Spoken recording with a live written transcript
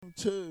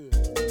Room 2.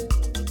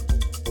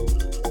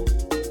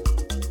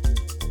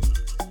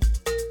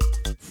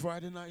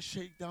 Friday night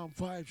shakedown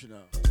vibes, you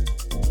know.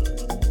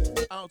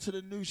 Out to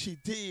the Nushi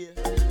D.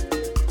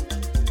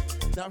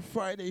 That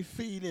Friday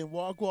feeling,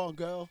 walk on,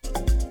 girl.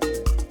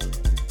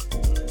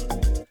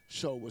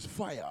 Show was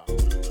fire.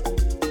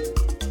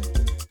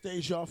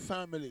 Deja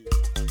family.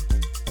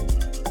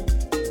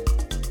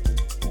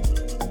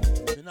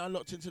 You're now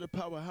locked into the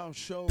Powerhouse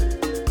show.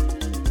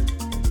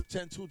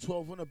 10 till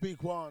 12 on a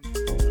big one.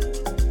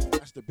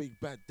 That's the big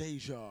bad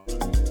Deja.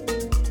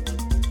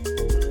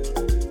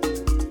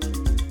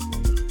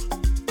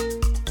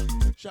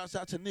 Shouts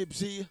out to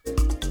Nibsy.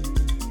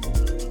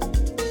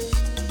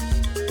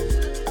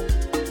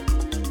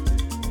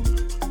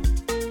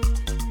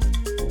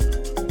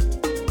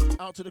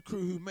 Out to the crew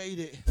who made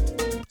it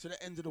to the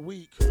end of the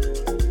week.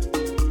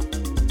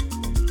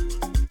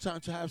 Time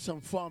to have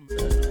some fun.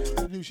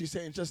 I knew she's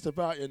saying just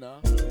about, you know.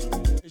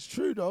 It's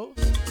true though.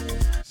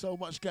 So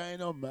much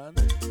going on, man.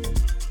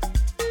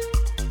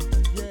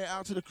 Yeah,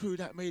 out to the crew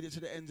that made it to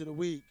the end of the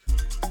week.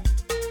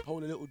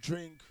 Hold a little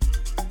drink.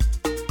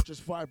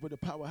 Just vibe with the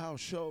Powerhouse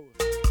show.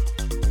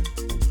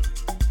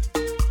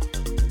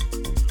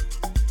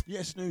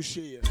 Yes,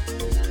 Nushi.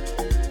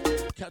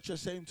 Catch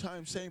us same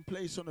time, same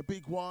place on the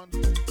big one.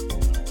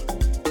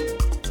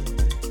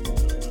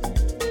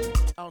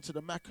 Out to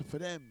the Macca for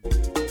them.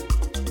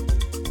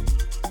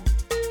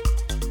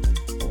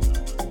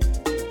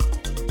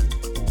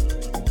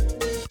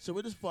 So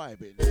we're just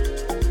vibing,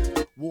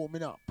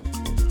 warming up.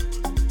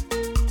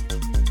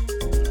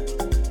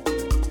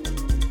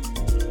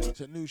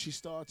 So Nushi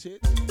started,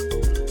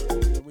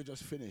 and we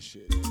just finished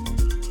it.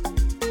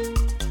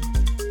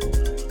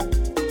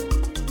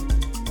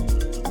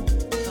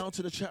 Out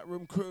to the chat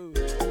room crew.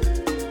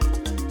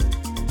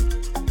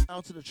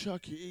 Out to the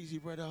Chucky, easy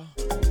brother.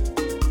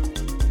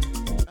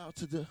 Out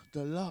to the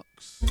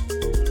Deluxe.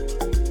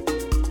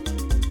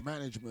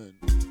 Management.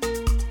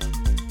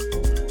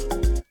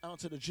 Out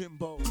to the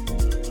Jimbo.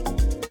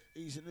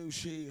 Easy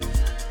Nushi.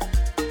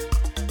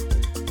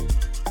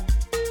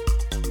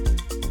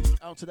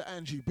 Out to the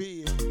Angie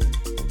B.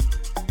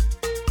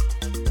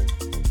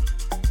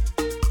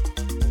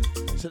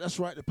 So that's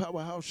right, the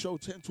Powerhouse show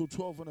 10 till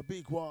 12 on a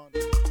big one.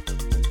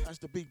 That's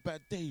the big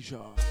bad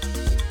Deja.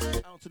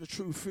 Out to the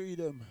True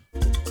Freedom.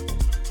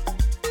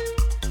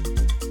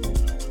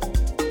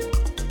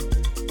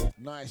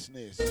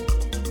 Niceness.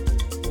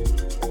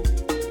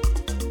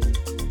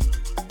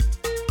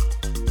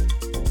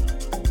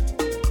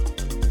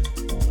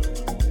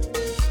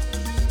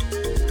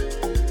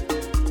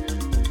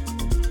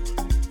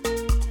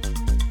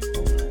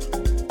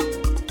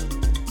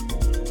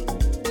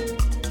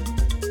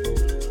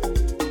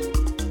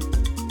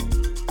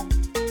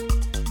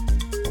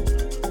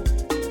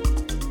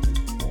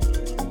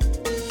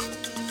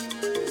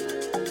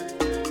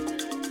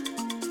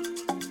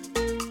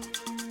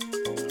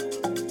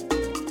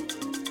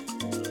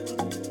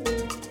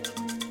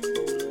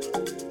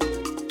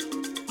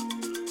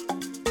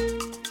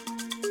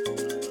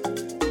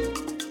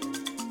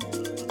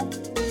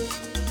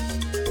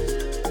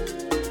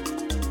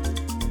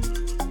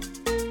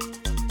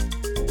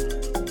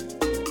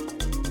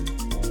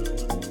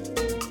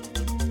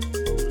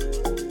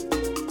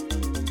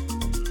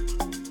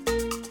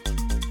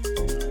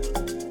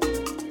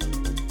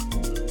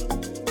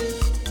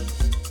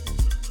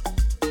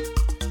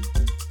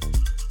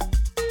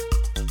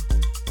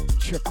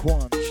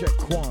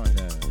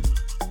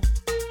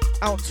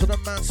 Out to the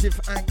Massive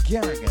and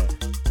Gang.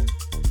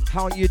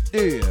 How you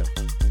do?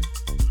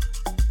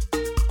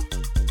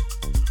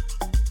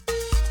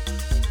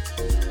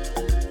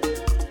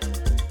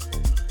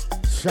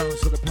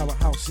 Sounds of the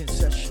Powerhouse in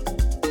session.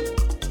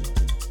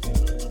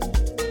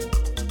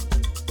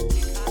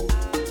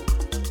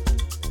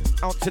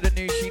 Out to the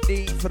Nushi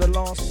D for the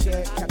last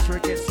set. Catch her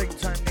again same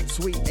time next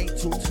week, 8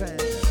 till 10.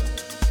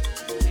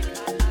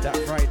 That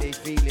Friday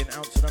feeling,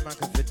 out to the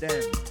Macca for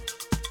them.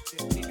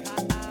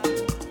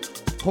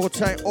 Hold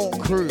tight, all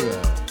crew.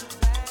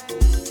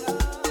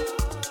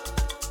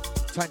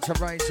 Time to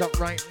rise up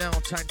right now,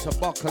 time to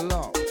buckle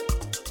up.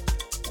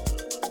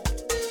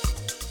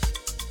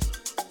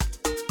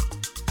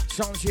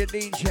 Sounds your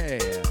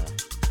DJ.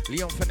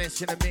 Leon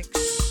Finesse in the mix.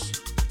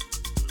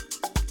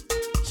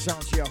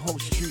 Sounds your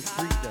host, True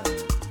Freedom.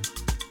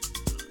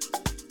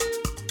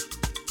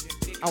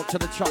 Out to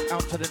the chop,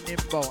 out to the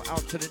Nimbo,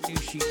 out to the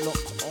Nushi,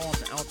 locked on,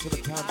 out to the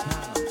Pam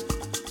Pam.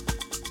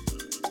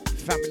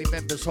 Family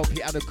members, hope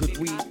you had a good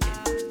week.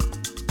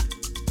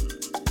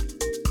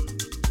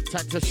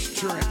 Time to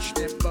stretch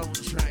them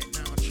bones right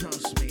now,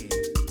 trust me.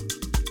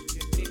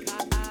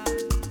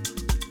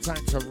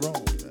 Time to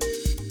roll.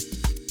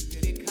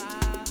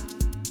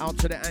 Out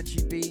to the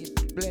Angie B,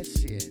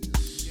 blessings.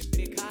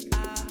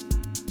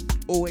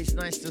 Always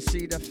nice to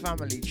see the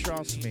family,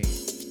 trust me.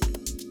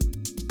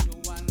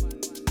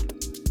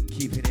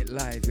 Keeping it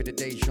live with the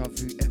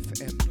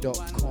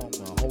DejaVuFM.com.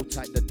 Hold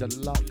tight, the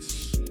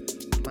Deluxe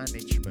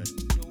Management.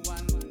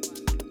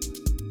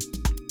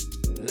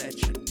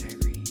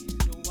 Legendary.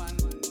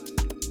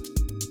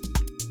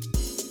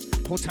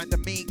 Hold tight the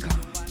Mika.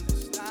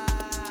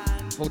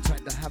 Hold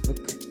tight the Havoc.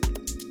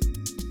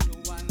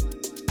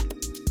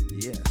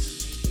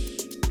 Yes.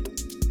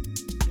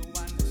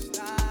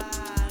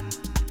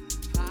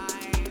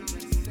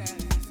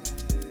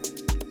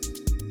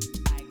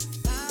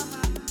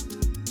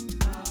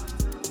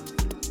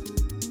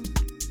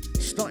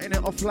 Starting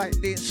it off like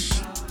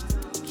this,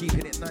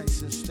 keeping it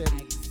nice and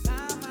steady.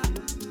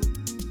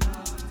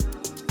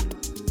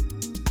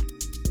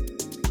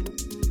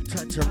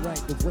 Time to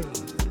ride the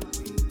wave.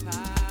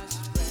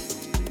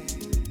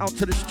 Out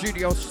to the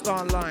studio,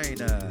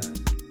 Starliner,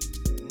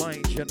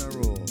 my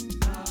general.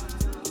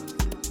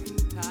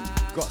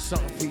 Got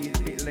something for you a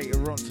bit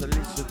later on to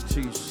listen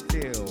to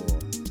still.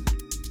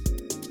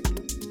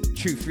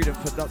 True Freedom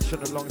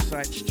Production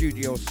alongside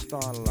Studio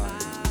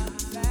Starline.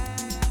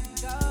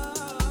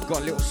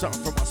 Got a little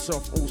something for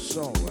myself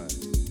also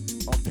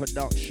on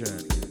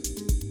production.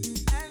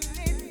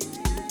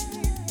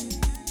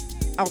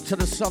 Out to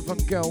the Southern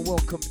girl,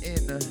 welcome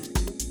in.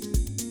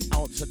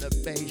 Out to the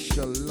Bay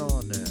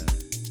Shalana.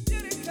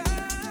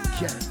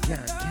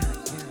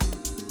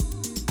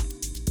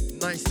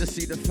 Nice to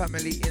see the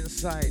family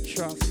inside,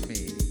 trust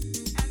me.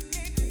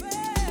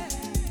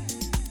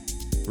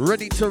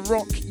 Ready to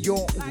rock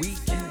your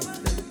weekend.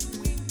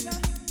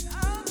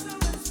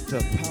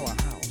 The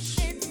Powerhouse.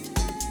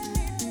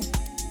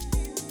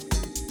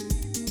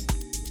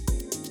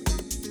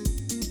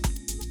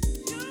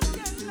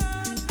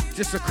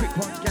 Just a quick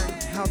one,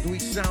 gang. How do we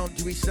sound?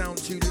 Do we sound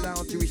too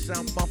loud? Do we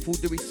sound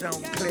muffled? Do we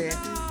sound clear?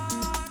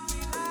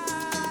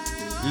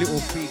 Little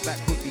feedback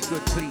would be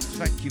good, please.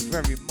 Thank you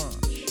very much.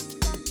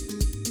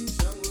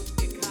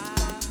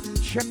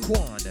 Check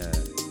one.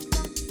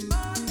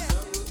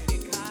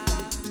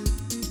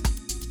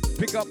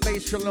 Pick up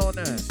bass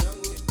Shalana.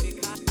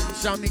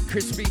 Sounding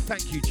crispy.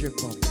 Thank you,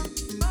 Jimbo.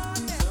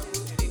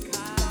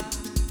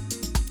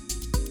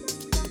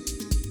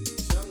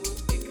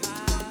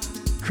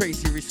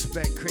 Crazy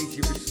respect,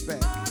 crazy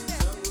respect.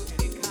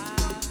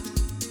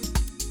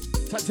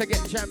 Time to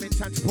get jamming,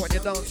 time to put on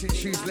your dancing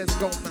shoes. Let's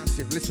go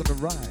massive, listen to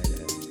ride.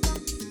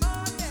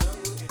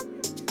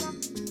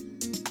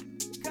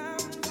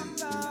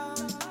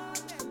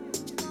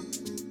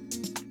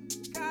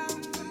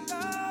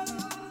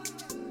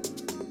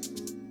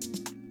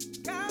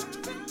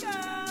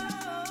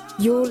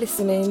 You're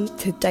listening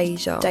to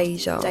Deja.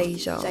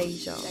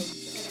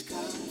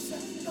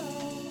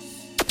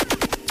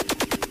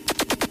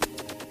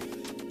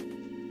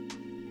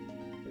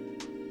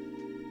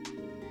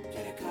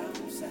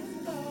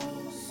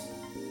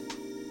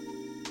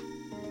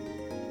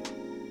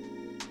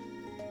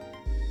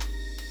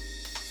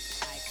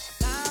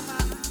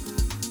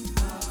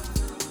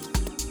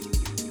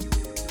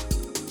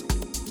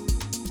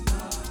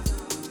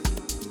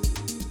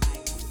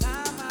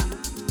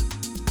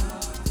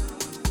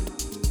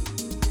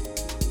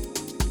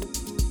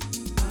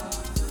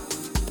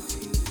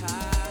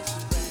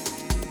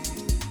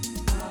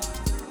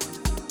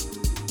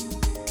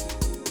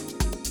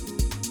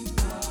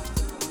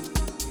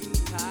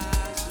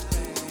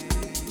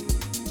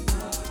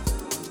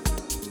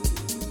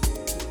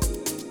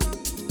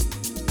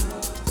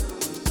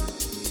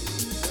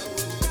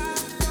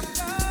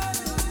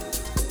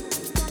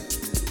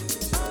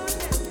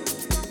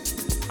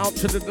 Out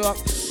to the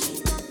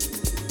deluxe.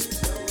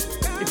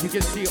 If you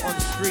can see it on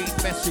screen,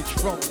 message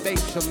from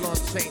Bass Shalon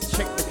saying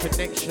check the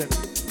connection.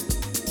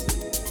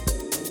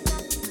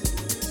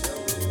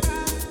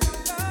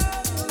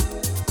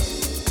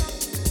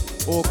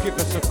 Or give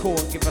us a call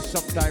and give us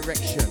some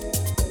direction.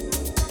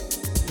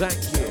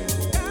 Thank you.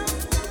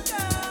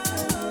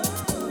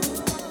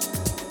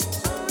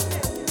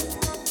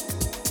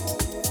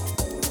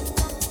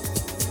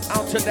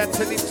 Out to that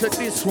and into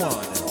this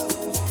one.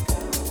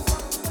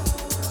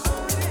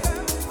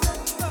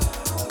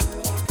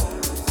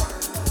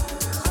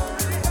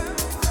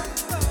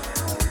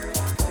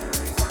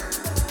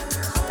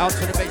 Out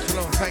to the Bass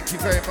Shalom, thank you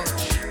very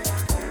much.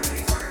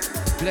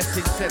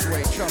 Blessing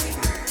Sedway, trust me.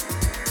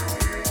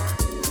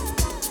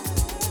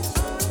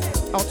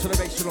 Out to the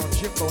Bass Shalom,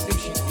 Jimbo,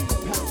 Nishi,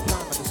 Pam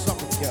Pam, and the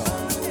Southern Girl.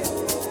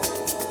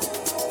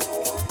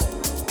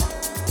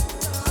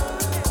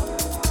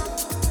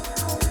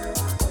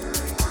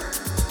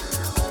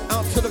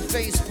 Out to the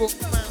Facebook,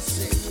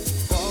 massive.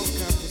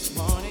 Woke up this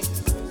morning,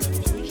 the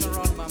future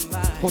on my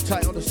mind. Hold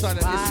tight on the side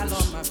of Smile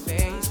this. on my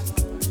face,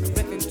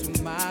 breath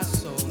into my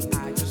soul.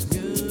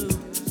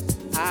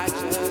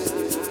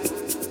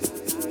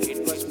 It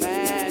was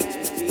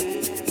meant to be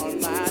all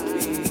my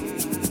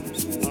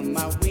dreams, all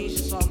my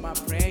wishes, all my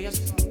prayers.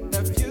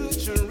 The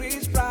future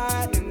is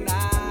bright and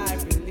I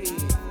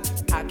believe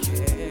I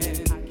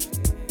can.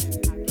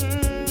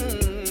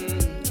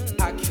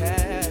 I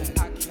can.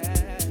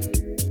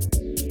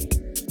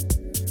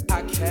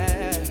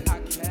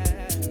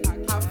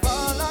 I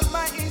fall on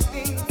my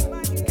instincts,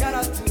 get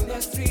out to the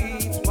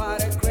streets.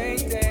 What a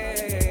great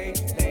day,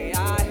 lay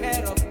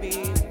ahead of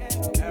me.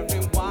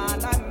 Everyone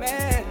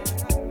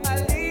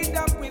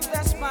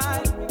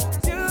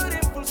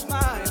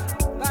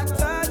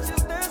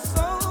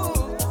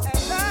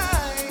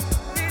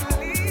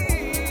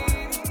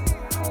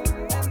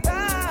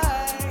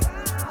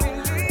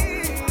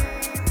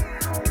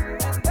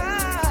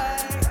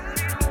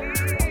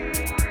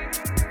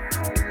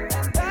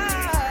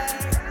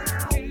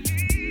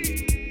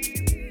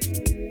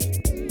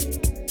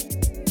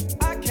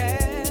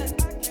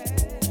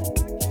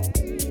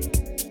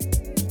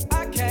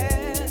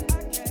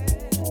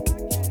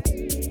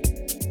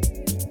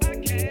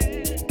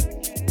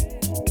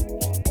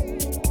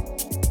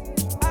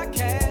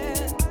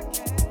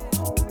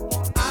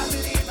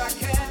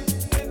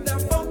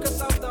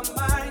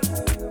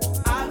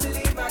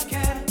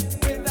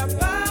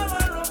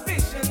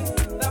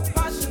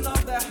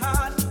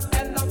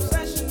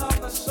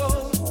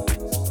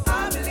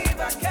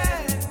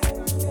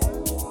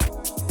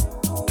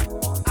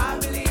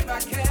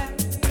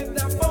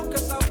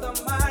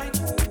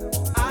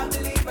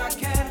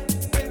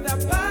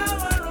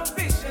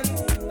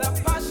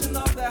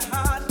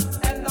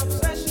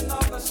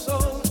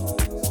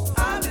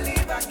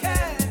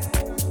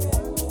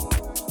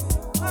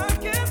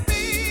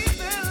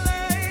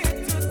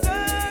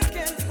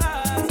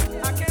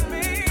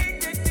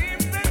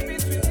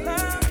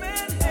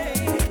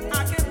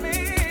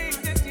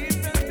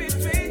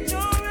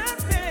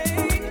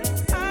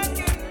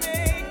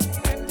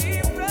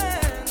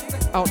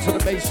Out to the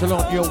bass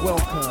salon, you're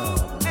welcome.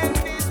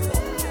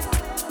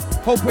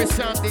 Hope we're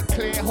sounding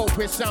clear, hope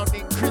we're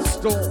sounding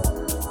crystal.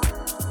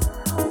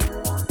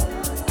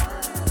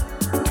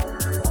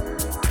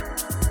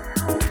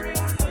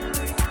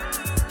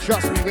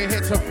 Trust me, we're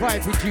here to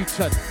vibe with you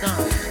tonight.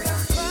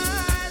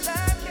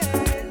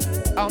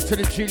 Out to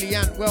the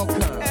Julianne,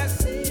 welcome.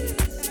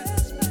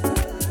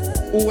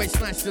 Always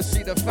nice to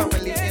see the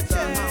family in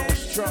the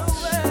house,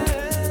 trust.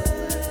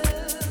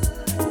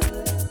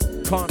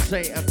 Can't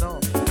say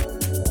enough.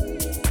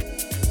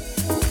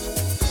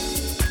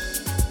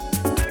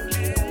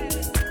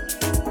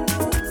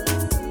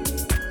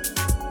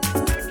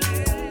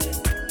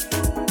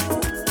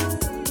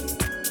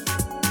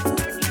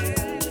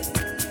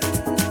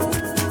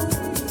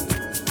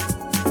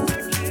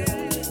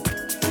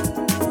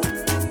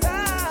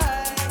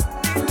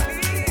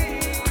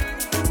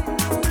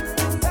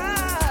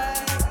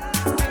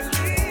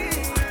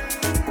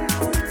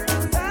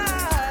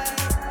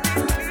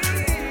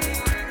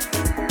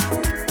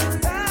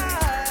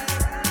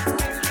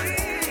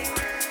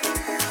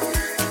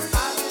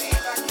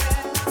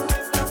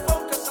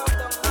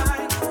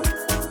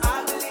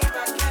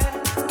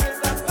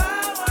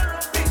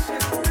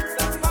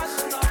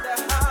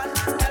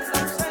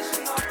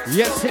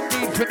 Yes,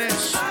 indeed,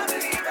 finesse.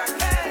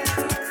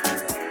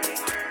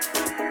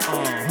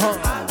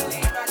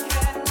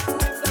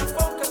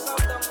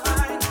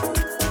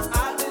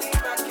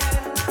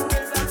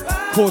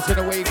 Causing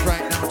a wave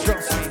right now,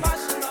 trust me.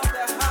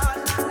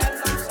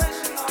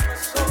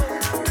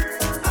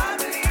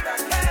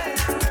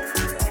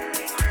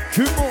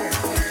 Come on.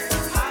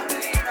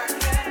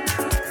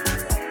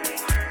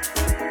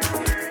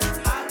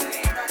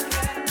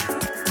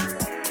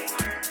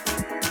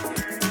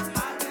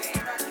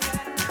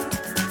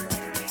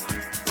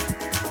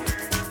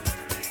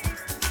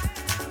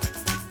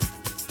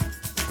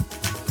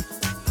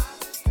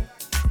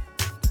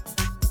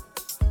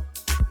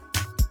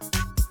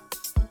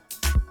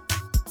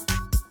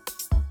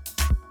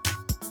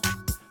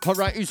 All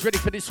right, who's ready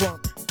for this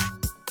one?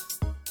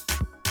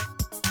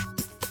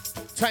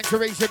 Time to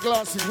raise your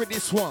glasses with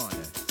this one.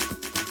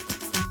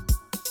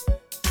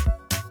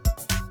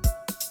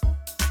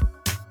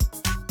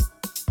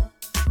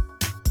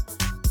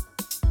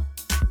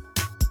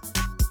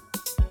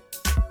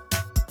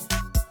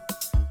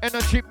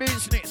 Energy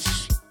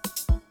business.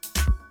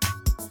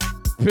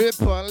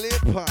 Pippa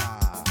Lippa.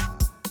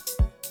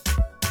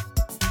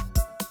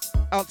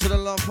 Out to the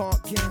Love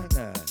Heart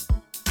Gang.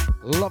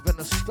 Loving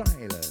the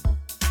style.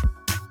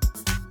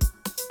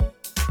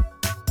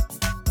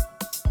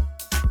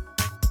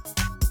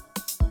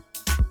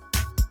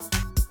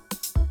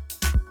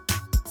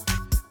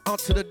 Out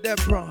to the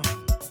Deborah.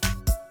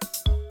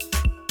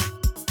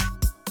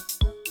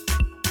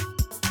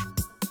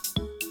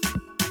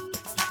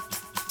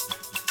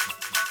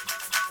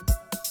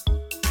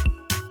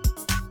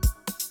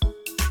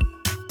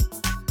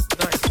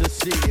 Nice to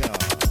see ya.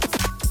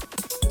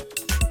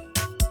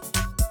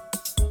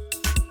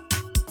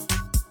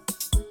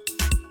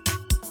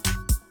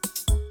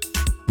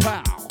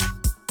 Pow.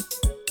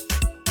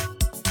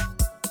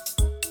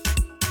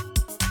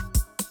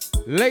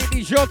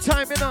 Ladies, your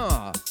time in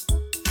on.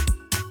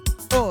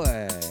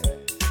 Oi.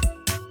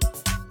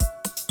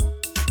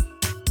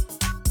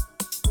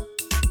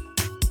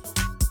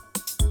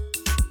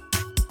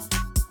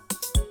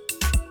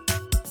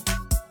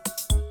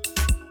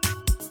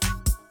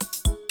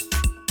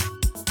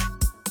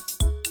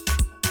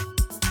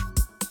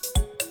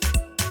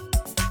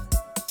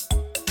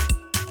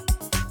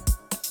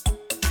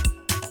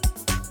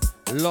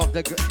 Love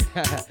the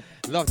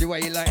love the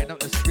way you lighting up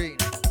the screen.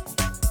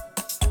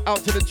 Out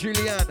to the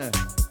Juliana.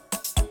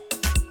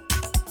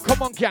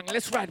 Come on, gang,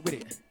 let's ride with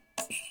it.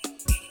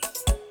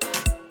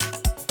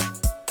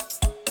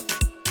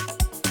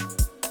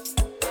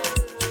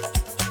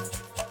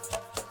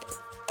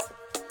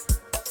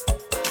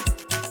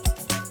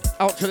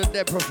 Out to the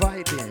Deborah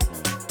vibing.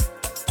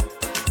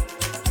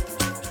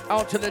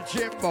 Out to the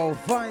Jimbo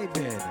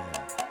vibing.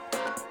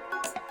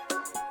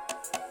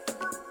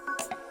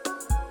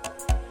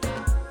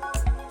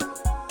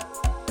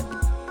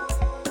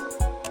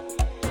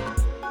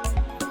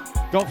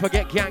 Don't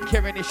forget, gang,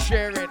 Karen is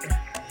sharing.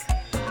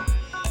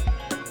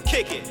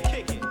 Kick it,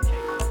 kick it.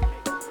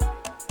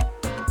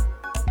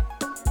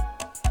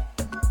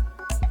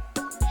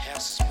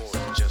 House is more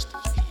than just a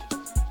feel.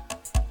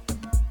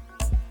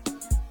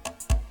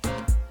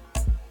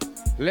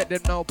 Let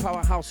them know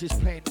Powerhouse is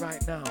playing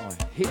right now.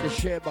 Hit the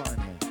share button.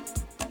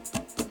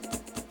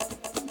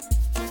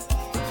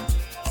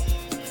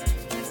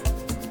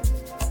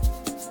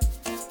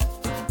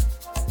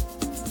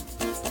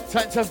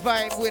 Time to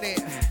vibe with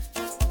it.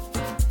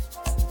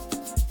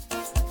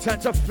 Time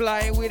to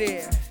fly with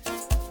it.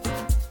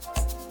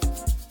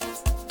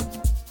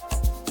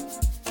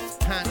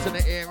 Hands in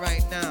the air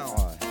right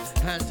now.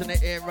 Hands in the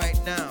air right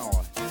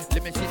now.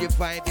 Let me see you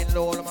vibing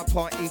low on my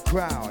party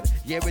crowd.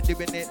 Yeah, we're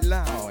doing it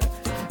loud.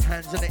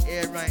 Hands in the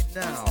air right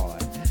now.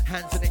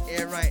 Hands in the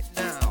air right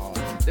now.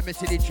 Let me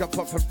see you jump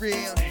up for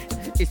real.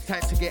 It's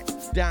time to get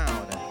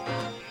down.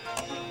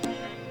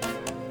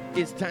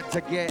 It's time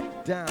to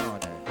get down.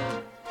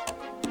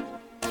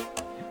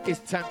 It's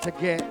time to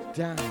get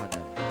down.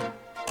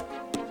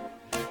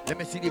 Let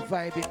me see the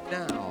vibing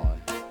now.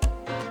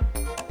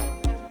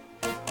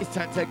 It's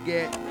time to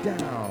get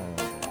down.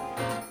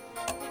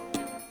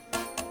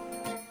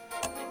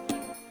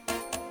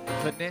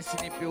 Finesse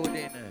in the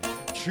building.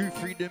 True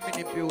freedom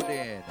in the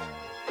building.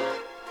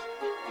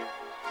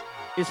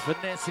 It's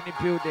finesse in the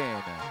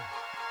building.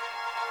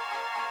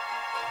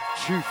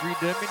 True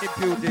freedom in the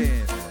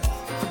building.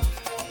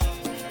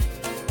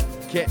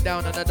 Get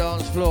down on the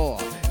dance floor.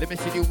 Let me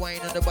see the wine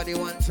on the body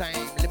one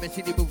time. Let me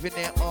see the moving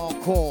there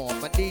encore.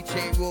 My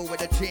DJ roll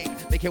with a ting.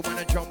 Make you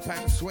wanna jump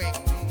and swing.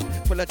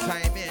 Full of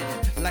time in.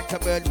 Like a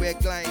bird we're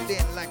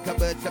gliding. Like a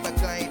bird ever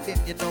gliding.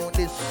 You know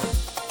this.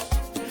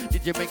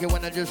 Did you make you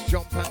wanna just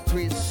jump and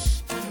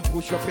twist?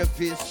 Push up your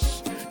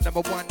fist.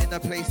 Number one in the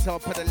place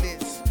up on the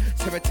list.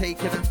 So we're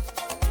taking her.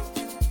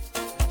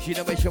 She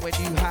know we're showing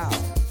you how.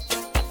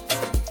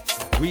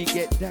 We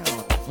get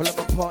down. Full of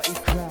a party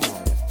crowd.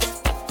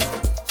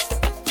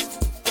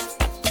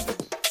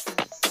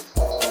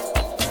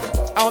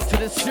 Out to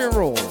the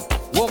Cyril.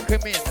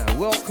 Welcome in.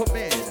 Welcome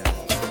in.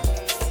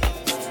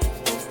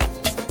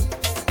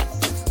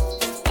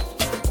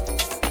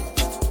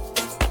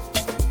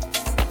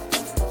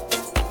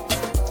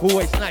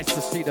 Always nice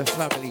to see the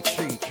family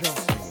tree,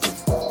 trust me.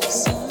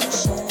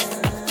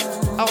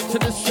 Out to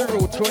the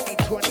Cyril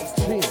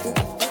 2022.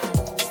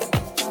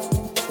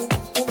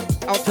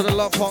 Out to the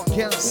Love Park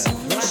Canada.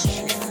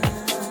 Flashing.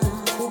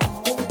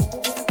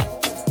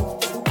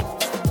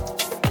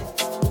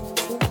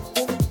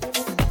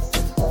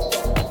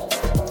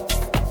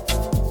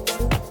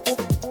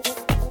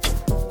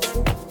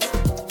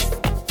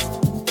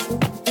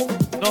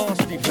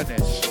 Nasty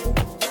finesse.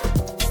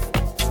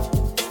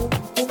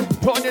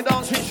 Put on your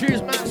dancing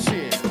shoes,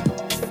 massive.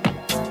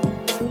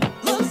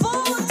 Look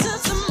forward to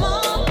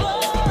tomorrow.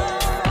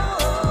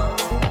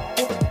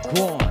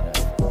 Go on.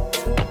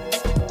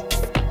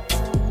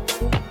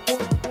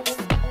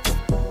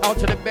 Out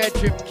to the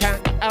bedroom,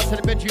 out to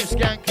the bedroom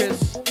skankers,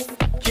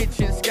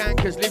 kitchen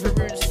skankers, living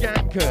room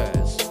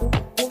skankers,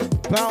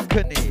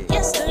 balcony.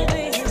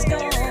 Yesterday is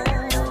gone.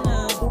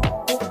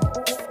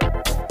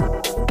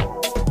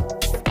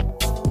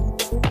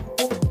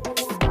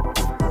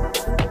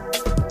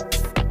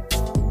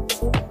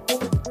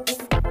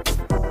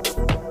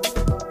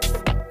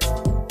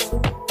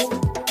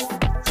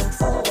 Look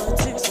forward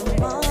to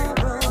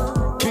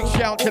tomorrow. Big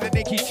shout to the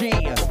Nikki G.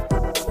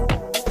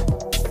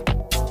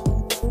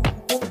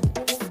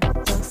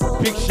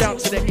 Big shout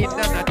to the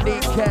Inanna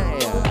DK.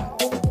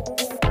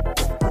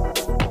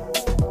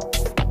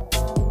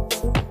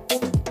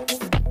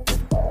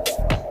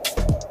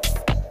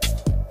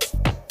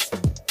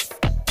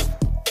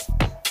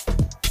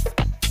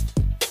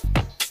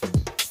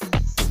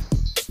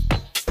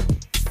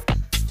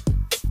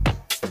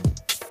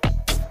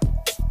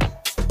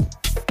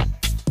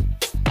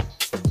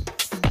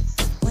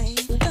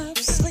 Wake up,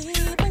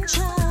 sleeping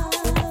child.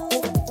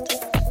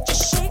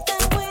 Just shake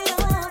that weight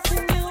off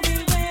and you'll be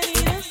ready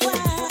to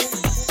fly.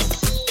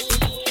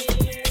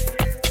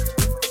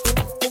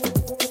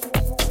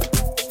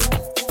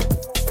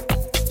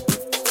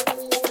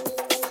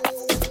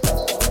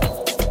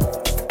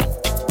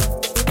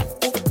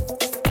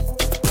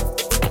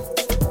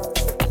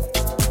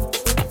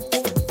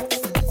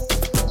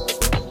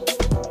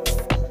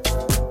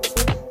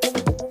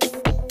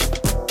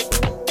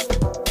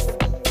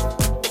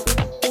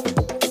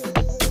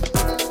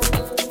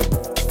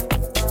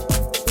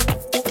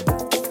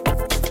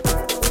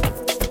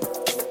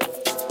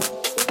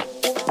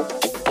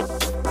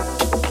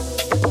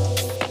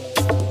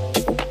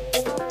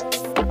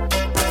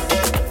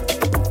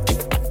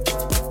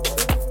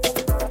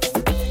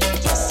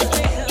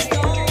 Yesterday has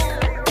gone.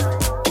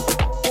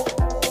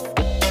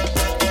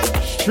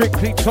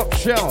 Strictly top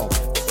shelf.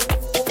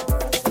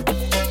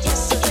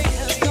 Yesterday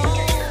has gone.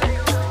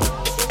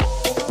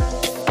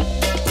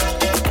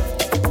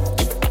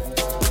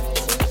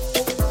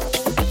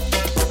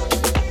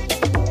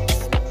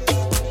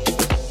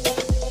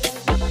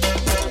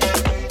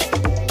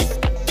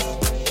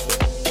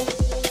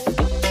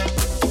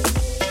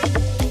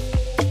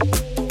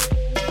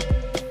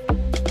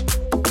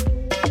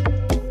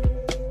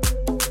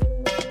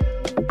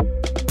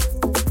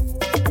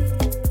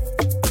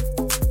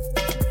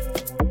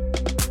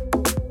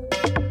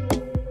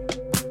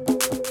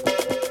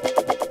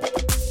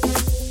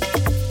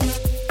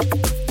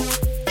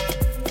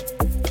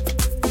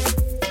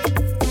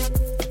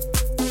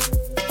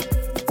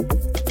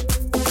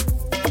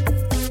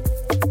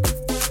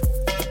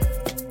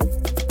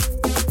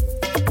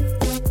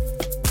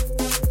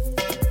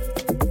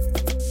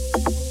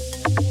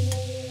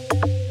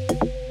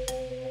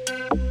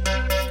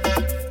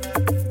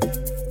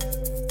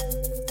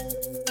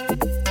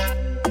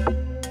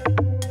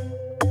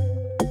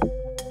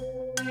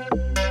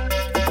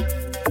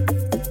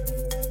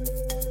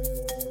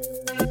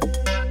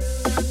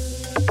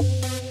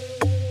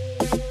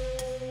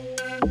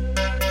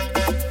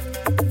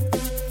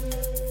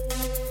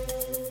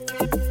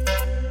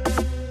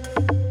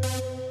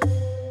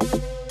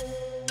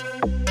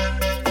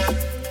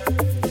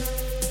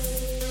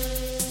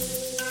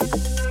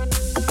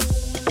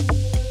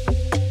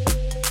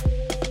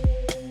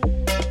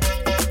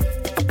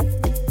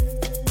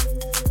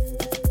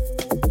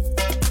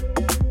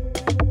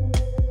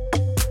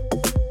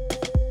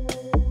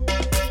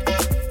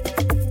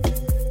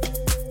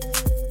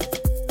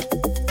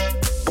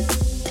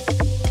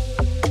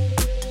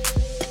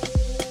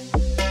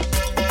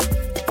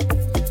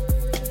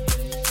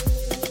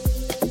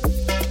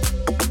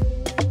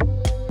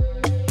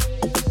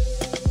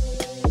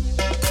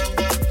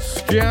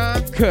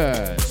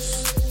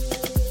 Skankers.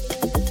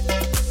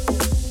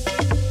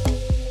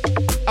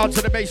 Out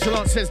to the bass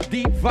salon says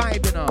deep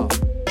vibing up.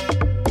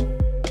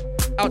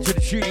 Out to the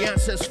Julian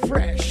says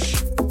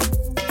fresh.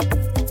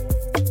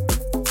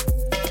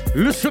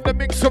 Listen to the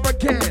mixer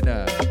again.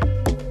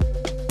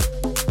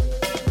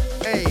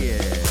 Hey.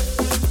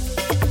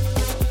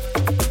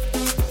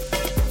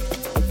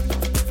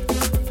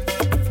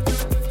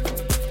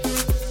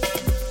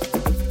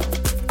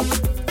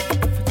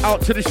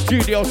 Out to the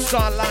studio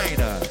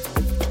Starliner.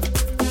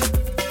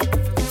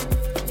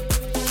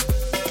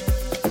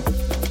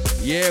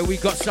 Yeah, we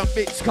got some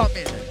bits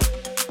coming.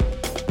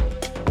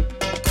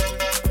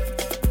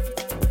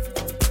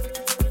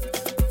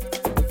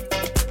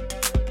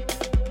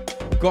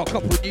 Got a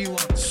couple new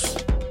ones.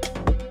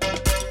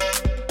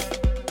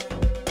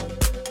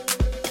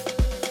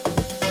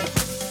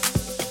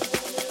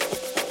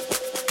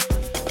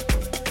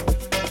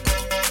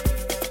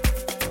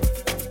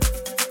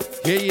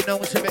 Yeah, you know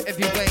what's a bit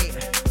heavyweight.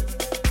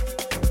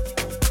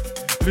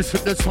 Listen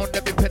to the sound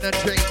that we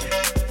penetrate.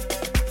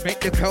 Make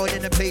the crowd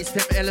in the place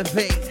them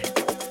elevate.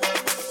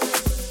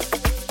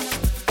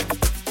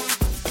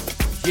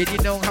 Yeah, you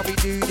know how we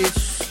do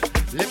this.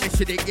 Let me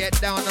see they get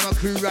down on my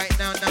crew right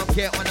now. Now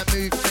get on a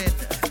movement.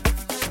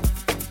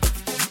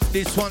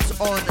 This one's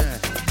on.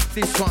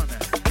 This one.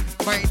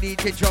 My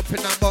DJ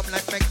dropping them up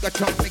like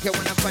Megatron. Make it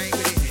wanna fight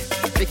with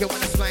it. Make it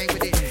wanna slide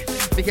with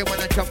it. Make it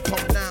wanna jump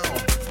up now.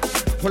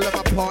 Pull up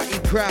a party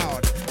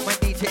crowd. My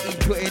DJ is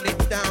putting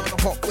it down.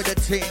 Hot with a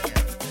ting.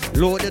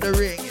 Lord of the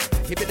Ring.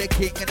 He be the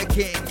king of the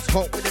kings.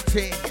 Hot with a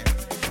ting.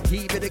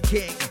 He be the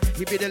king.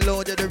 He be the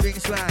Lord of the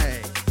Rings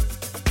like.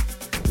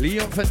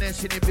 Leon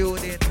Finesse in the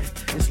building.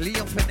 It's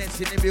Leon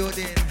Finesse in the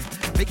building.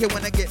 Make it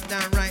wanna get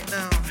down right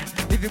now.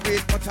 Live it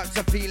with more types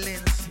of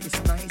feelings.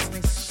 It's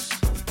niceness.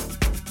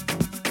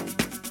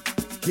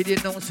 You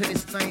didn't know so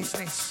it's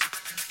niceness.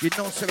 You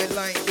know so it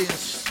like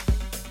this.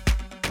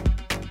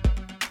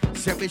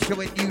 So we're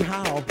showing you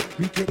how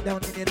we get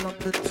down in the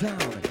London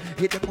town.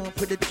 Hit them off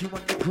with a G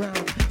on the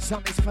ground.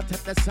 Sound is fat and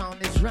the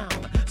sound is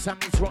round.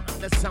 Sound is raw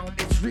and the sound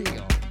is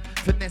real.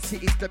 Finesse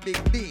is the big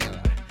deal.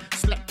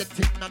 Slap the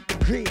tip on the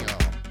grill.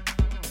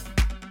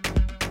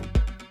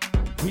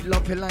 We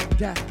love it like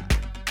that.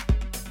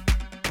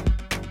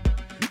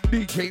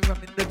 DJ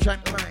running the track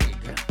like.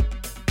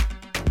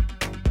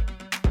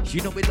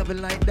 You know we love it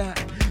like that.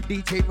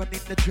 DJ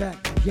running the track,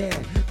 yeah.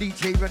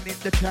 DJ running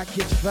the track,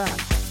 it's fat.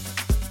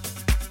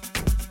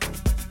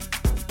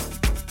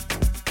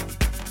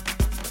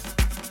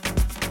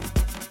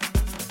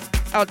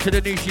 Out to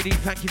the new CD,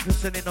 thank you for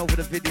sending over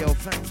the video,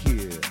 thank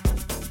you.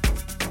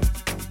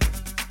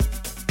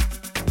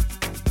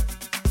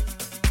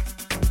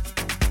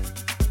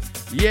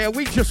 Yeah,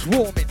 we just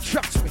warming,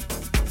 trust me.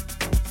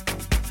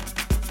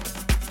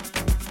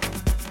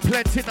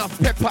 Plenty enough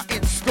pepper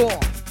in store.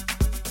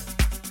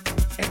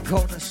 And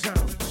corner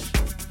sounds.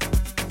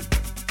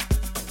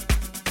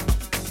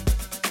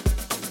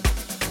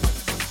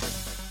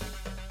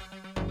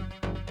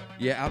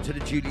 Yeah, out to the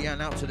Julianne,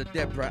 out to the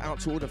Deborah, out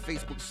to all the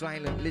Facebook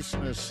silent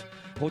listeners.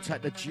 Hold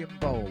tight the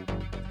Jimbo,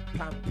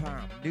 Pam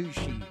Pam,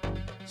 Nushi,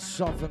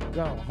 Southern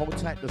Girl. Hold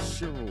tight the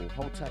Cyril,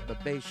 hold tight the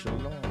Bay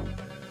Shalom.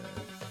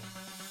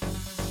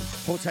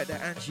 Hold tight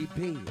the Angie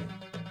B.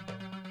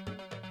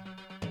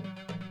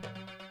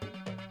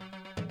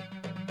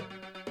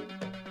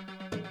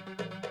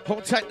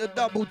 Hold tight the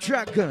Double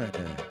Dragon.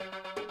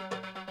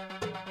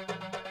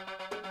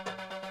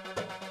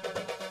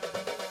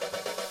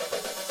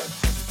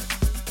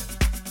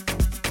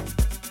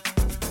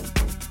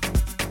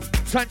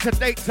 Time to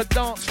date the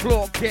dance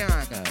floor, gang.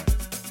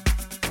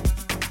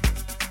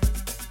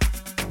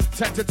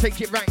 Time to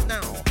take it right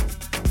now.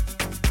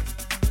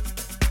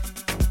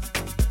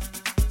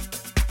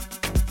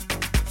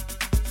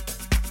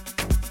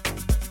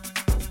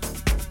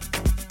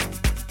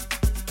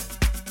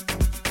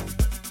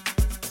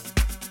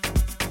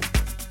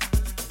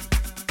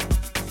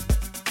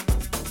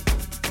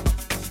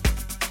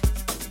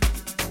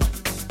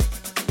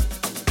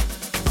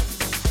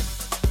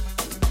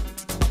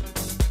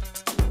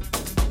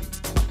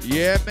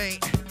 Yeah, mate.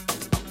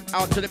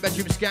 Out to the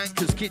bedroom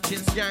skankers, kitchen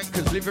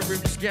skankers, living room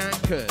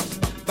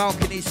skankers,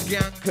 balcony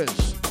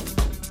skankers.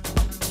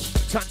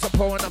 Time to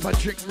pour another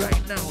drink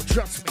right now,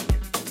 trust me.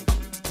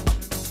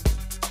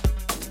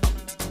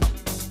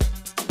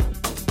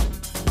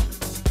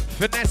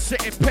 Finesse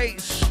setting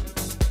pace.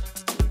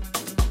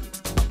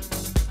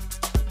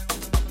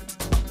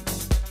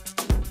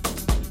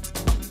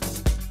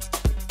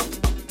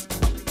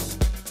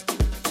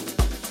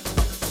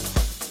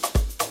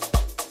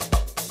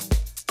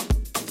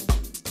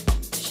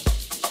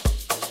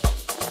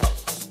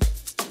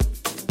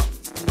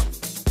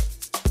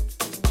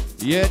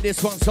 Yeah,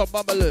 this one's so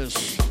bubblers.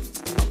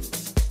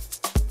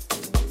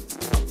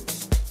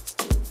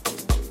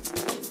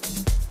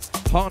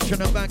 Hunch on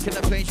the back in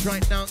the place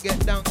right now. Get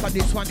down, cause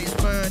this one is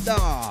murder.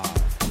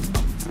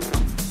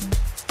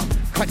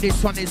 Cause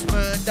this one is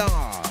murder.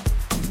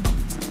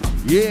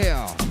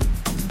 Yeah.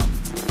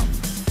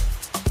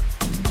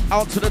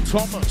 Out to the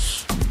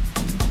Thomas.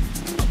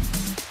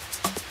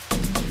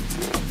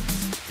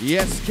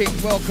 Yes, King,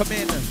 welcome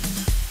in.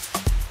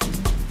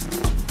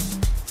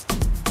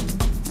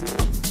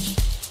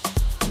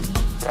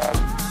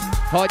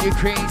 Are you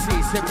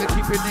crazy? Simply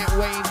keeping it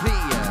wavy.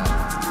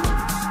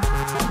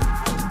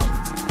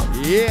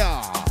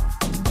 Yeah.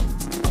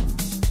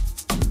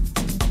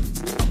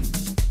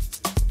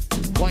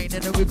 Wine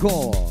and we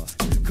go.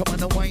 Come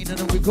on and wine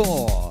and we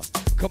go.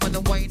 Come on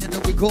and wine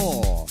and we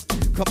go.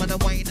 Come on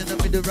and wine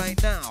and we do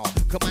right now.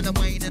 Come on and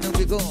wine and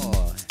we go.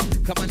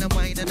 Come on and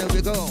wine and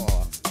we go.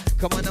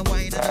 Come on and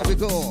wine and we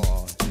go.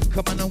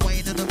 Come on and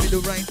wine and we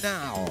do right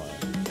now.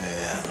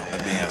 É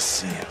bem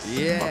assim.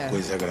 Yeah. Uma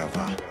coisa é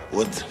gravar,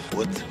 outra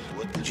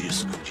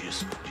disco.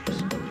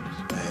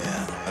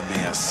 É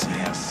bem assim.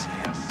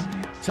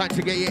 Time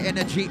to get your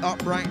energy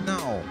up right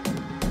now.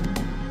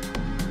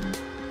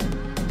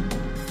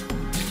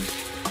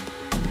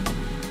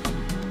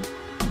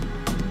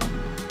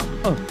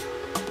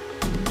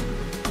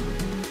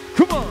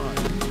 Come on.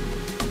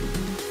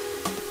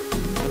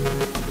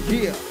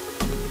 Yeah.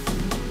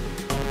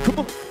 Come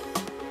on.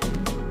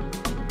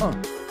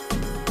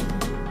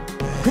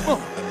 Come on.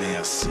 É bem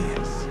assim.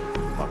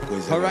 Uma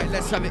coisa é All right, gravar,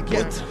 let's have it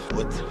again.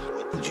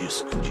 outra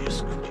disco.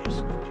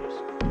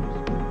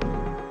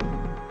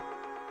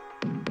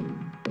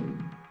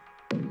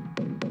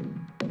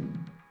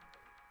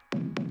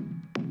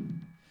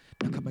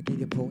 Now come and get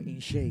your protein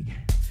shake.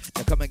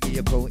 Now come and get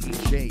your protein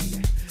shake.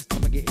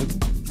 Come and get your.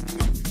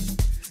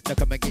 Now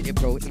come and get your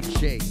protein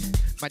shake.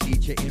 My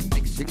DJ in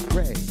mixing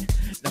great.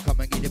 Now come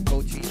and get your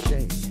protein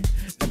shake.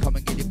 Now come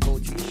and get your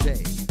protein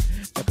shake.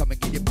 Now come and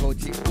get your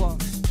protein what?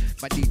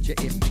 My DJ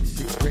in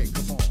mixing great.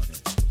 Come on.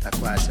 Tá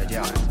quase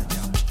adiante.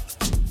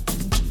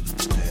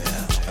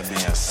 É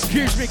bem assim.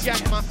 Excuse me,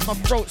 gang. My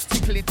throat's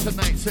tickling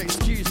tonight, so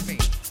excuse me.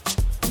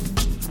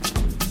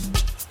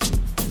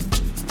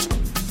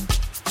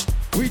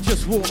 We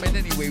just warming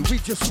anyway. We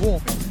just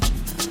warming.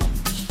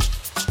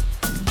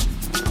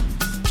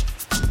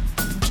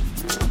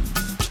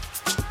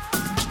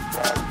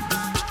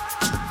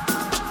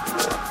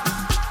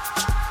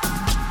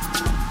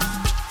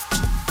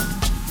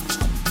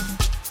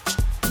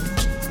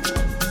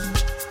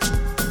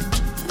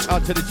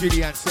 Out to the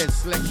Julian says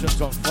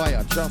selection's on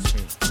fire, trust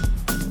me.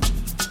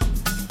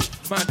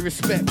 Mad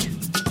respect.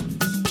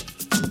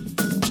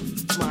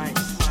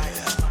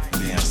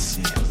 Bem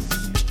assim.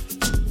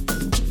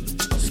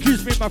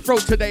 Excuse me, my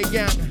throat today,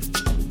 gang.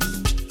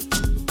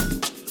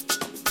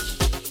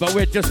 But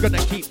we're just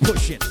gonna keep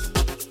pushing.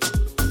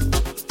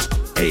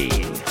 Hey.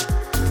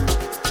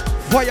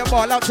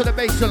 Fireball out to the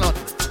bass salon.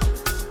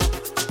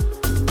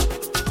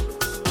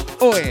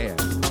 Oh yeah.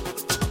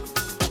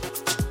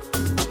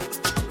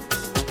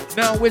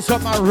 Now it's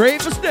on my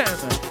ravers them.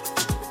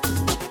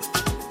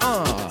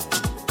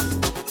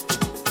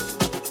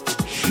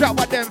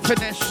 Shower them,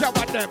 finesse,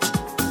 shower them.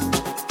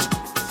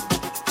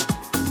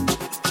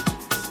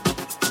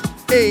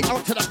 Hey,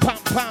 out to the pam,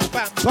 pam,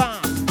 bam,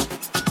 bam.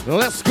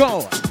 Let's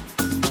go.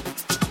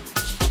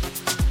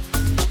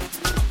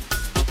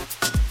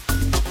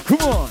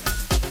 Come on.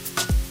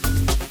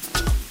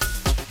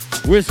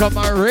 Where's all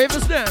my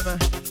ravers them?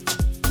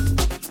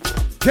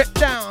 Get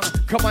down.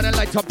 Come on and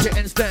light up your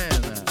ends them.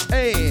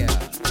 Hey.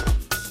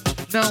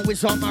 Now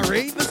it's all my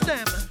ravers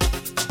them.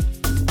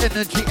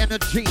 Energy,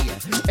 energy,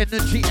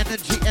 energy,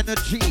 energy,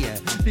 energy.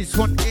 This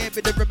one here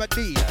with the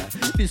remedy.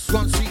 This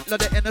one sweet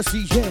like the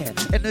energy, yeah.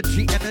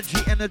 Energy, energy,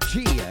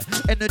 energy,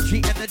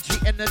 energy, energy,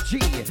 energy.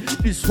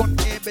 This one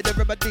here with the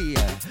remedy.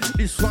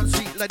 This one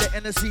sweet like the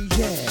energy,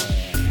 yeah.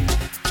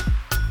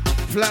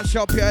 Flash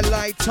up your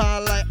lighter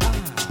like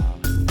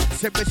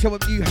Say me show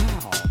you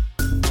how.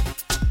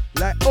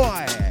 Like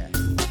yeah.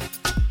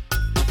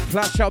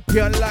 Flash up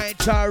your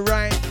lighter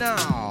right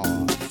now.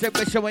 Say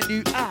me show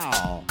you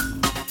how.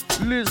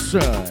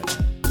 Listen.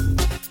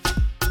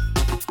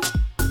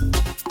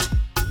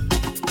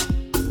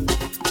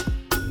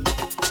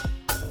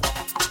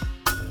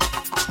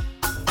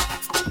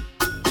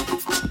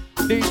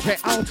 DJ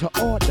out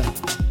of order.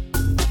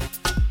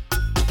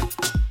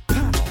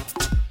 Pow,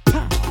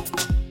 pow.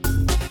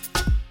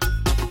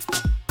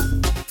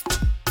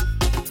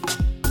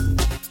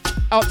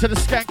 Out to the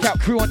Skank Out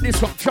crew on this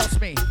one,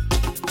 trust me.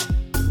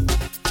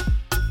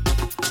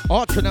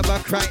 Arching the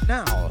back right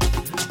now.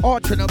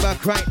 Arching the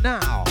back right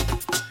now.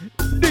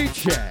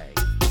 DJ.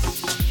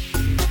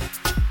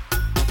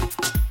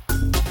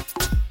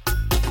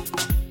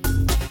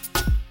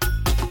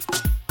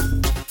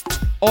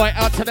 Alright,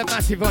 out to the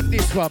massive on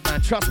this one,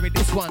 man. Trust me,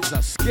 this one's a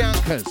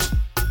skankers.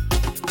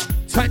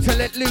 Time to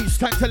let loose,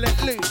 time to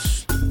let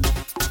loose.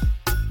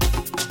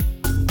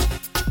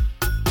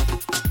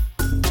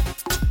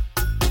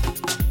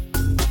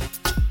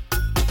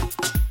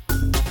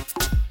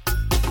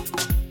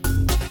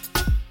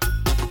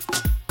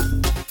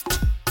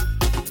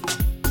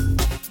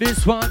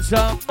 This one's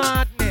a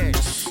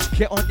madness.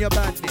 Get on your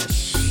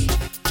madness.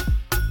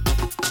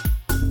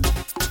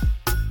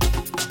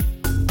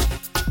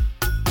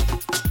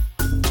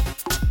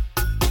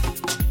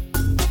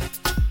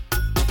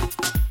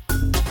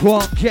 Go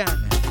on, gang.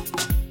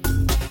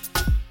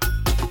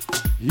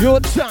 Your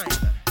time.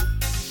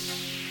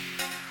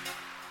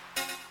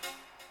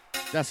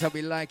 That's how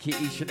we like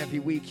it each and every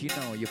week, you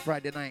know. Your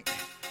Friday night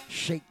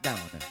shakedown.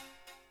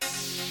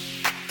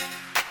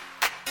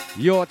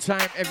 Your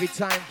time, every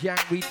time, gang.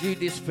 We do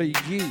this for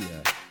you.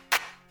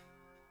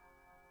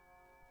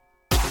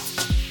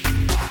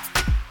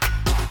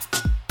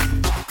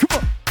 Come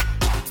on.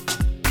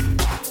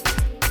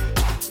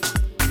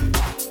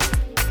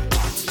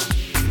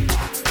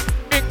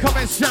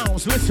 Incoming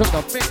sounds, listen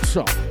to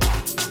mixer.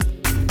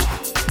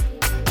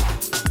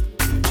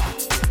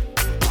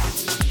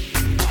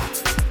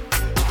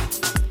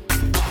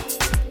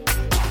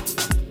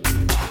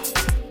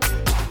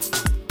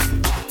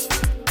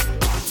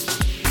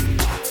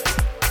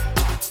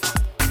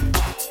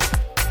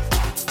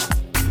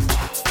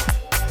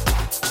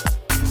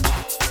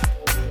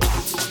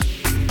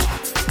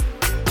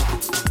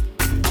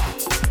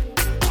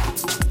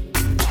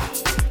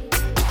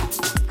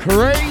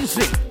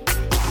 Crazy.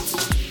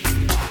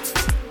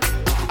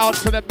 Out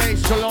to the bass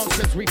salon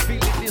since we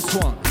feeling this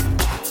one.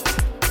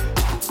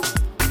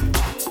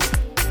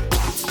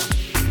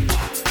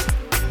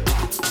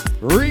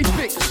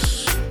 Refix.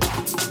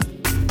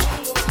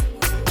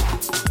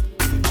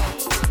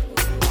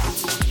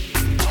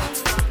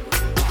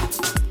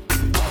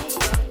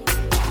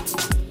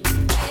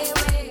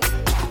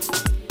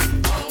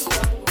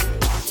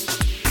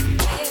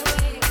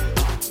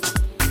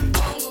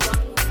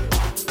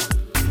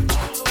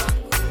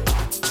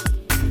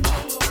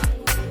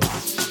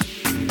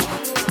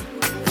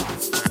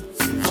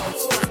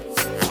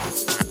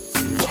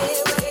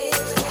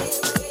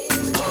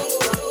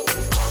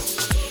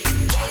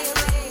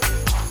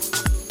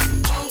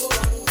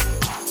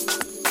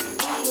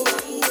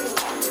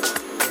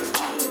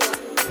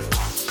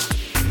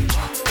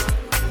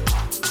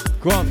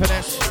 Go on,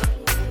 finesse.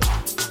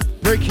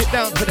 Break it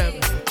down for them.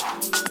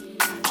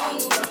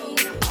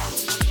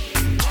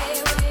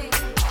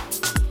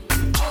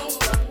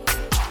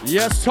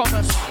 Yes,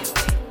 Thomas.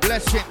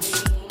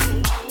 Blessings.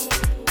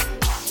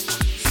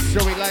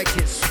 So we like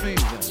it smooth,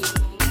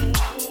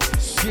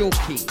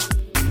 silky.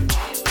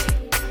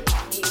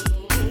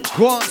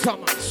 Go on,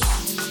 Thomas.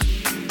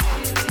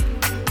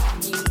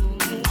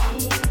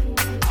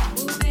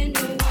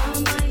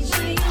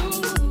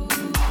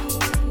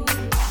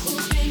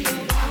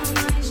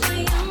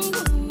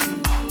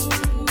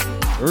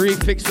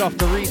 Refix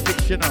after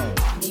refix, you know.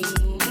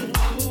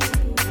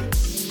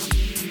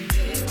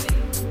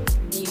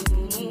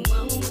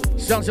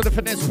 Sounds of the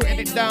finesse putting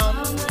it down.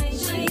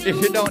 If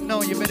you don't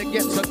know, you better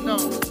get to know.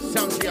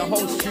 Sounds of your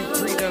whole street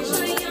freedom.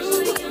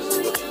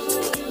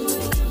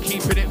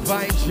 Keeping it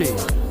vibey.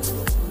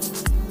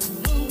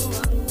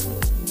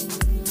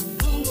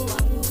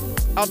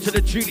 Out to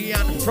the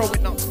Julian,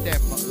 throwing up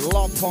them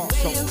long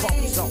parts of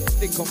thumbs up,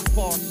 thick and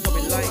fast, so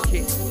we like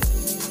it.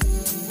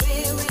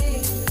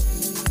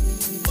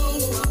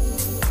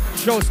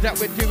 Shows that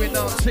we're doing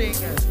our thing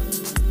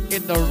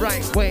in the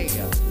right way.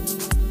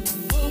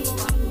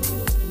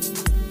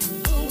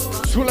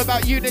 It's all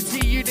about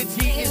unity.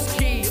 Unity is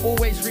key.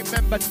 Always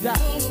remember that.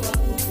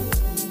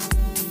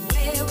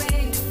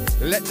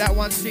 Let that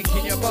one sink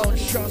in your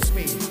bones. Trust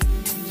me.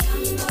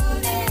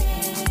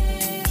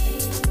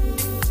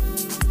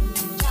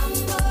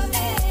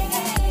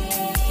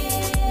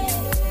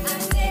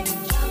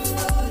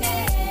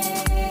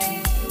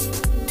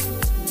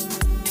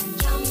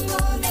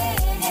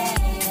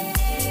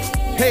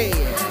 Hey,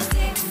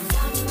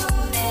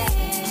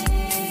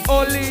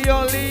 Oli,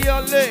 Oli,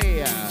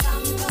 Oli,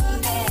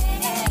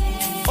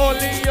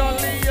 Oli,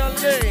 Oli,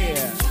 Oli,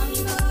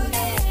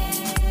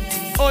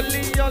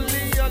 Oli,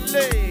 Oli,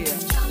 Oli.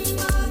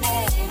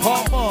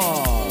 Come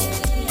on.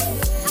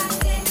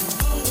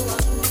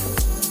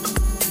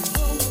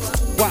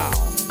 Wow.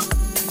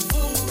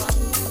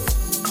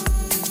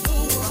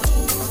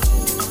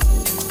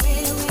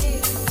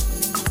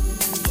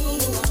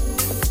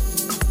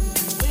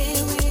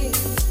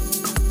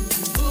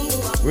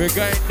 We're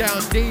going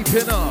down deep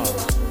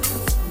enough.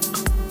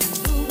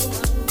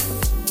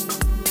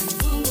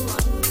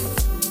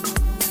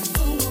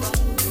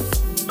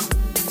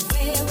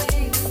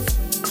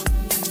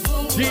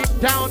 Deep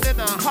down in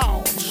the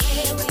house.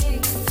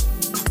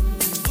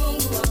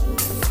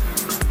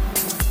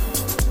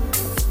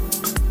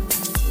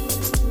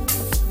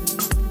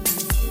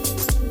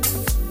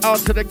 Out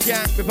to the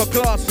gang with a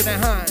glass in their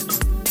hand.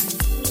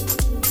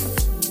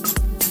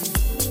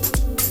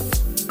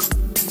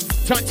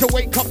 Time to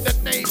wake up the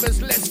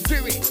neighbors, let's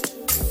do it.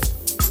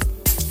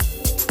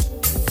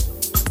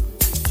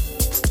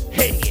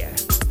 Hey,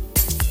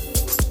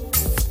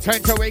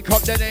 time to wake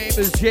up the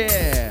neighbors,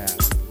 yeah.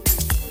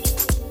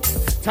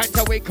 Time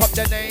to wake up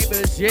the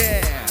neighbors,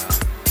 yeah.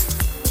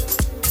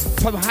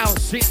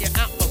 Powerhouse in your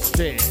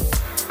atmosphere.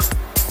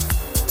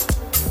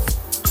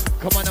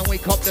 Come on and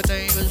wake up the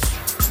neighbors.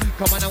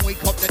 Come on and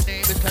wake up the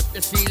neighbors. Clap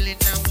the ceiling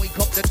and wake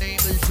up the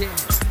neighbors, yeah.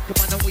 Come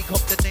on and wake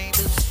up the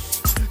neighbors.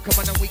 Come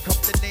on and wake up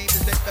the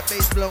neighbors, let the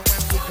bass blow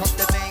and wake up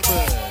the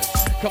neighbors.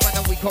 Come on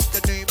and wake up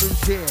the neighbors,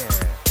 yeah.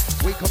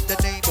 Wake up the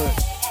neighbors.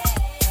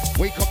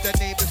 Wake up the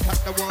neighbors,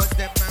 clap the walls,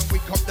 them and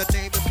wake up the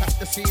neighbors, clap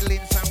the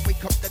ceilings and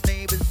wake up the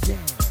neighbors,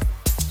 yeah.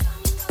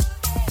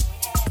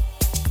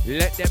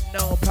 Let them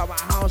know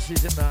Powerhouse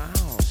is in the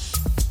house.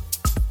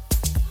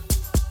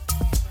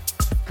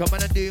 Come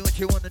on and do what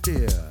you wanna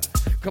do.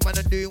 Come on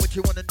and do what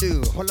you wanna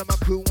do. Hold on my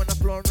crew on the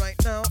floor right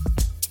now.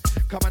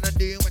 Come on and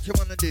do what you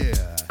wanna do.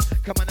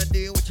 Come on and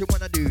do what you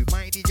wanna do.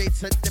 My DJ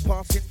said the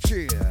passing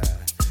through.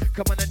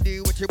 Come on and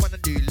do what you wanna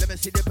do. Let me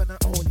see the banner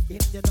all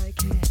in the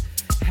Nike.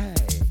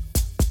 Hey.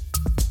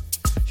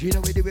 You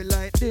know we do it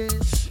like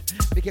this.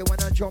 Make it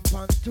wanna jump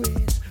and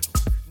twist.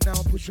 Now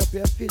push up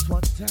your fist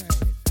one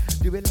time.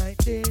 Do it like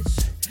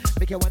this.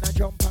 Make it wanna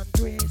jump and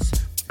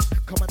twist.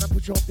 Come on and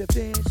push up your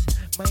fist.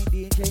 My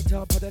DJ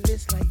top of the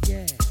list like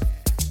yeah.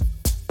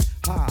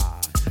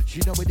 Ha. She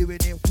know we're doing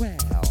it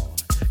well.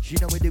 She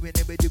know we're doing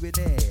it, we're doing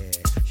it.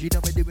 She know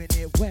we're doing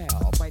it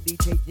well. My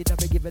DJ, you know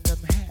we're giving them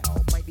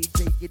hell. My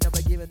DJ, you know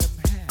we're giving them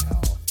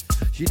hell.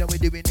 She know we're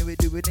doing it, we're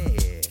doing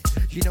it.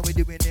 She know we're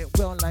doing it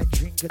well, like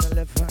drinking the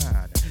left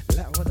hand,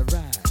 like on the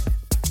right.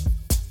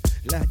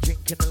 Like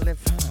drinking the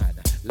left hand,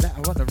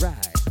 like on the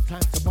right.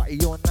 Time to party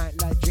all night,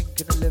 like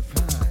drinking the left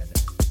hand.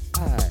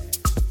 Aye.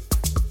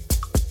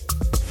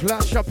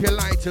 Flash up your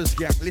lighters,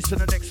 gang. Listen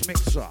to the next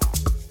mixer.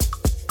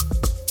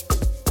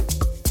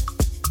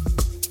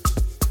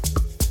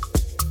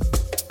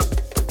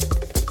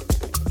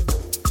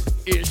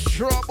 It's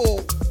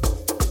trouble.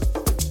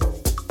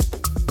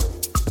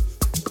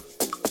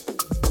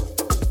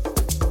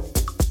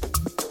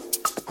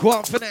 Go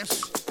on,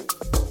 finesse.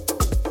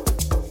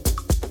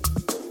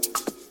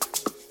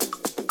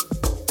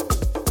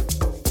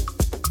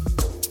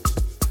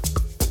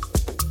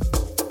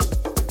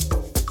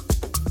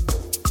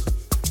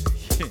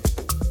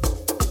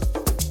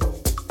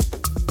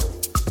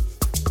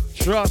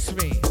 Trust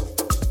me.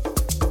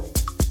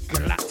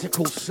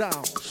 Galactical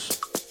sounds.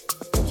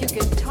 You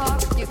can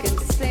talk, you can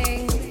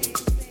sing.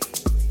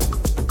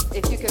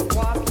 If you can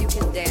walk, you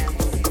can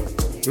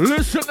dance.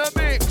 Listen to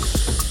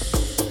mix.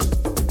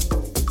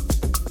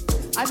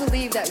 I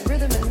believe that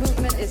rhythm and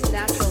movement is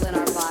natural in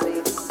our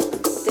body.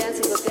 Dance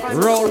is a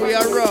primary Roll, form we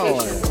are of roll.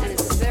 communication, and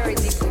it's very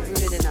deeply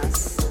rooted in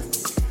us.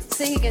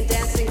 Singing and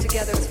dancing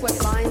together is what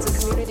binds a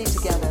community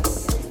together.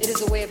 It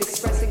is a way of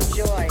expressing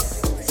joy,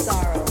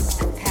 sorrow,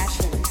 and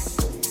passion.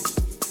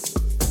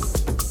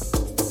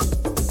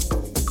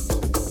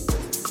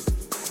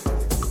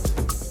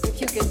 If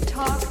you can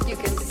talk, you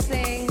can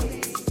sing.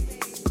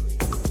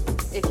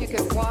 If you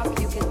can walk,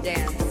 you can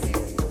dance.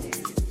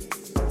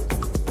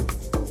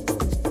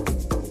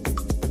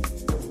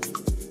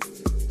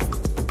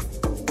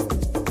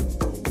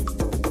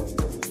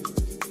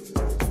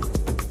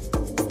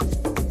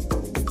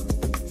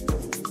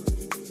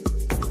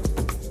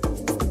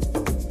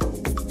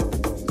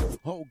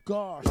 Oh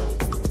gosh,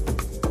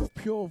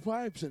 pure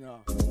vibes in her.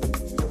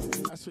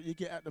 That's what you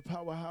get at the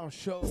Powerhouse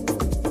show.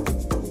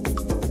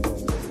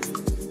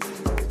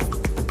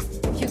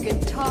 You can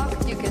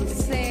talk, you can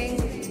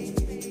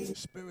sing.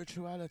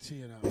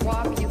 Spirituality in her.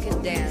 Walk, you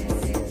can dance.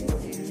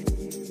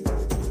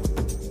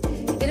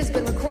 It has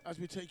been recorded As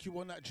we take you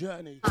on that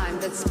journey,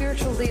 that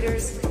spiritual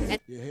leaders and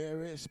you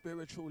hear it,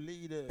 spiritual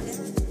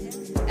leaders.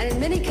 in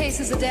many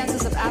cases the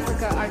dances of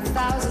Africa are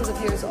thousands of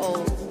years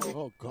old.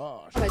 Oh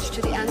gosh. Homage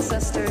to the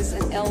ancestors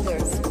and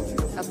elders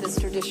of this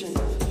tradition.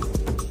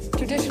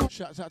 Traditional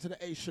Shouts out to the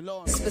A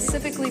Shalom.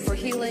 specifically for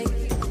healing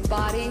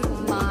body,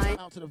 mind.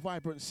 Out to the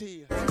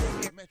vibrancy.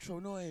 Metro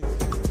Noise.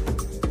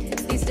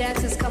 These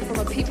dances come from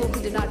a people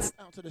who did not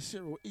Out to the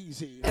Cyril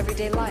Easy.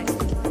 everyday life.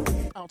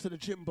 Out to the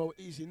Jimbo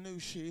Easy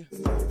Nushi.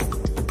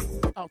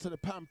 Out to the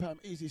Pam Pam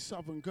Easy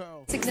Southern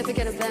Girl.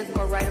 Significant event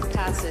or rite of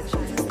passage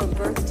from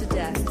birth to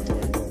death.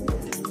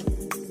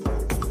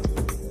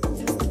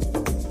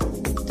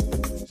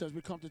 So as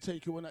we come to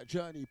take you on that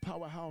journey,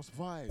 Powerhouse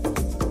vibe.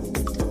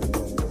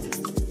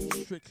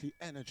 Strictly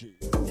energy.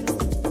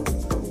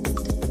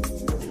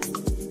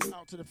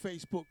 Out to the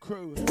Facebook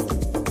crew.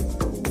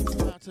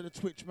 Out to the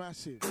Twitch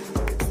massive.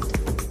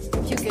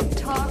 You can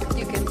talk,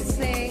 you can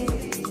sing.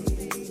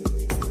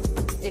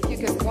 If you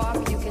can walk,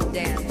 you can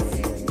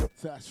dance.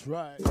 That's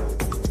right.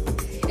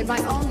 In my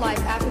own life,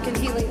 African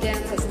healing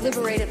dance has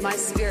liberated my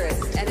spirit,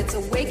 and it's a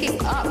waking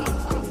up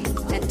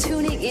and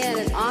tuning in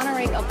and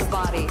honoring of the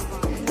body.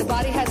 The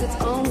body has its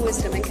own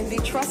wisdom and can be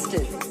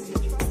trusted.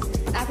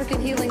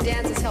 African healing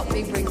dance has helped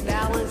me bring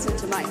balance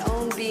into my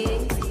own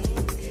being.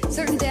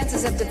 Certain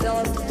dances have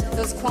developed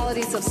those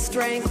qualities of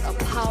strength, of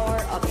power,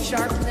 of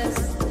sharpness,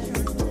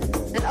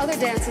 and other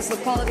dances the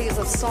qualities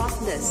of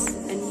softness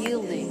and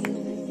yielding.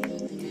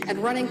 And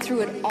running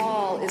through it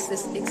all is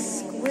this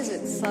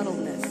exquisite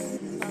subtleness.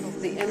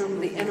 The inner,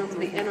 the inner,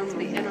 the inner,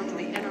 the inner, the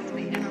inner, the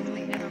inner,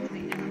 the inner, the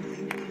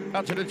inner.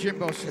 Out to the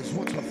Jimbo says,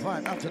 what a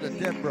vibe. Out to the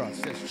Deborah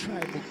says,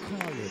 tribal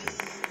calling.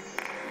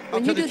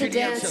 When Out you to do the Juliet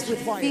dance says,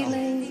 with fire.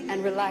 feeling and Out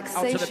to the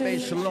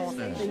relaxation,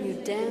 Barcelona. then you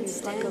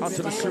dance like a Out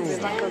to the Cyril,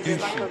 river.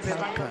 Dushi,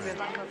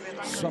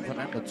 Pampa, Southern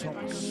and the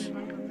Thomas.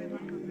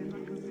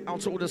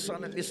 Out to all the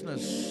silent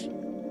listeners.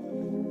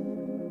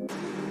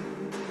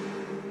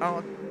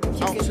 Out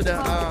to the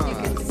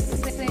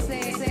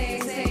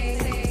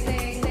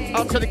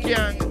out to the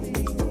gang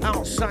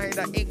outside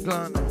of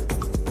England.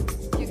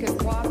 You can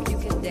walk, you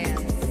can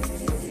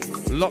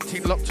dance. Locked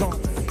in, locked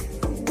on.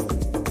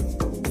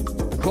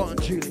 Go on,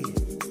 Julie.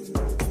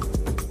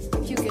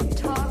 You can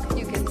talk,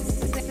 you can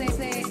sing.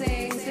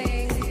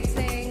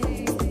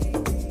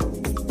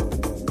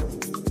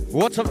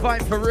 What a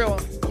vibe for real.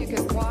 You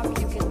can walk,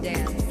 you can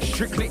dance.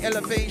 Strictly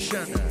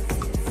elevation.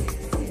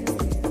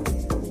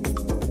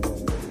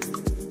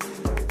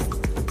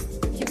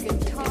 You can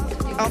talk,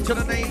 you Out to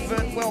can the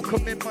Nathan,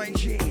 welcome in my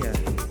G.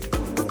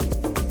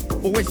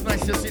 Always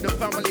nice to see the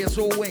family as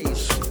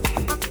always.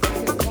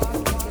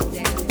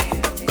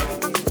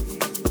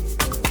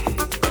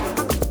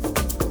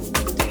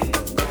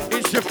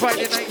 It's your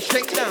Friday night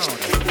shakedown.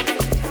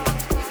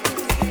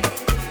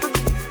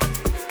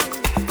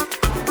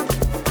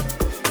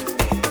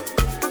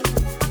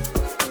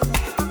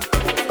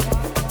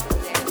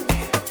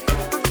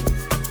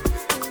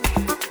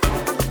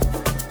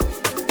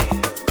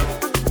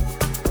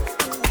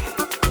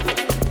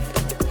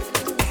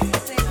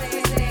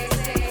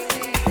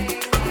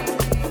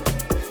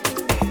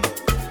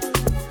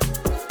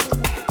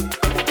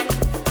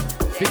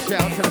 Big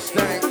shout out to the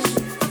Stags.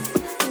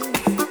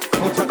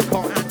 Hold tight the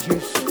Carl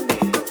Andrews.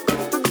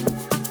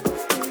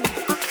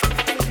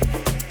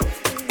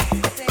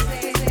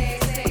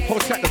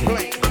 Hold tight the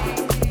Blake.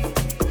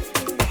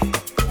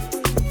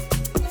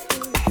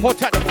 Hold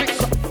tight the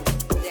Fixer.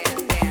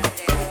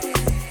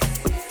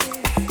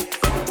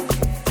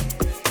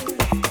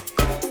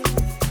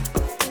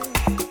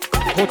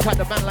 Hold tight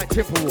the man like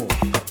Timberwolf.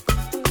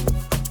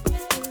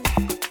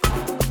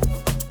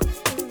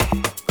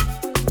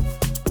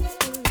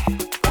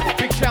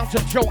 Big shout out to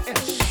Joe S.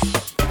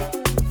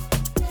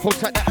 Hold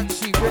tight the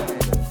Ansi Red.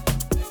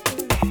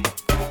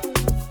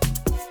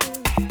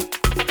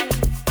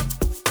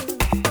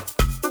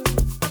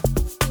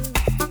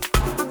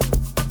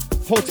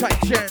 Hold tight,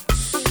 gents.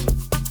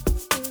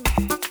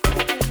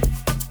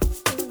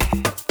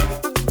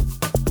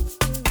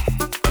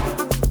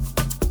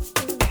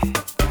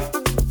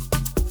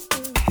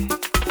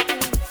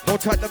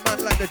 Hold tight the man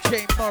like the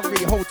Jane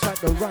Murray. Hold tight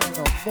the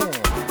Rhino more.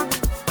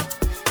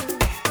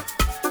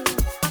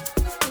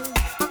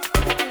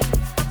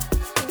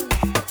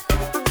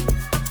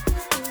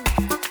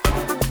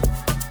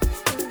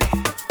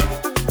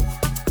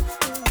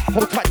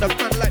 Hold tight the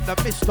man like the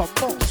Mr.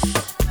 Moss.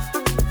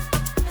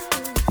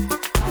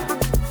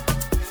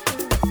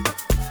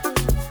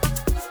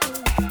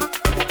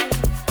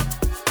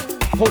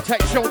 Hold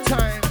tight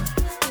Showtime.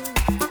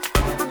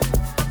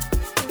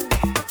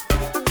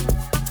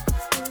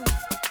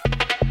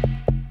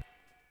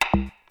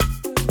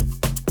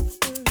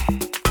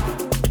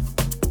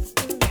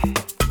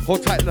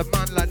 Hold tight the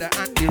man like the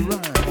Andy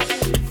Rhymes.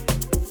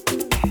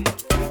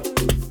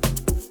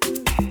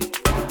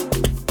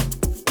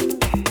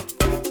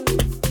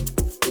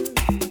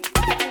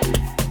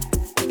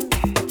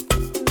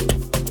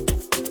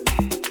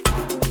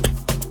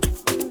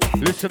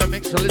 Listen to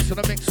mixer, listen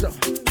to mixer.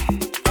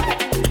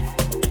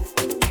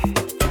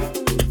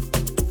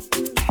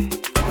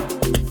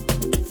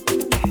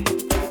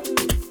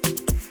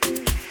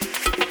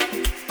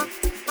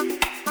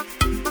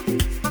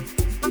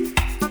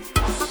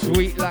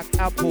 Sweet like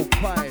apple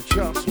pie,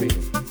 trust me.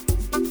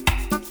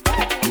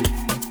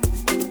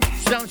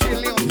 Sounds you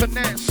Leon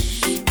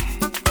Finesse.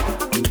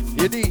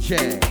 Your DJ.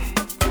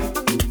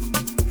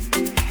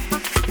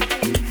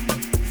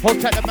 Hold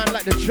tight the man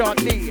like the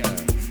Chardonnay.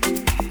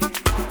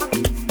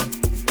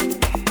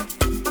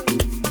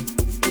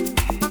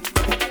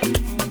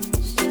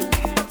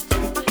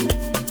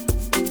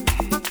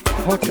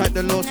 Hold tight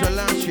the Lords of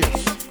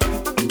Lashes.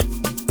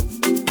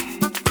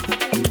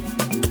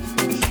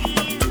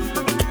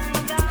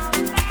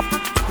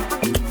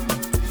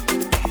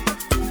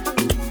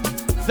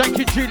 Thank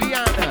you,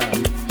 Juliana.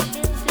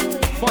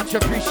 Much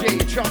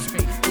appreciated, trust me.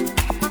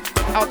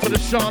 Out to the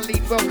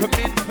Charlene, welcome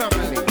in,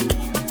 family.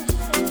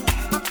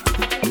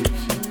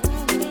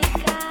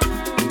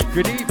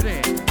 Good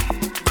evening.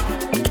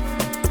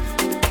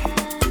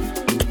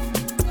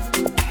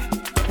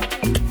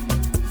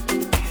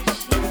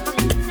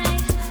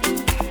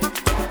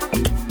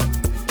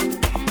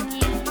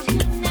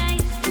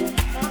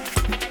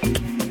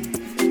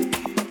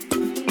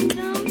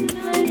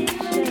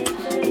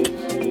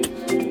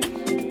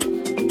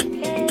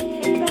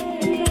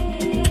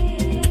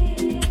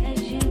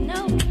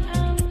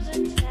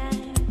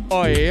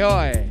 Oi,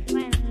 oi.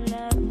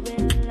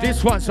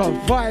 This one's on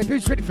vibe.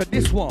 Who's ready for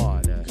this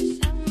one?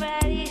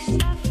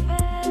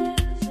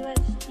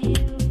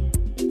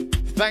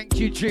 Thank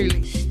you,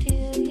 Julie.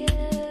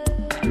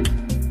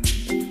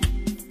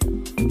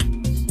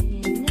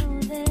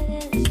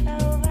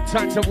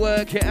 Time to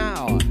work it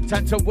out.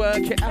 Time to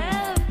work it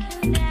out.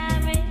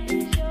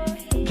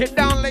 Get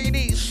down,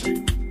 ladies.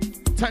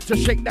 Time to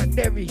shake that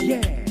dairy,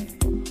 yeah.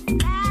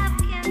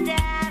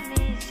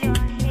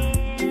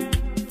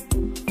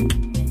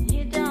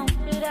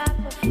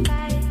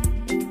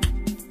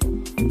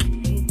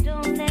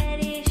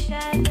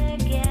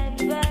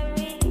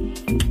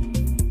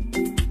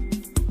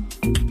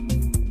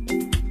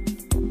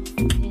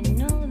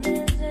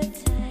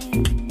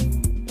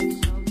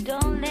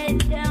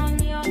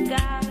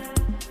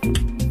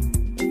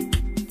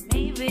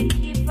 Maybe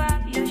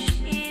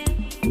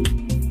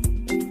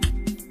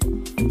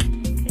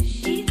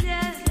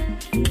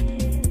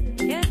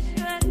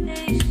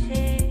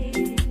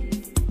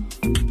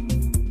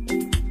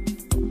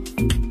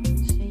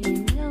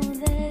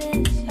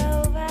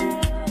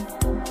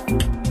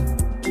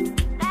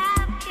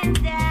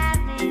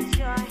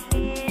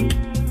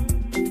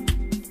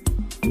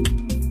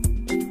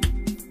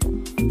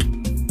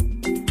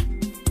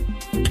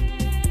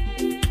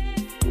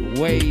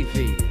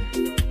Wavy.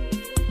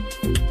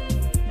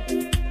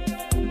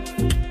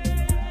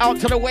 Out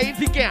to the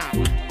wavy gap.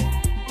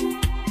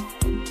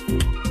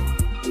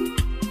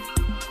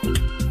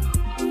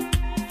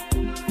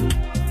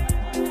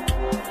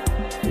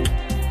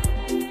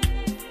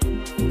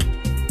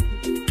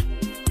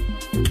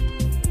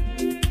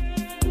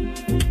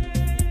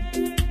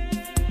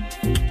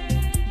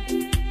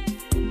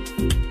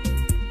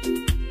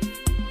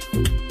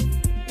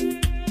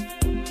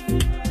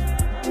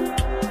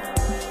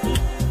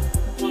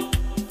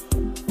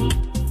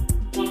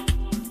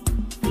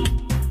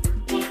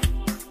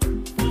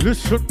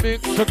 Listen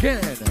mix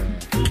again.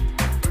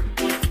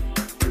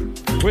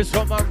 With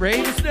some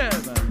raise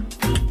them.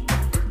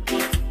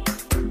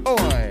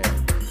 Oi.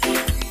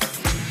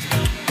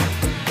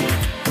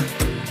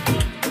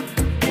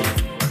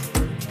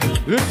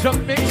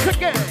 Listen mix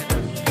again.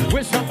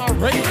 With some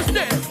raise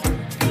them.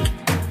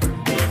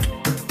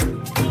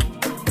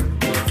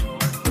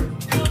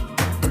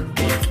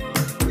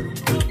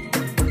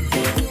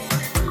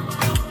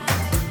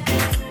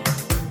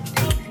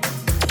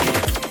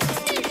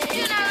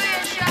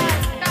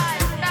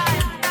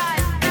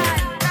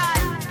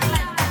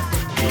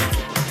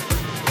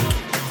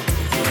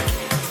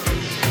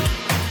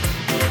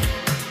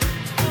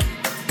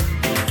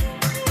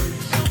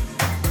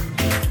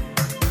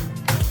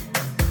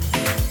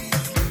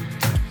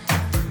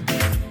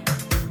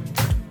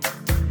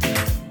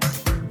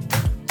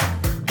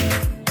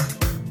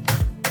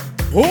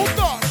 Oh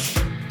gosh!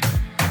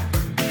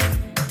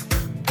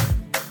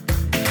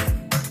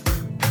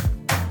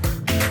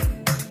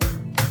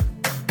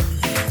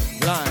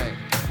 Like,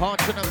 heart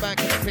to the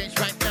back of the place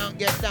right now,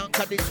 get down,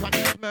 cause this one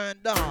is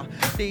murder.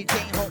 DJ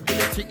Hope with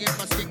the thing in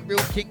my sting, real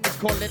king is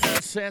calling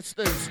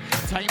ancestors.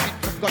 Timing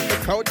from got the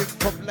crowd in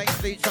from late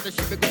stage, so the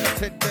ship we're gonna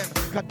take them.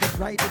 Cut them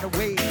right in the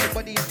way,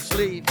 everybody in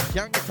sleep.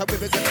 Young is how we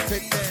were gonna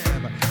take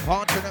them.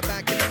 Heart to the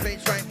back of the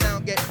place right now,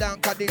 get down,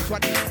 cause this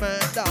one is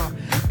murder.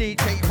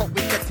 DJ Hope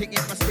with the thing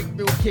in my sting,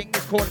 real king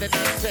is calling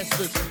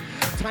ancestors.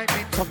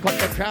 Timing from got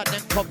the crowd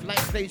and come late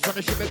stage, so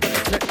the ship we're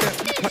gonna take them.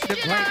 Cut them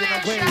right in the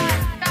way.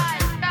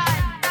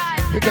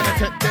 We're gonna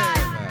take them.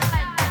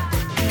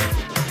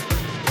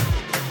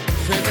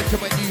 Say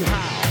it when you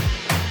howl.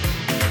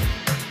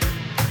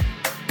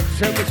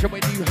 Say it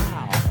when you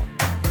howl.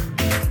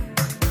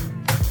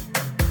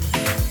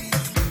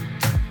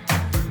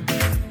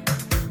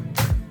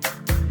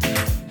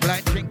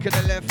 Like drink to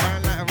the left,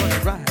 hand like I run the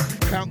right.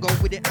 Crown go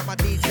with it and my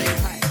DJ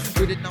high.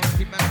 With the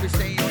nasty man, we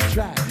stay on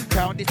track.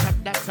 Crown this up,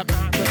 that's a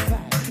matter of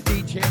fact.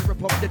 DJ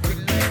rip up the thing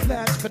like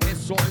flats.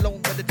 Finesse all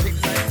over the thing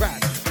like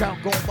rats. Crown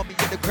go mommy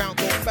in the crown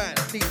go bad.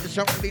 Need the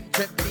show, lean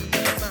gently in the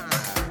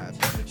mind.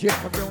 Yeah,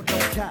 for real, no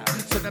cap.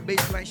 Send a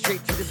baseline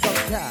straight to the sun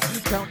cap.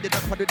 Crown did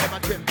up under them, I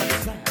drip by the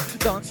side.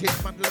 Dance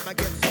hit, man, let me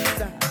get some of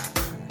that.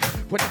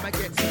 When am I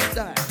get some of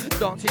that?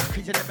 Dance hit,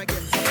 creature, let me get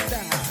some of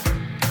that.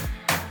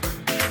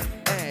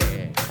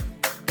 Hey,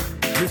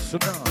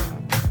 listen up.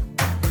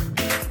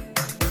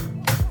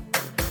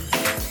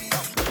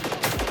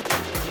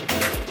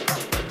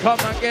 Come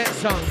and get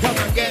some, come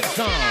and get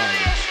some.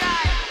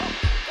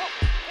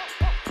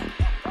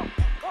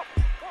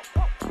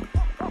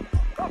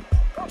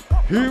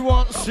 Who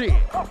wants it?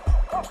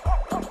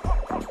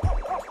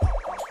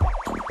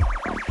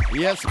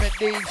 Yes, my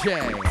DJ.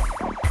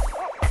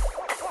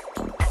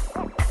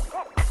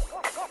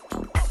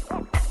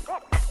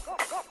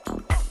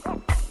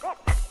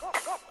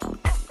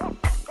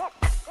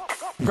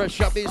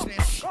 Pressure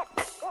business.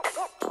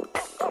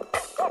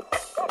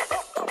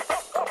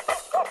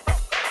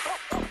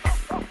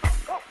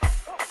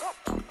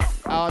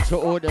 Out to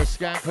all the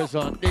scankers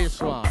on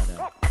this one.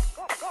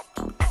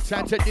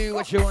 Time to do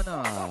what you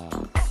wanna.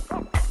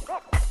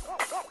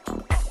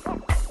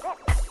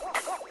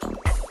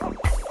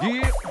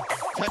 Yeah,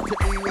 time to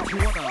do what you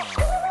wanna.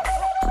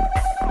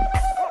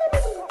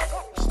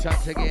 It's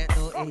time to get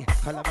naughty.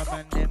 All of my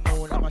man, them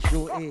all of my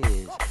show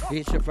is.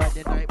 It's your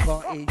Friday night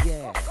party,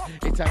 yeah.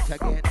 It's time to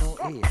get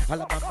naughty.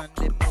 All of my man,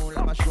 them all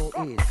of my show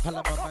is. All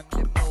of my man,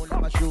 them all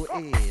of my show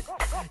is.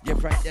 Your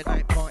Friday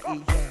night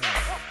party, yeah.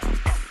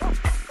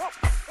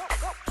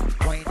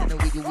 Wine and a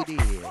wiggle with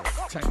it.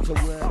 Time to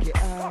work it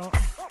out.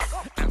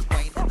 And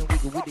wine and a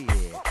wiggle with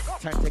it.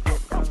 Time to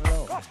get down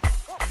low.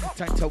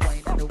 Time to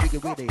wine and a wiggle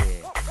with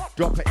it.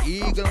 Drop an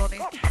eagle on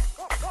it.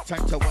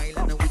 Time to wine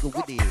and a wiggle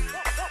with it.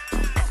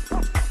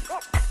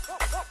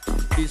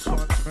 This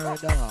one's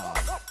murder.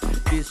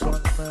 This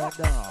one's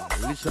murder.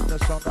 Listen to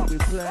the song that we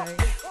play.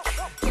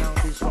 Now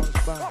this one's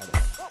bad.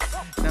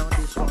 Now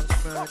this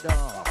one's murder.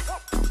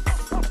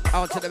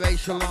 Out to the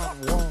bass along.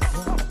 One.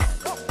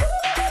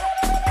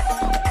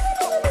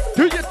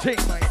 Do your thing,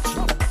 my G.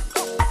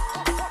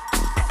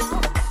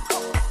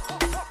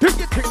 Do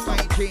your thing, my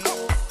G.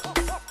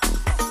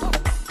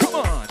 Come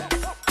on.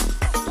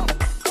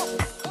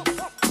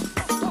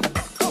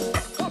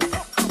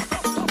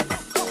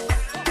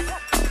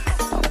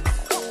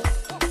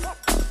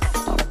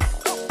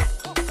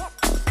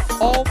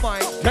 Oh my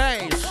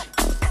days.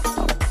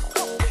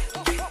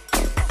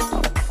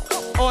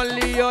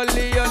 Only.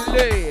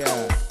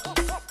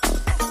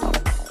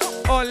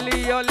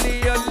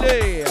 Oli,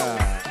 Oli.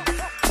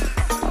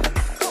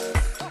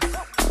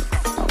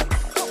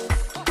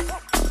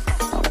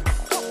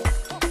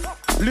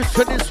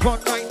 Listen to this one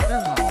right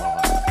now.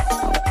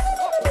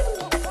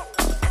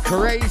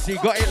 Crazy,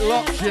 got it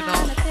locked, you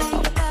know.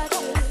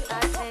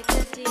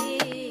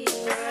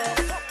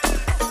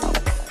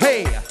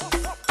 Hey.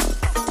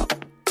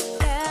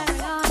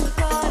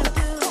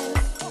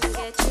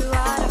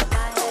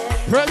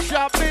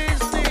 Pressure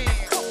business.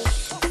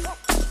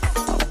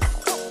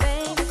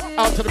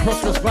 Out to the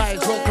prosperous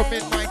vibes, welcome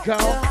in, my girl.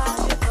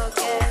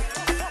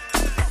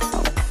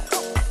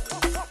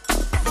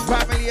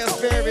 Family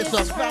affair is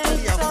a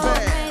family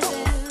affair.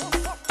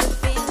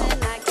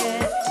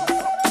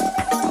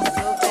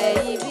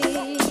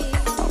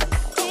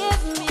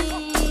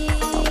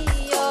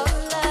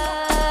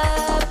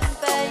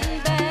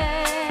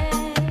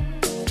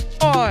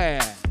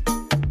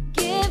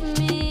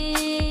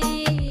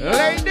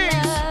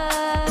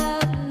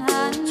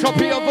 Top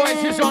of your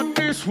voices on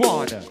this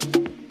one.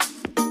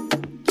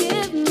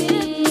 Give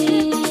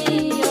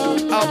me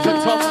your Out to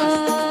Thomas.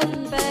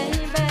 love, baby.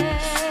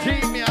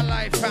 Steamy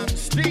alive, fam,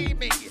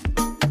 steamy.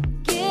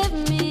 Give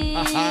me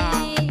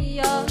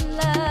your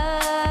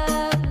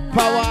love.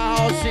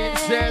 Powerhouse in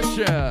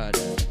session.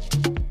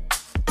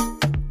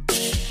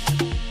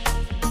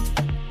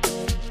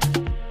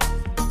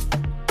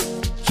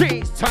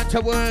 Jeez, time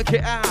to work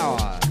it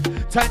out.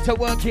 Time to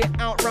work it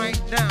out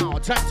right now.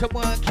 Time to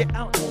work it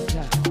out, no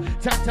doubt.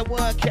 Time to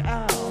work it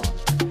out.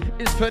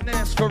 It's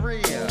finesse for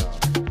real.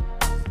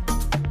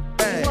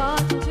 Hey.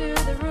 Walked into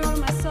the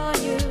room, I saw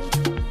you.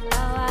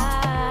 Our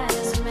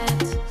eyes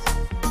met.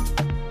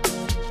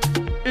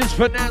 It's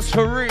finesse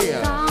for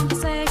real.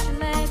 Conversation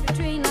lay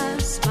between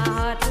us. My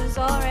heart was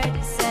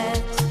already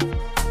set.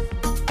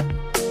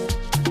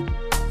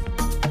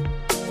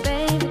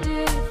 Baby, do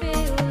you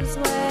feel this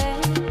way?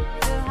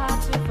 You're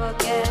hard to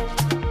forget.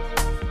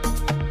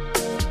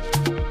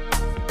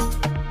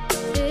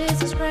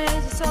 This is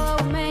crazy, so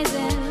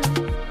amazing.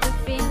 The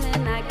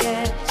feeling I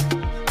get.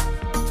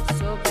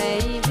 So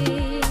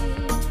baby,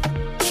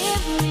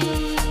 give me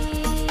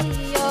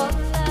your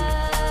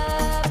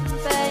love,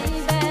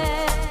 baby.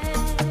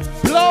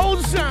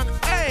 Blows and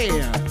hey.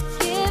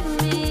 Give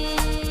me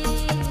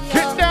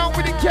Get down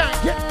with it, gang.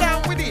 Get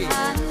down with it.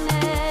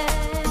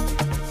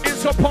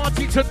 It's a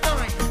party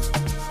tonight.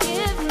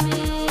 Give me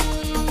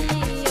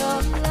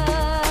your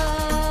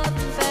love,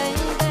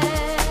 baby.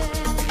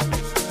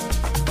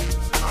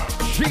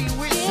 She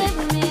with Give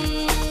it. me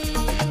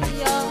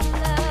your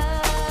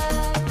love,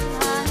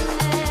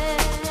 honey.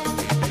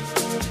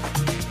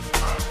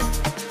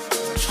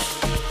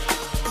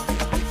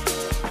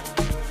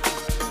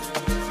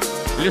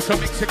 Listen,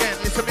 mix again.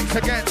 Listen, mix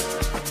again.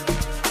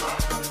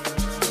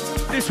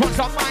 This one's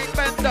a mind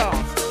bender.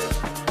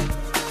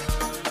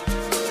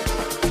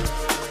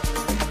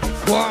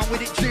 Go on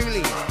with it,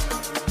 Julie.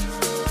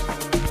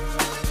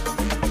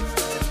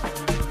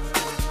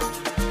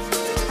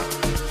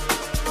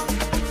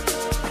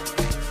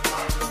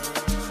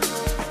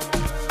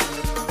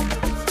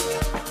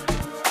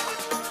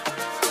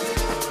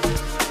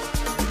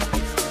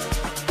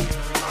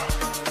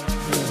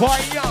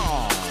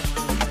 Fire!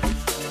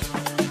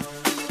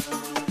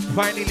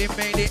 Finally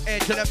made it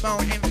edge of the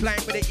mountain, flying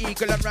with the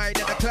eagle and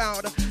riding the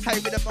cloud. High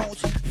with the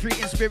most, free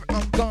in spirit,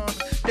 I'm gone.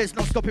 There's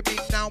no stopping me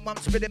now, I'm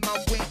spreading my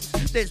wings.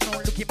 There's no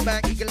looking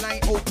back, eagle eye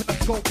open, I'm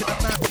scoping the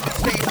map.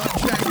 Staying on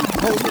track,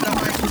 holding the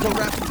mic to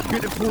rap.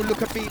 Beautiful,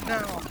 look at me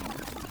now.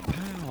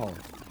 Wow.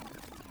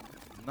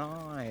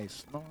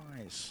 Nice,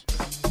 nice.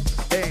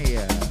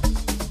 Hey.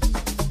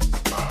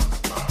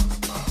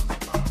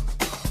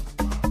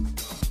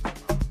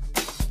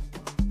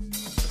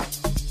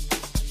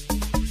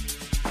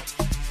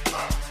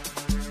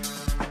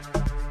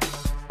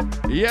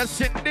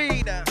 Yes,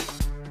 indeed.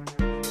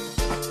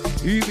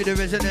 Who be the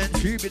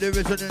residents? Who be the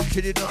residents?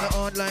 Sitting on my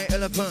arm like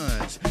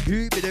elephants.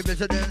 Who be the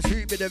residents?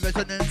 Who be the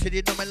residents?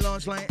 Sitting on my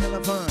lawns like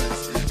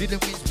elephants.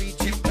 Didn't win speech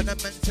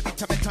impediments. Every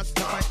time I touch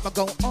the mic, I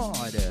go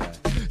hard.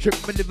 Check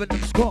my living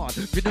on squad.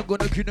 We don't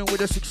gonna kill with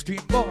the 16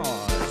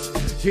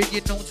 bars. Here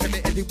you know, tell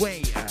me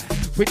anyway.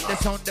 With the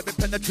sound that we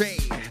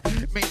penetrate.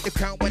 Make the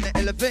crowd wanna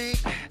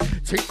elevate.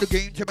 Take the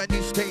game to my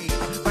new stage.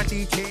 My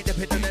DJ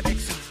depend on the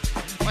mix.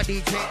 My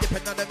DJ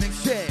depend on the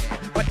mix, yeah.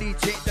 My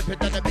DJ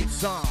depend on the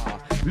mixer.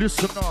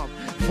 Listen up,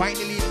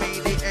 finally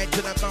made the edge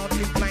of the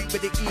mountain, flying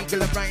with the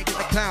eagle and riding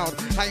the cloud.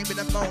 I'm in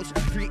the most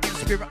free in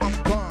spirit, I'm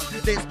gone.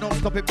 There's no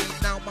stopping me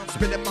now, I'm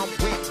spinning my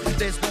wings.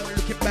 There's no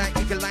looking back,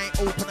 eagle eye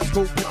open, a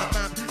scope in the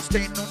map.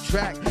 Staying on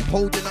track,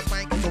 holding the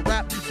mic, it's a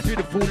rap. It's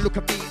beautiful, look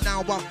at me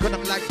now, I'm good,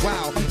 I'm like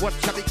wow. What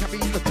Chubby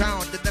carries the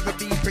crown, they never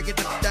be bringing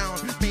them down.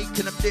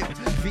 Making them dip,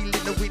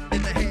 feeling the wind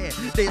in the hair.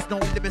 There's no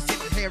limits in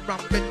here,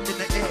 I'm bending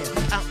the air.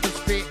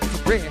 Atmosphere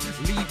is rare,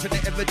 leaving the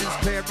evidence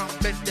clear, I'm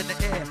bending the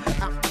air.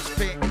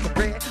 Atmosphere is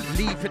rare,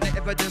 leaving the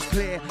evidence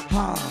clear.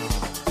 Ha!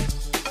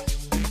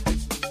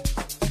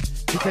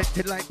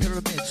 Connected like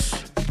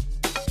pyramids.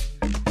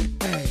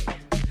 Hey,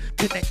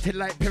 connected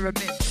like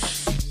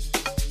pyramids.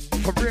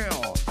 For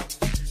real,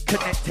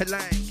 connected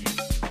like.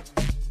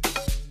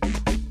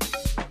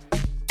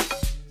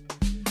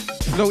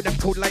 Flow them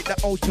cold like the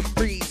ocean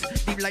breeze,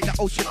 deep like the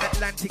ocean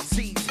Atlantic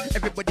seas.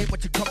 Everybody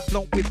want to come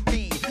flow with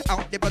me.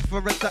 Out there but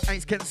for us the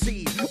eyes can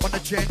see. On the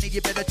journey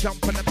you better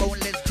jump on the bone.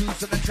 Let's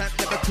cruise on the track,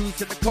 never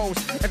cruise on the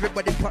coast.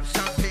 Everybody pop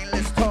champagne,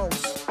 let's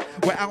toast.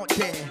 We're out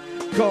there,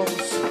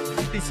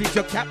 ghost. This is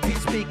your captain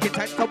speaking.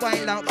 Time to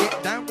wild out,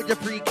 get down with your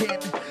freaking.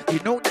 You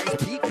know that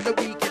it's peak for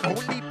the weekend.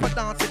 Only for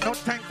dancing, no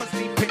time for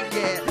sleeping.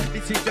 Yeah,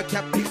 this is your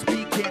captain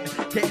speaking.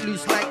 Get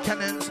loose like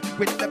cannons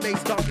when the bass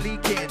start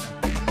leaking.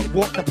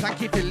 Walk the plank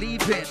if you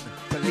believe in.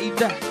 Believe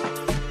that.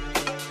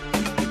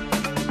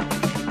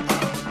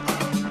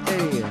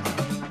 Hey,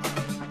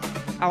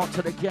 out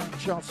to the gang,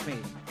 trust me.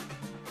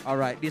 All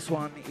right, this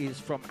one is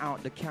from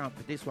Out the Camp.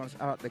 This one's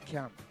Out the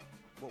Camp.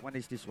 What one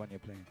is this one you're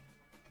playing?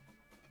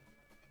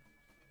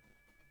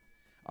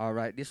 All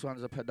right, this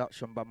one's a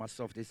production by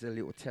myself. This is a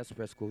little test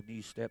press called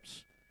New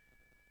Steps.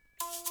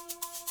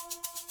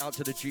 Out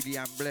to the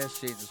Julian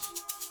Blessings.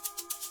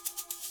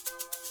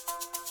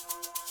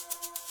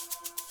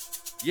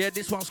 Yeah,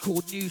 this one's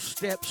called New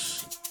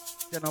Steps.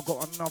 Then I've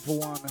got another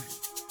one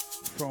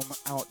from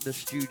Out the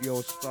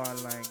Studio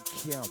Starline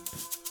Camp.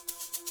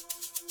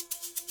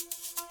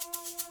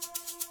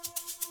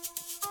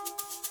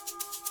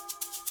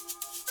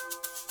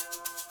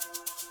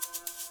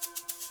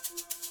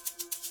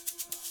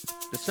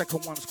 The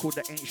second one's called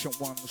The Ancient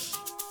Ones,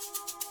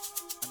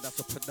 and that's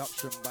a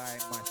production by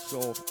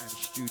myself and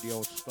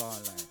Studio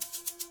Starline.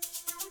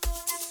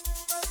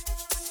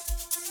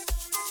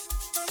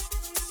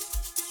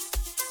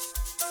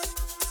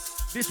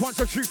 This one's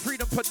a True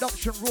Freedom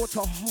production, raw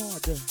to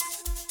hard.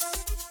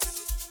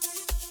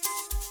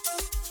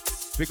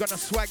 We're gonna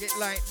swag it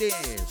like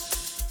this.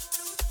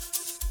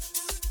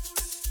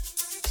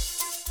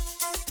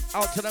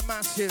 Out to the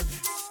massive.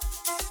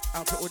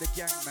 Out to all the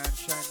gang, man.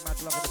 Showing mad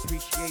love and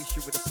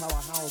appreciation with the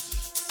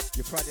Powerhouse.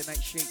 Your Friday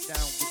night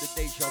shakedown with the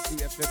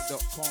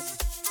DejaVuFM.com.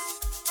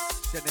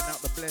 Sending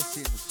out the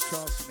blessings.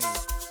 Trust me.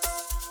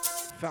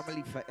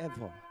 Family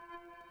forever.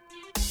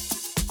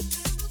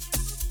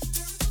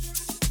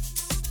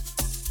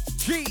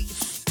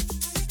 Jeez.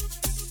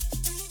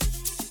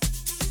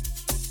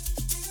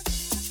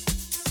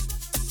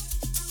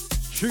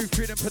 True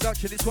Freedom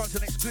Production. This one's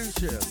an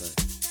exclusive.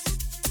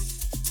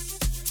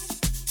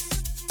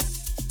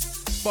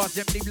 Boss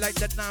them deep like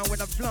that now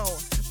when I flow.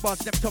 Boss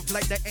them tough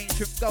like the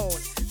ancient gold.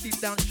 Deep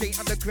down straight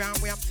underground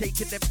where I'm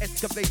taking them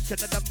excavation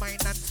of the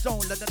mind and soul.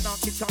 And the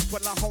narky tongue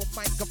while I hold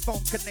microphone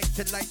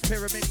connected like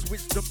pyramids,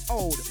 wisdom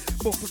old.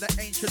 Both of the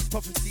ancient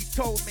prophecy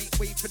told me,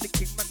 wait for the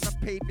king man I'm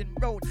paving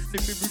road.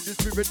 Living with the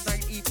spirit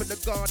 9E for the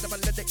God. I'ma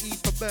let the E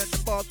for burn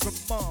the bars from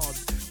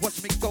Mars.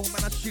 Watch me go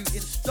man, a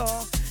shooting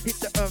star. Hit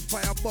the earth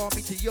fire, bar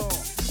me to yaw.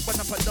 When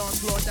up a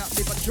dance floor that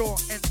be my jaw.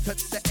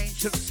 Entered the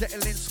ancient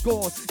settling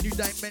scores. New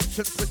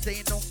dimensions we're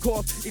staying on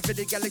course. Even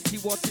the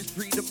galaxy what is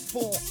freedom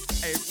for.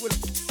 Hey,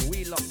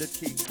 we love the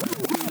king.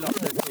 We love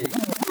the king.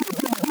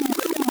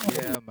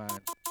 Yeah,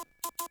 man.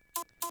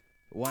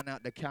 One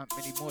out the camp,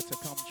 many more to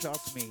come,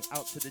 trust me.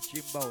 Out to the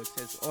Jimbo, it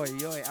says, oi,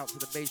 oi. Out to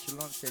the Bay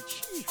Shalom, said,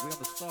 sheesh, we on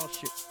the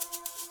starship.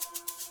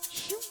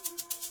 Shoo.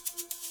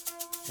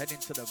 Heading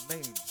to the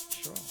main,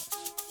 trust.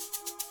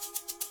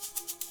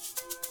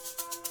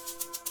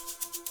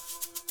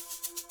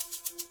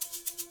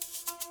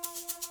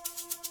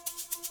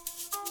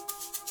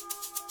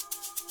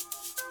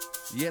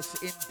 Yes,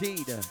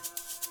 indeed.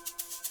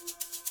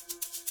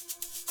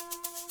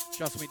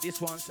 Trust me, this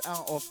one's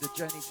out of the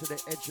Journey to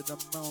the Edge of the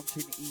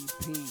Mountain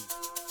EP.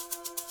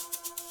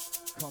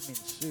 Coming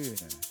soon.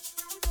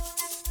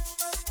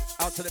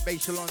 Out to the Bay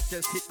Shalom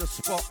says, hit the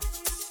spot.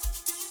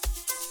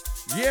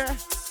 Yeah.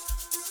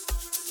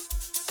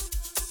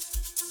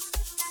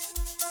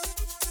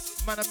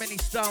 Man of many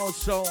styles,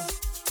 so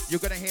you're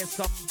gonna hear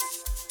some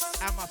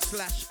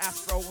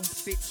Amma/Afro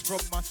bits from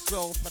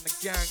myself and the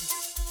gang.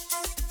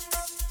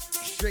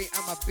 Straight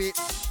Amma bitch.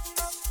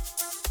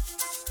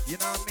 You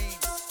know what I mean?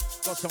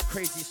 Got some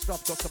crazy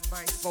stuff, got some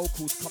nice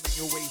vocals coming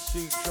your way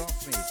soon,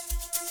 trust me.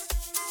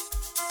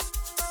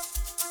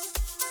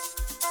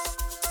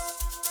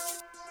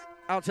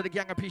 Out to the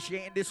gang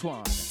appreciating this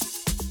one.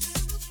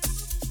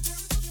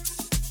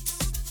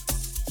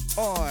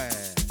 Oi.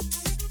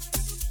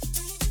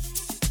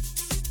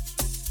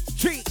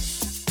 Cheeks.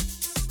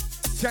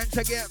 Time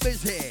to get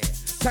busy.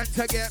 Time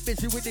to get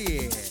busy with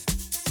it.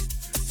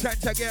 Time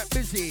to get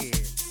busy.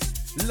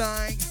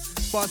 Like,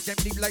 boss them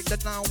deep like the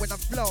now when I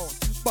flow.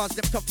 Boss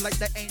them tough like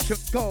the ancient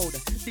gold.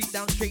 Deep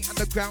down straight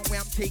underground where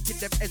I'm taking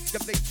them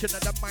excavation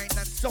of the mind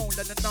and soul.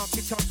 And the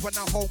narky tongues when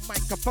I hold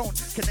microphone.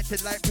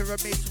 Connected like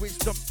pyramids,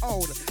 wisdom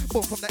old.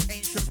 Born from the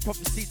ancient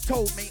prophecy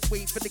told me,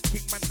 wait for the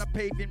king man a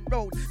paving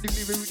road. Leave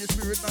me with the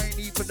spirit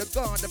 9E for the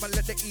God. I'ma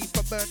let the E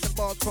for burn the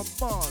bars from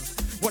Mars.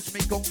 Watch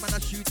me go man a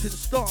shooting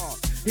star.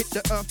 Hit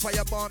the earth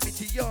fire bar me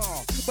to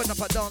yaw. Burn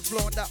up a dance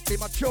floor that be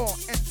my jaw.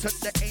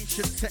 Entered the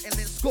ancient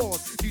settling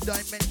scores. New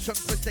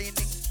dimensions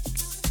pertaining.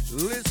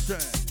 Listen.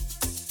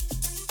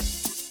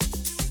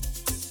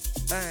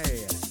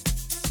 Hey,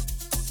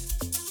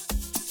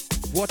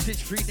 what is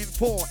freedom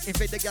for?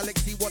 Invade the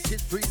galaxy, what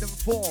is freedom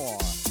for?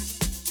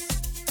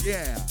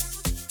 Yeah.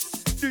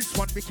 This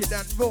one wicked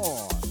and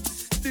raw.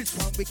 This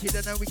one wicked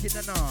and a wicked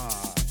and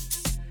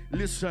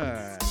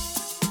Listen.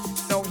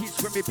 No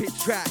hits from me pitch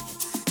track.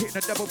 Hitting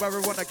a double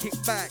barrel wanna kick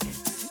back.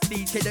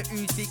 DJ the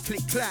Uzi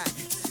click clack.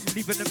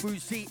 Leaving the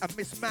Muzi a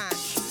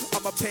mismatch.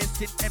 I'm a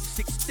pest in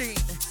M16.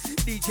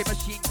 DJ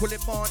machine call it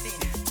money.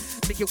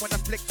 Make it wanna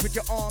flex with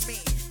your army.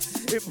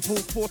 In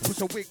full force push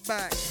a wig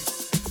back.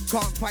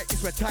 Can't fight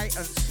this we're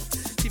titans.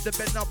 Keep the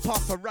bed up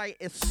half a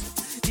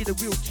rightus. Need a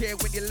wheelchair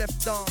when you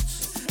left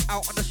dance.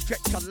 Out on the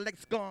stretcher,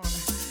 legs gone.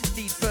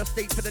 Need first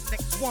aid for the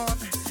next one.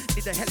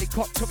 Need a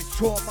helicopter with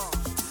trauma.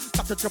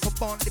 Got to drop a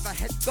bomb, leave a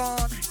head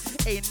gone.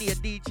 Ain't near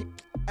DJ.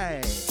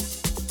 Ay.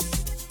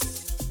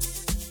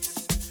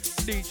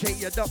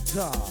 DJ your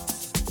doctor.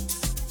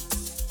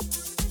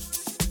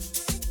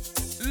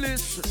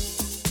 Listen.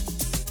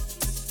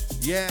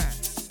 Yeah.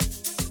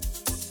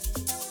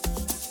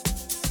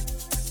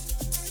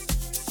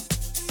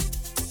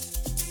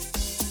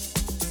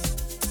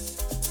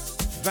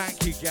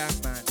 Thank you,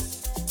 gang man.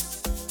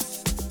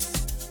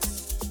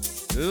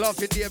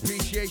 Loving the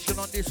appreciation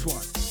on this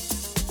one.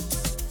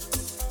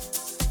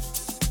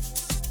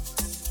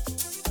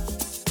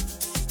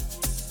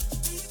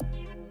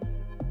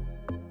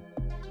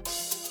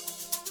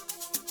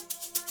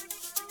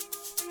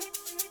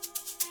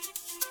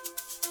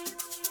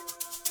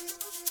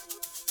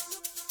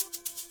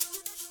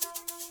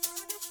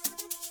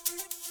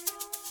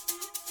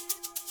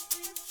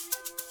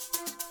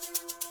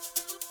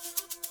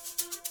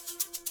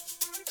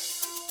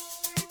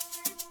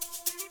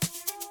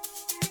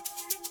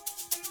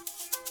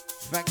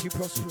 Thank you,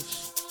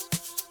 Prosperous.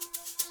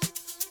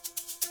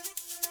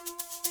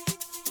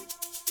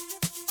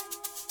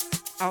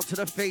 Out to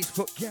the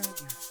Facebook gang.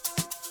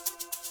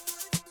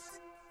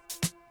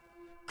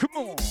 Come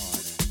on.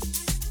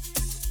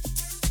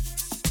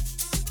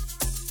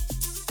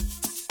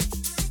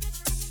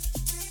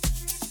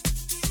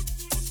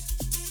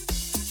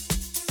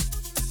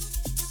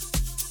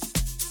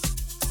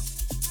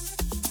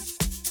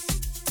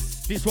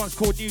 This one's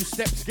called New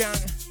Steps Gang.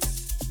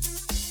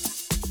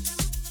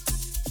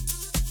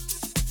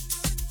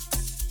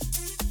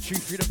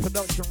 Through the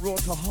production, raw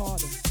to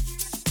hard.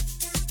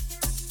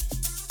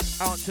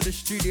 Out to the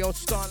studio,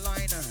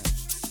 Starliner.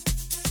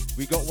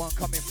 We got one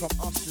coming from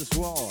us as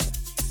well.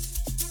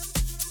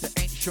 The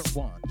ancient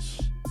ones.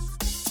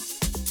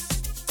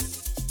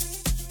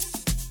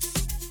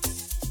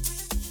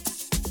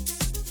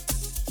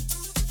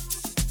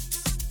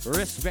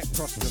 Respect,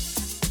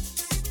 Prosperous.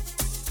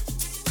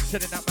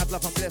 Sending out mad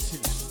love and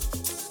blessings.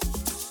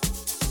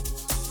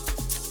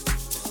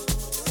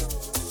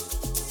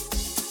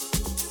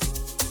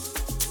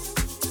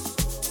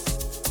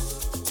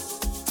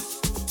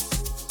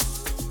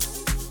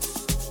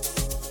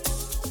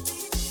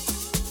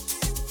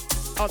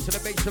 Out to the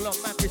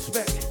Baselon, man,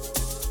 respect.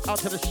 Out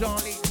to the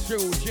Charlene,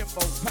 Cyril,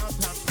 Jimbo, Pound,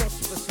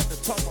 Prosperous, and the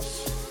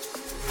Thomas.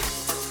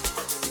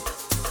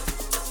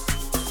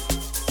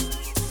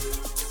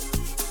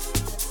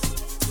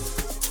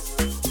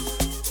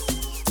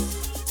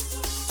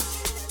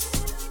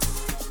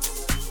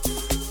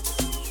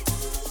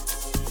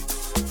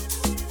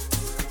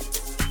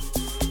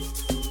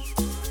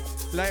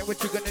 Like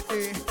what you gonna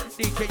do?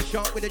 DJ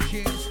sharp with the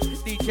tunes.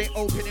 DJ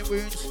opening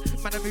wounds.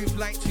 Man, I move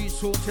like two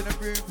swords in a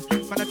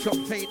room. Man, I chop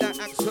fade that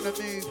axe on the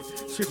move.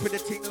 Strip with the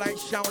thing like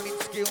Shaolin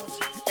skills.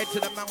 Head to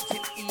the mountain,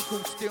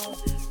 eagle still.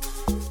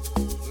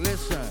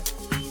 Listen.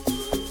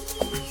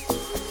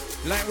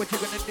 Like what you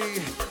gonna do?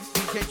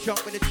 DJ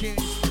sharp with the tunes.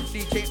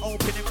 DJ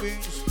opening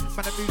wounds.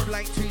 Man, I move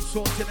like two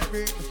swords in a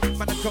room.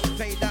 Man, I chop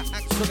fade that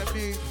axe on the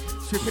move.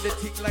 Strip with the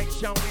thing like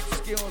Shaolin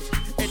skills.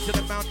 Head to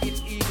the mountain,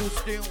 eagle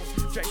still.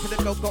 Straight to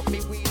the bell, got me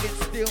wheeling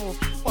still.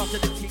 After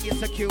the tea,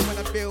 it's a kill when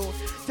I build.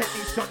 Take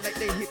these songs like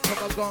they hit from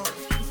a gun.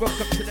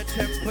 Welcome to the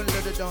temple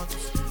of the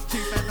dons.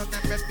 Two men on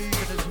them and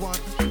moving as one.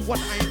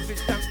 One iron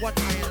fist and one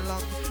iron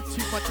lung.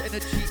 Too much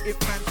energy in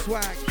man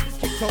swag.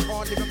 Kick so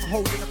hard, leave them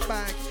holding a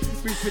bag.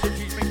 Boost with the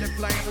G's, make them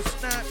fly on a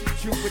snap.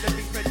 Shoot with the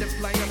big red, them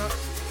fly on a...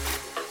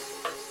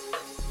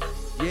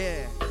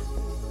 Yeah.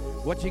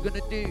 What you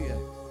gonna do?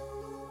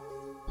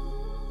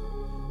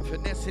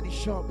 Finesse and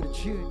sharp with the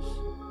tunes.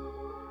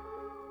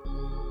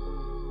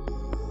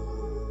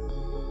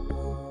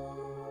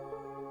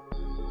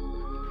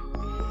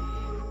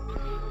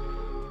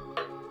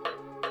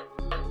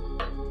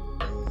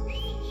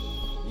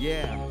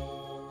 Yeah.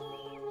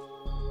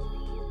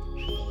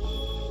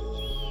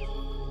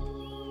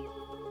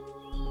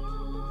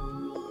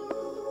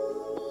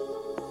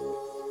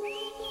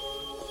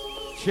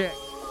 Check.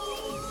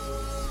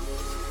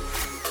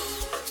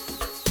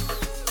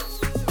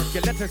 You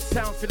let the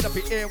sound fill up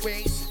your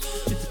airways.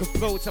 Physical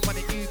flows, I'm on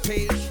a new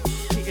page.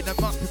 Hitting them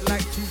up with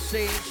like two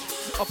sage.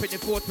 Up in the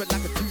fourth with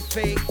like a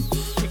toothache.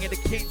 King of the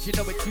kings, you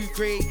know we're too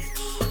great.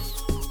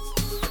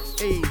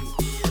 Hey.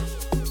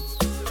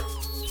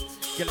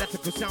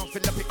 Electrical sound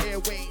fill up your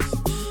airways.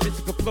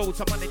 Mystical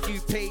flows, I'm on a new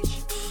page.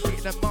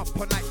 Hitting them up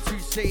on like two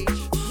sage.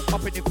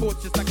 Up in the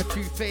forts just like a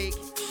toothache.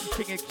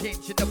 King of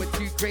kings, you know we're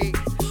too great.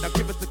 Now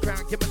give us the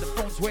crown, give us the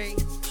throne's way.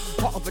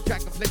 Heart of a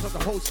dragon plays on the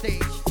whole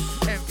stage.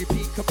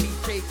 MVP come meet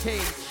JK.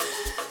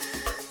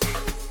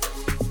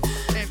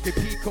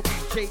 MVP come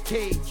meet JK.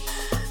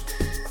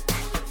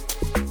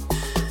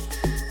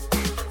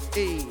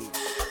 Hey.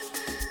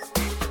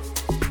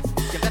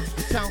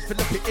 Galactic sounds fill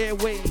up your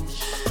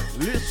airways.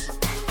 Listen.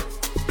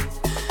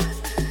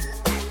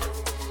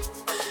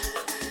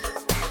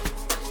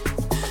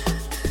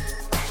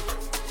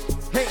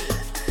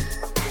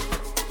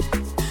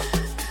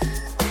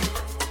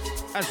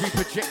 As we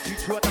project you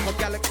to another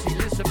galaxy,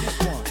 listen this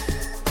one.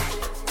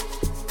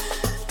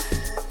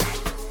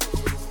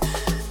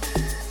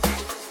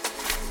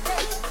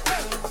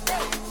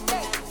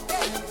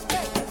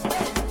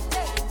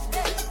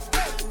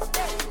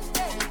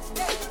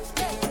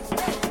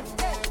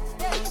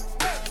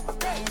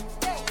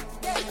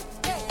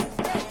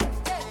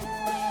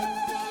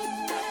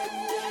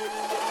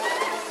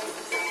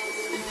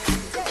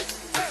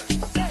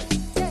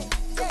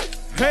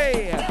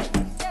 Hey!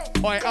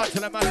 Alright, out to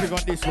the massive on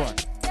this one.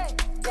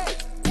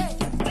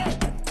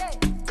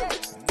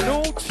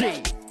 No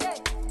T.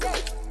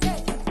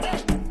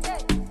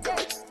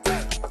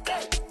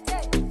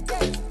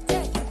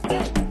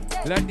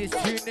 Like this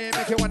tune there,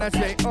 make you wanna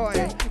say,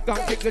 oi. Gun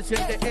fingers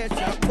in the air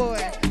shot,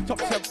 boy. Top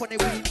 7 funny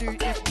we do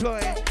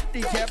employ.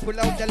 DJ pull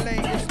out the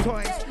latest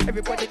toys.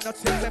 Everybody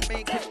nuts in and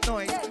making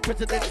noise.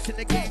 Presidents in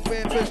the game,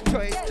 we're first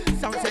choice.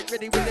 Sounds like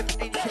ready with them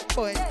ancient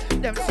boys.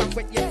 Them sound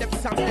when you them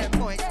sound them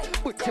noise.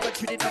 Put you a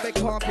tune in and we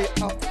can't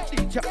it up.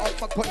 DJ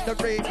up, I got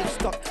the radio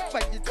stop.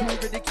 Fight the two,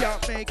 really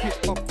can't make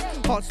it up.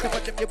 Hard step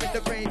on them, you with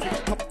the radio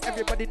up.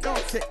 Everybody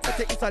knows it, that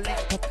it is a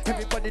link up.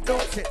 Everybody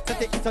knows it,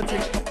 that it is a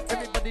drink up.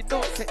 Everybody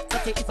knows it,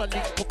 that it is a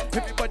link up.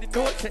 Everybody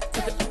knows it,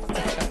 that it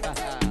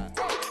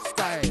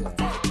style.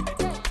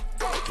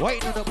 Why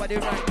ain't nobody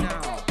right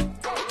now?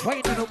 Why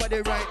ain't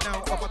nobody right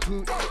now? I'm a crew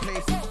in the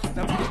place.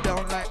 Now put it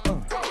down like,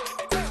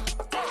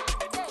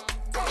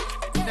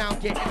 Now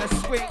get in a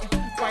swing.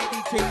 Find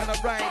DJ on a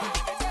ride.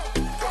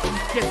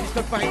 Guess it's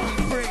the vibe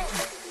we bring.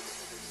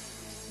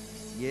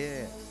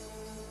 Yeah.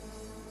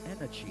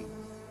 Energy.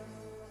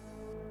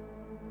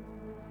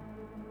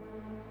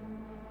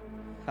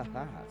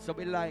 Haha. So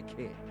we like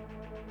it.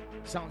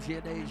 Sounds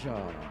here, Deja.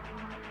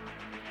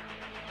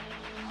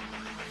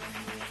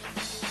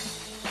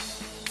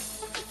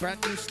 Brand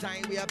new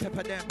style, we are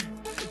pepper them.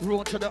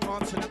 Roll to the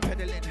arms and the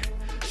pedaling.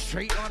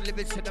 Straight on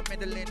lyrics in the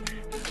middling.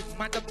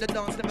 Man up the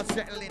dance, never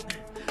settling.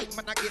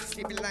 Man, I get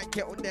sleepy like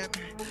get on them.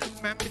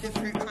 Man, with the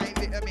fruit high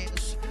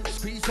vitamins.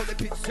 Squeeze all the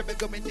picture be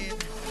going in.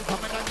 I'm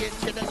gonna get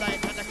to the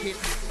line, mannequin.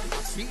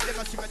 I see them,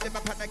 I see them,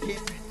 I'm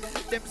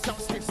panicking. Them some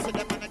stiffs to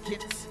the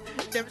mannequins.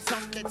 Them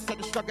some nets are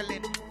the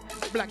struggling.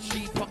 Black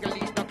sheep,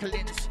 waggling,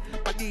 knucklings.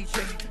 My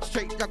DJ,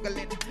 straight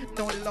juggling.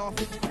 No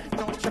laughing,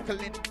 no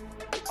chuckling.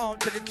 On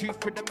to the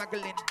tooth with the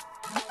muggling.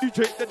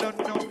 DJ, they don't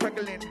know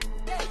struggling.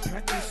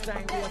 Brand new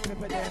style, we are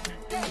pepper them.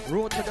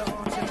 Roll to the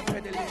arms and the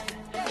pedaling.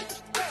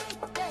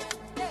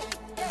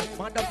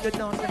 Man up the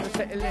dance, never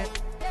settling.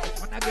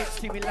 Man, I get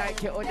steamy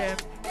like it or them.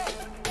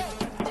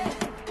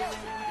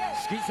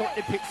 Squeeze out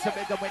the pics, so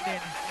we're going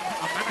in.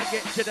 And man, I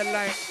get to the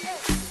line.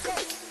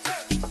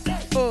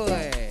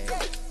 Oi.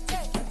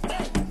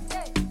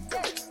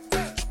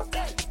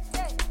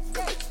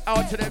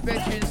 Out to the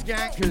bedrooms,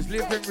 gankers,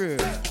 living room,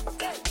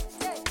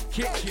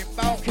 kitchen,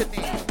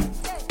 balcony.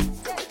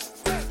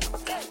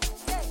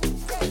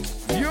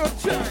 Your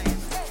time.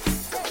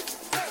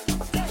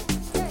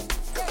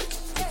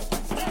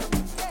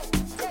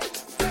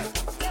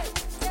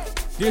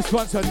 This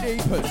one's a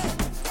deepest.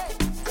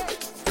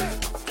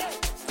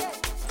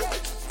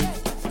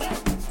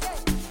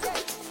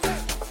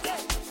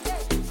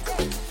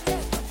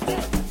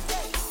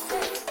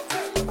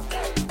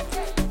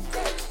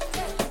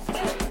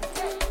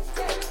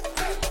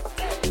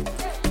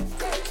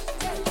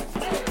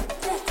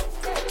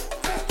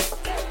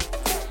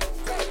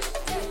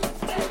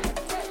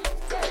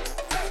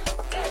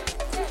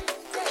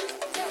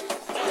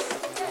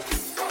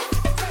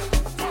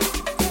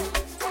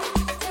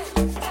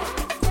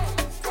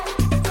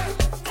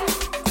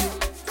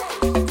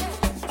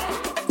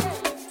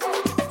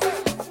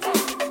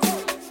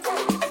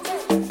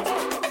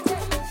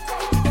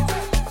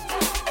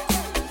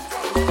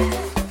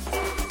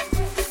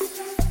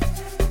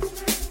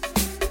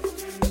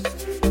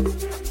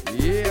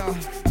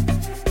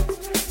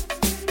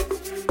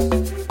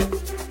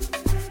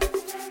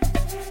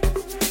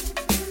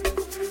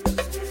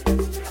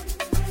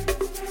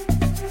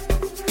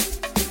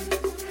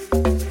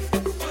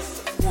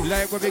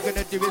 What we're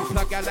gonna do is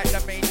plug out like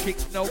the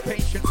matrix. No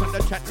patience on the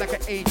chat like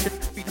an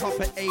agent. Beat half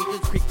an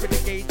agent, quick with the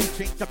gauges.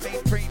 Change the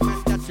mainframe,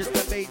 man, that's just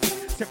the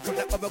basic. Step from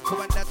the oracle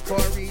and that's for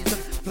a reason.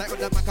 Fly with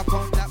the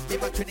microphone, that be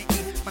my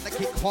trinity. Man, I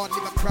kick hard,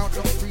 leave a crowd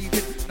not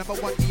breathing. Number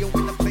one deal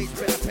in the place,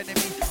 better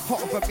enemy.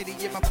 Hot of a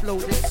million, my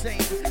flow's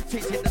insane.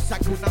 Chasing the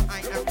cycle, now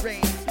I am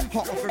rain.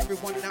 Hot of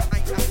everyone, now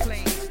I am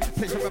flames.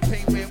 Pleasure and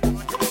pain, we're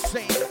one to the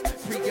same.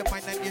 Free your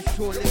mind and you're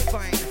surely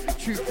fine.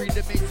 True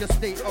freedom is your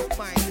state of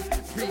mind.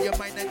 Free your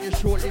mind and you're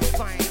surely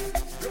fine.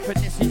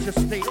 Finesse is your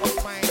state of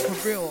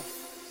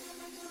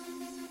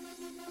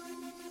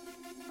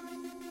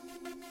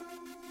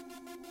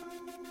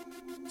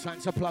Time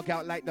to plug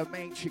out like the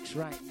Matrix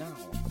right now.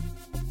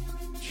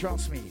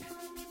 Trust me.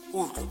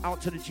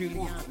 Out to the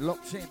Julian,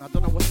 locked in. I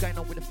don't know what's going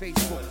on with the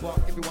Facebook, but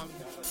everyone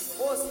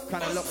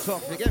kind of locked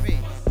off, you get me?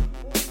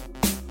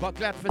 But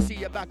glad to see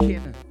you back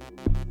in.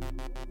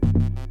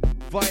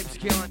 Vibes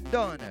can't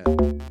done.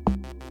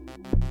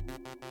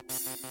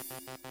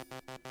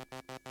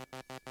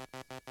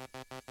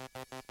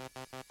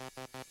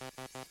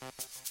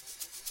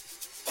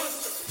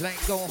 Playing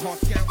go hot,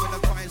 scan when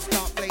the fire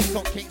start blaze.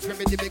 On Kings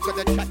Remedy, we got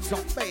the tracks on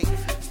fade.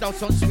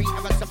 Stouts on sweet,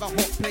 have a hot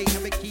plate.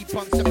 And we keep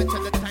on serving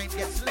till the time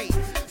gets late.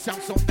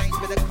 Sounds so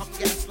nice with the cum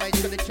gas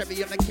slice. Got the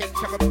cherry and the cake,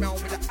 caramel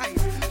with the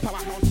ice.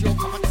 Powerhouse, your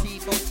come on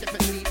team, most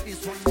definitely.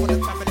 This one's for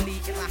the family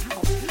in the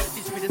house.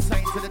 This be the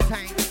signs of the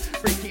time.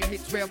 Breaking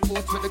hits, rare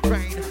force for the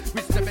grind.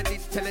 Wisdom and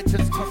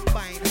intelligence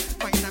combined.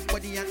 Mind and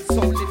body and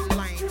soul in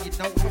line. You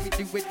know how we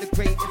do with the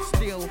great and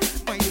still.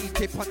 My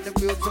tip on the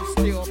wheels of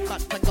steel. Back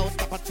to go,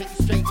 stop a thing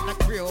straight in the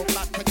grill.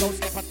 Back to go,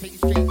 stop a thing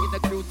straight in the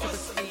grill to the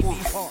steamy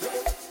hot.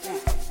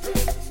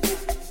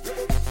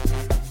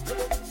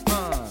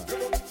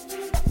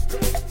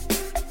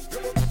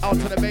 Out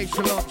to the bass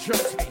salon,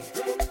 trust me.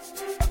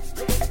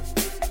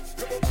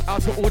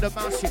 Out to all the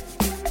massive.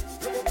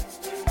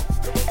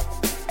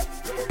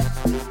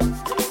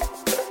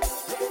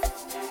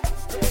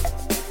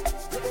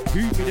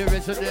 You be the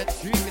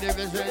residents, you be the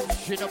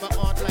residents. You know my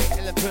art like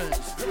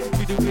elephants.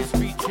 You do is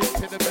reach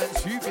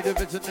impediments. You be the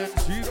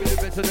residents, you be the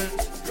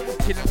residents.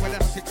 Killing with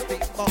a 16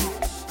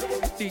 bars.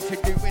 DJ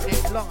doing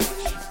it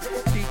large.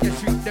 DJ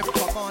shoot them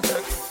from Mars.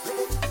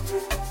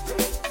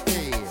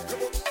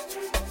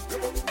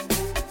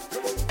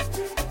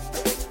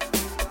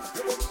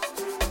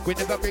 We're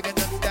never bringing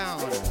them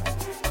down.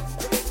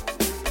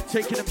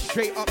 Taking them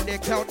straight up their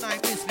cloud 9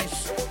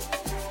 business.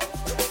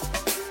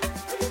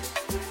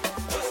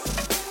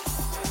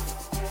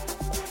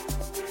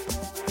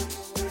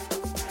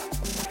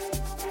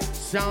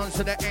 Sounds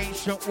of the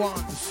ancient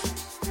ones.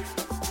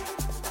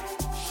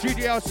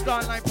 Studio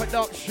Starline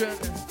Production.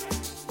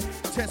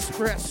 Test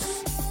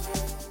Press.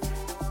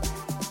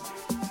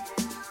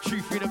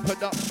 True Freedom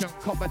Production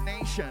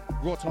combination.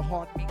 Raw to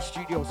Hard Meet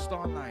Studio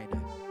Starline.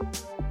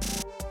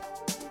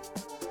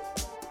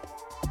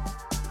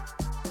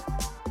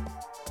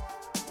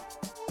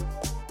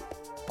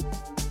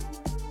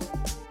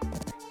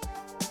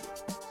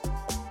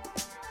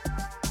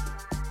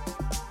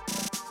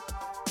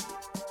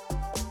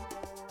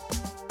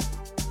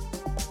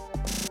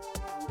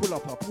 Pull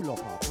up.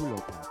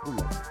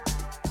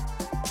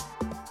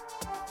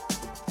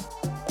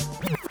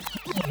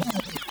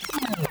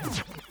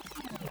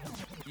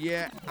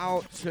 Yeah,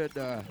 out to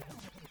the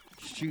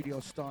Studio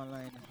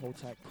Starline. Hold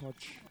tight,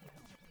 Koch.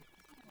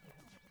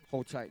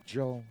 Hold tight,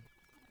 Joe.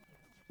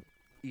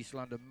 East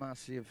London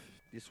Massive.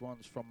 This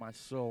one's from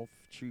myself,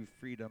 True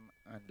Freedom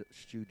and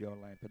Studio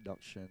Line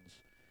Productions.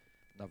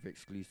 Another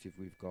exclusive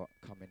we've got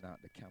coming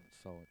out the camp,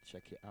 so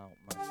check it out,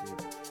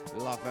 massive.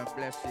 Love and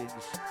blessings,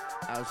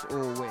 as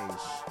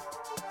always.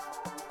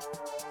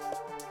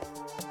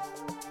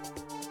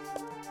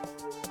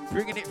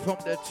 Bringing it from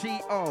the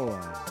T.O.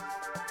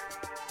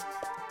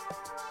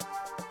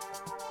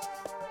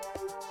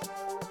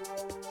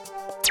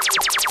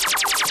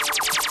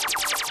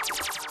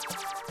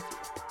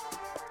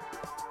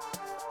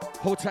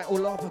 Hold tight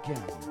all up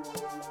again.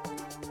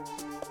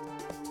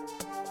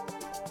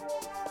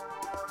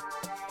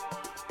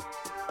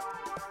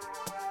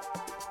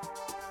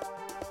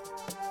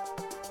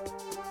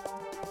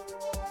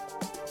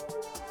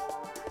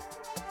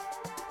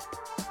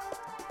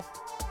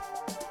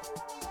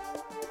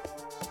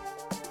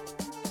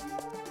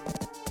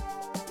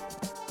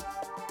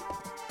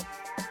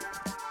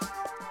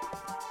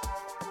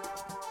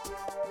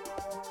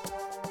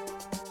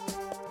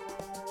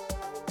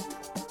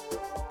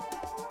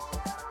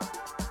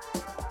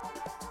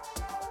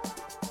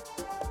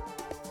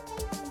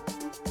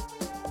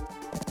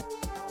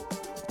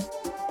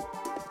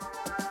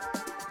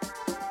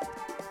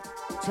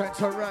 Time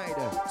to ride,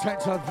 time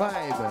to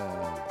vibe.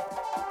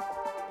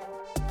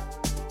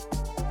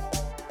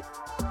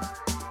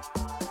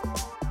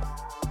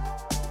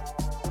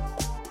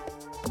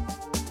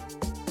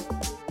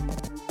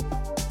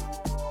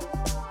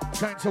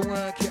 Time to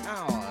work it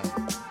out,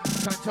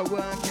 time to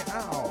work it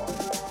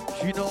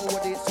out. You know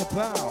what it's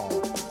about,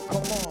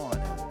 come on.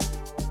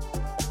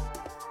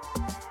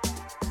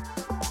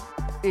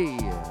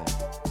 Yeah.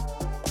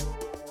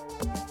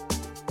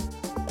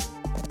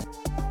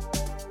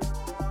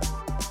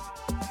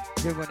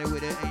 They're running with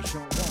the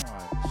ancient ones.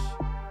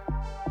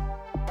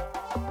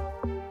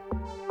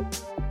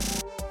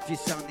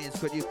 This sound is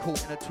got you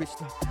caught in a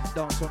twister.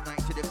 Dance all night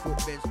to the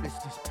footbeds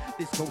blisters.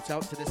 This goes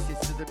out to the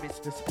sisters and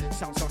misters.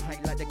 Sounds so high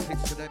like the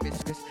cliffs to the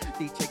mistress.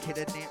 DJ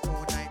killing it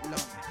all night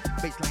long.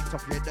 Bassline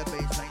tough, yeah, the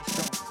bassline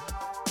strong.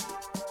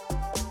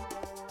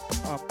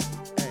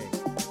 Hey.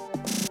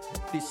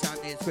 This sound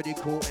is pretty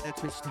cool in a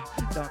twister.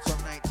 Dance all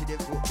night to the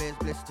footbeds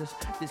blisters.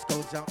 This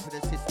goes out to the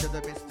sisters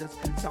and misters.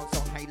 Sounds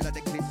so high like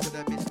the cliffs to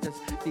the misters.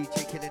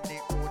 DJ killing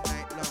it all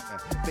night long.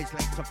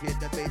 Baseline tough, yeah,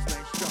 the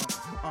baseline strong.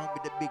 On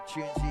with the big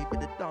tunes, even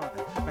the dawn.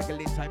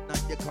 Regular time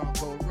night, you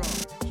can't go wrong.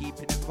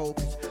 Keeping it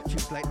focused,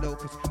 tunes like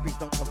locusts. Breeze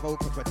don't come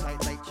vocals, we're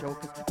tight like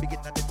chokers. Big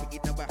another thing,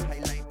 now we're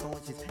highlight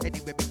noses.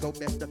 Anywhere we go,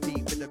 best to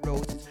beat with the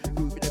roses.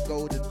 Groove with the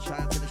golden,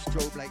 shine to the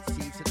strobe like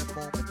seeds in the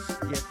moments.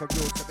 Yeah, for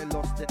real, so we're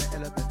lost in the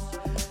elements.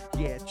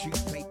 Yeah,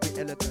 tunes make with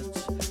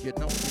elegance. You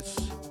know this.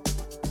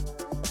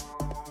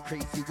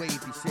 Crazy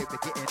wavy, said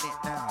we're getting it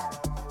now.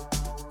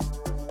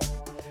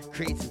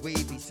 Crazy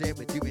wavy, said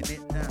we're doing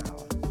it now.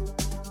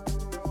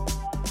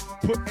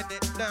 Putting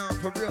it down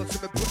for real, so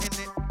we're putting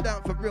it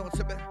down for real,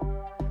 so we're...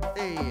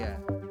 Hey.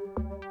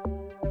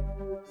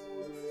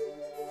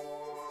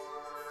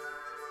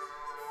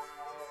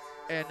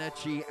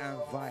 Energy and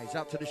vibes.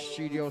 Out to the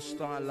studio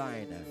star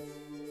line.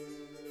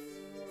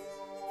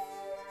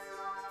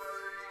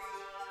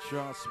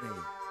 Trust me.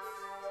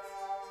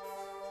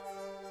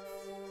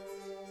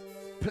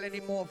 Plenty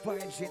more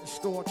vibes in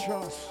store,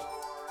 trust.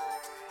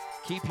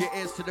 Keep your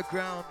ears to the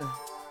ground.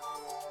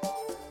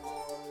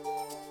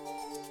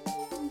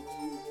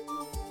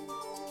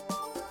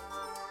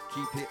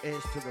 Keep your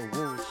ears to the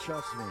walls,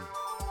 trust me.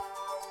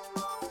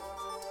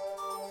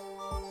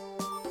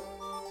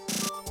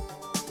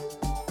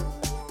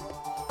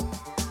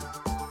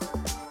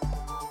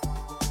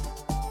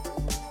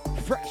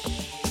 Fresh.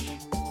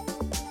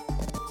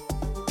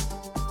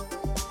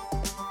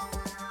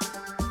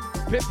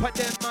 Pippa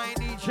them my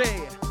DJ.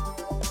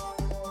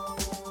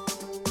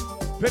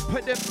 Pippa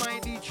them my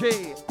DJ.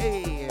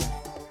 Hey.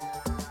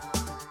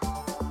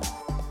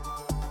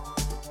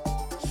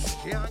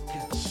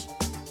 Skiankers.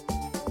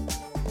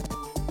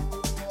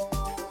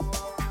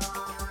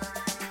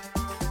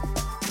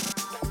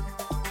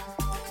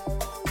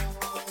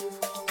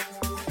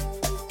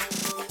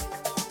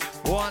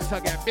 Once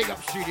again, big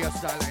up studio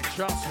styling,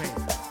 trust me.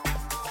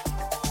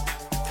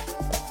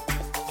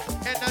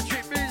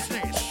 Energy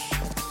business.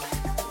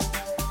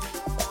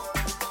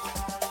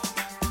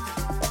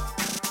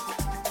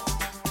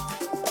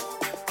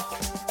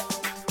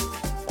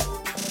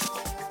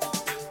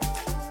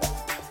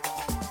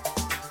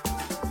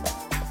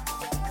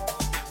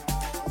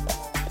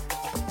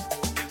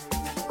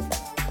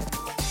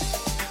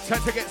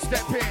 Time to get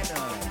step in.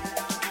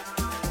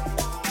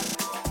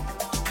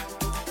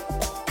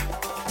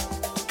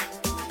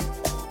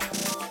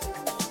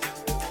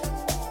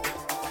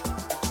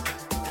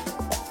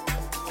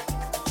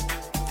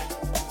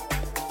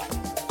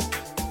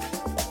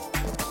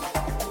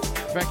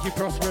 Thank you,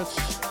 Prosperous.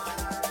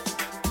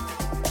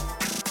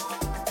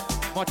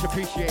 Much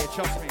appreciated,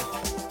 trust me.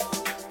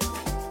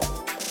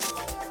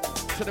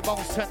 To the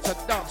bone center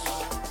dust.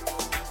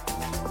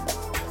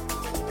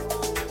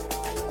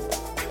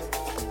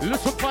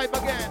 Little vibe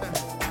again.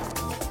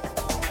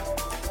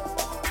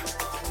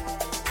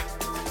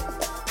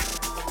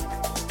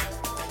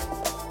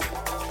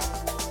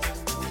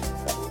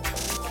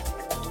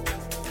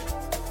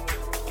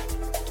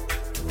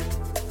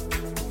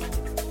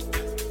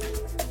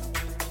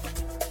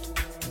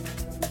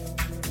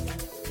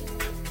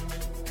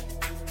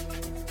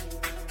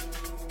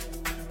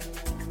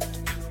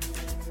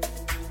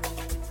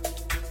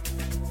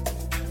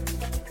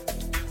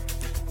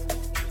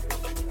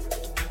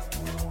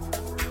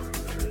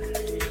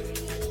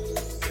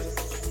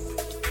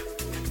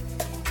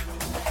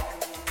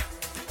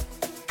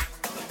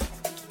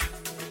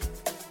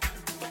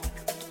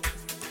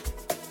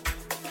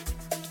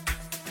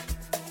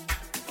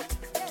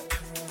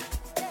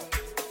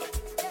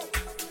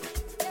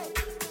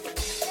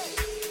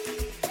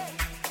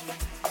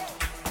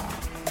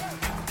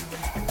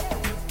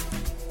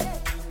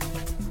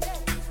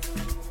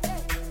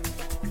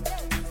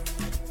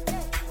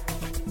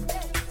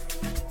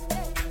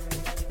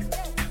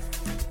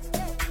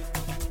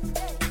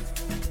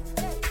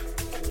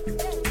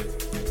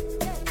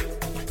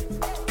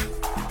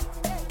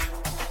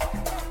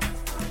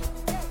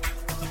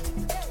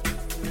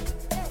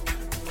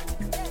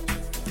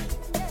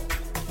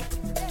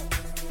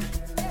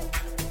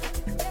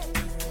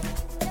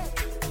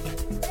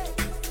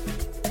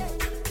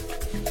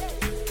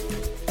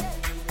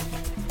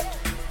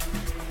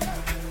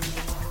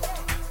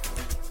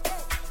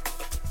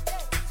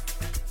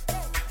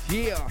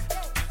 Yeah.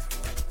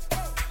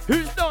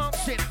 Who's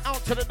dancing?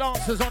 Out to the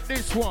dancers on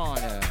this one.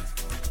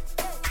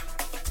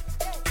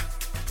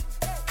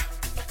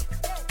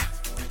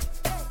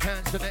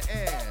 Hands in the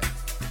air.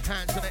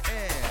 Hands in the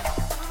air.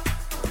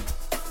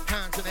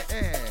 Hands in the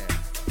air.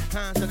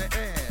 Hands in the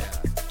air.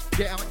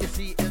 Get out your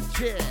seat and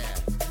chair.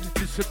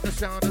 Listen to the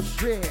sound of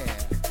share.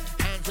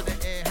 Hands in the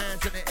air.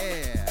 Hands in the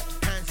air.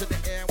 Hands in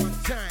the air one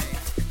time.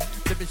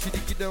 Let me see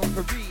you get on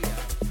for real.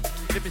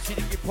 Let me see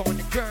you get on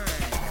the grind.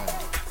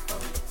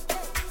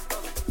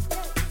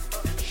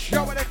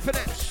 Show it in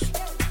finesse.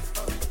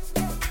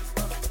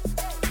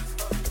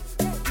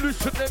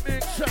 Listen to me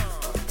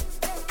sound.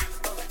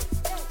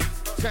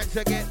 Time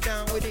to get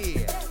down with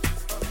it.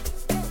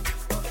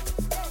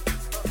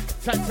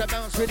 Time to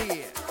bounce with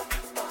it.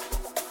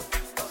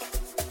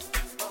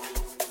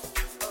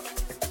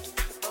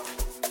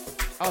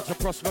 Out to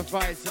prosper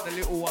vibes and the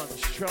little ones,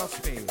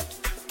 trust me.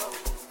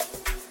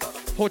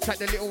 Hold tight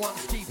the little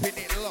ones, keeping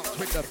it locked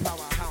with the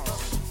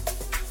Powerhouse.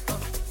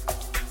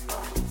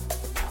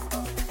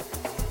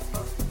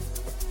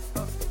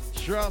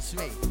 Trust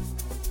me.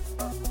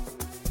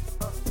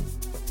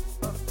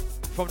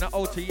 From the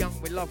old to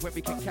young, we love when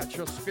we can catch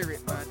your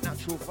spirit, man.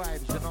 Natural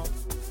vibes, you know.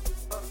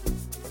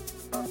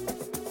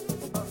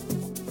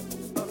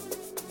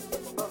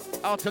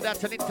 Out of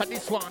that and into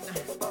this one.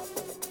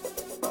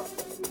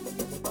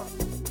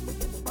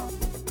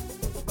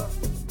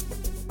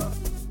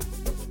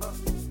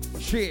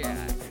 Cheer.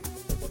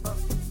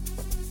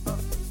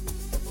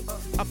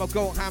 I'ma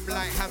go ham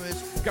like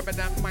hammers, grabbing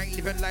that mic,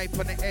 living life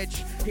on the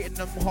edge, hitting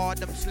them hard,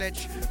 them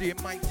sledge,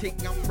 doing my thing,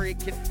 I'm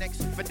breaking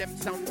necks, for them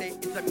someday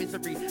it's a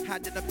misery,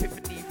 had an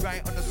epiphany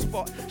right on the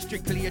spot,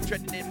 strictly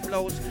adrenaline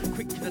blows,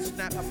 quick to the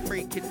snap, I'm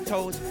breaking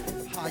toes,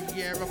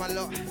 yeah, I'm a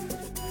lot.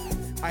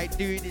 I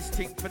do this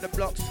thing for the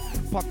blocks,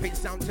 pumping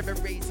sound to me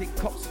raising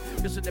cops,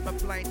 just so them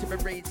applying to me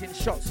raising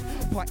shots,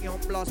 party on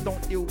blast,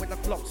 don't deal with the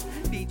flops,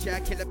 DJ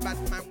I kill a bad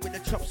man with the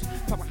chops,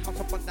 Powerhouse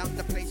up and down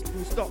the place,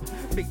 full stop,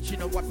 Big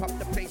Gino wipe up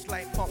the place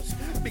like mops,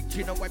 Big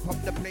Gino wipe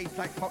up the place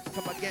like mops,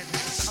 come again,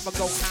 I'ma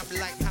go ham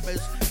like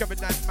hammers, grabbing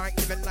that mic,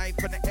 living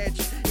life on the edge,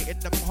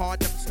 hitting them hard,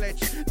 them sledge,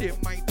 doing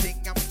my thing,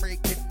 I'm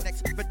breaking necks,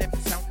 for them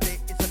sound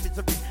it's a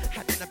misery,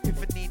 had an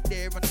epiphany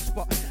there on the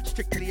spot,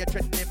 strictly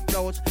adrenaline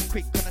blows,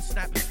 quick on a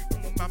snap,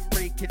 I'm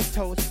breaking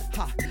toes,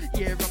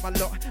 yeah, I'm a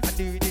lot. I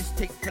do this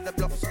thing for the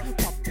blocks,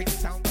 pumping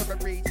sound to the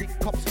raising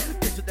cops,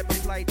 this of them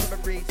apply to the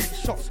raising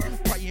shots,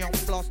 party on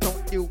blast,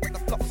 don't deal with the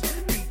flops,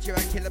 DJ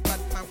I kill a bad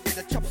man with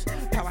the chops,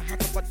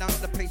 Powerhouse up and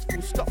down the place,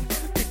 full stop,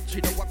 bitch,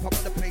 you know wipe up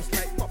the place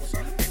like mops,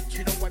 bitch,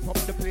 you know wipe up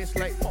the place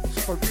like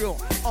mops, for real,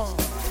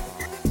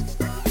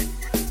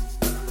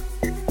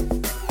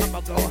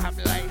 I'ma go ham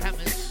like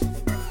hammers,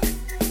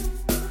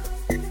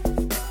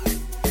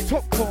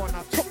 top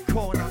corner,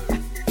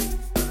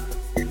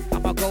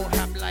 I'ma go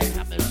ham like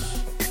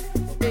hammers.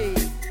 Hey.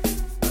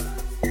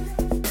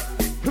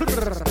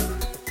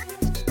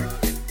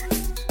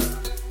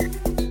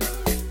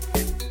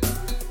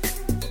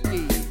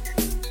 Hey.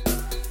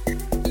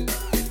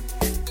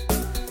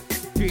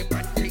 Doing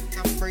my thing,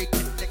 I'm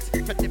breaking necks.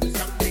 For them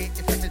someday it's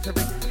a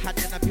misery. Had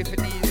an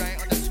epiphany right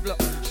on the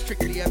spot.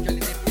 Strictly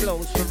adrenaline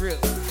blows for real.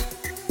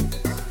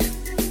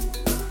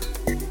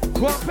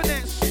 Go on,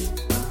 finesse.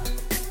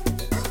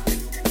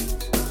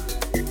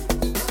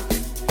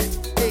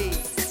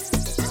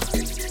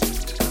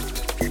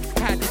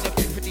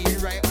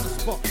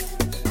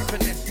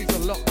 Finesse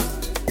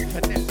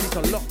is a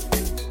lot.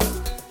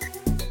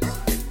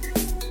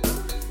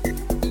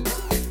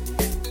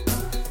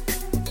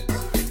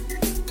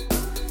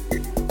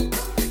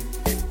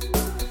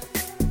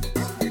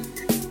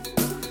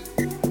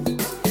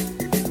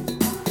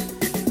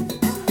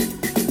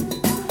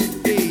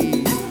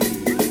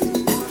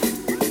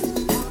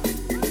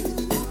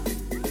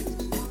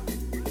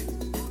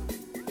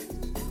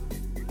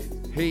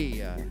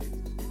 Hey,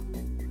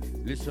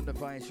 listen to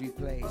vibes we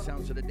play.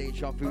 Sounds of the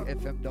Deja Vu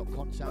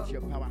FM.com. Sounds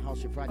your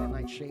Powerhouse, your Friday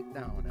night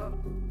shakedown.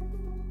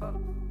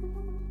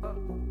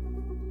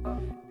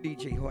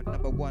 DJ Hot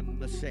 #1 on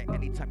the set.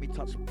 Anytime he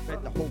touch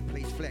bed, the whole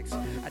place flex.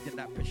 Adding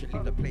that pressure,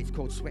 leave the place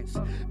cold sweats.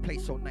 Play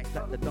so nice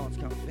that the dance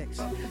can't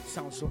flex.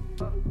 Sounds so.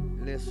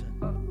 Listen.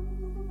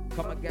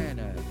 Come again.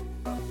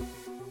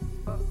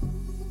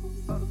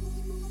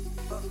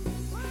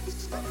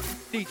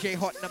 DJ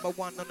Hot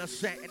 #1 on the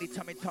set.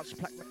 Anytime he touch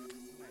black.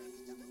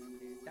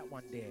 That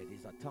one there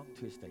is a tongue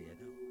twister, you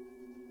know.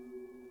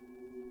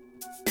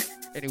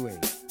 Anyway,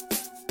 I'm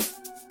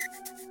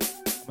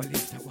gonna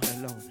leave that one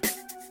alone.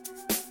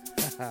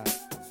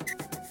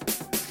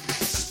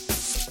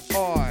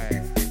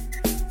 Oi.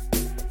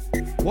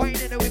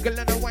 Wine and a wiggle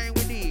and a wine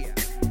with you.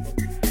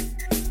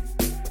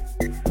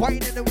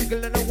 Wine and a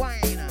wiggle and a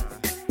wine.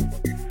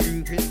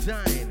 Move in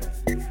time.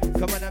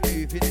 Come on,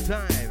 move in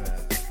time.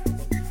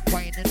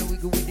 Wine and a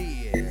wiggle with you.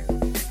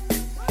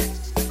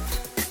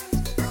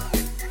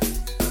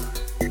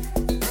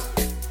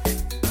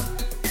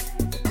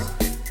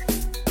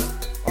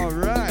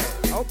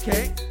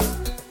 Okay.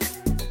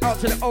 Out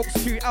to the Oaks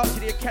Street, out to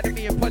the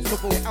Academy of Punch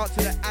Football, out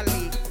to the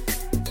Alley.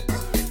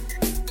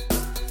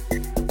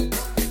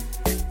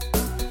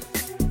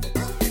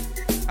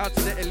 Out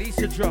to the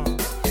Elisa Draw.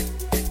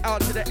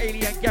 Out to the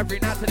Alien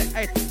Gathering, out to the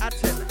Atten,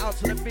 out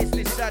to the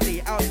Business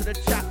Daddy, out to the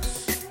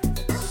Chaps,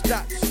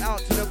 Stats, out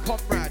to the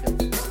Comrade,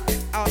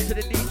 out to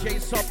the DJ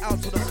Sub,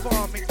 out to the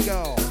Farming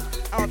Girl,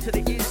 out to the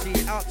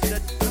Izzy, out to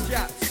the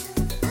Jats,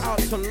 out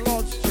to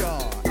Lodge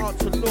Jar, out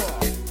to Law.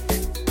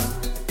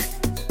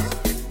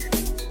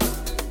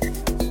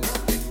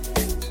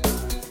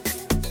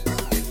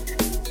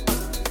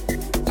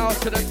 Out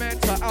to the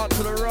mentor, out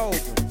to the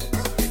road,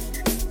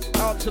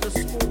 out to the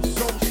small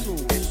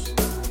socials,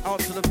 out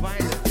to the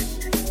violence,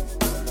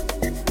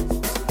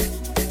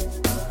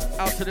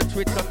 out to the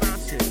Twitter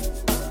massive,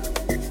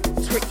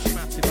 Twitch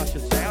massive I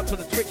should say, out to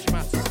the Twitch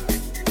massive.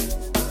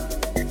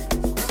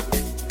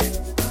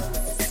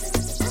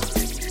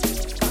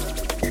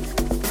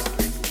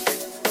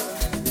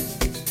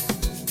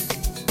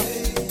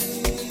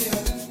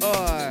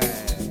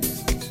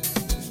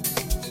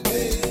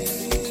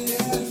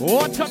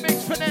 What a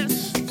mix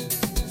finesse.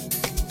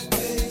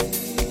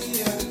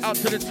 Out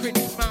to the Twitch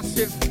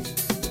massive.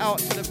 Out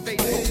to the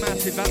Facebook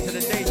massive. Out to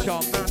the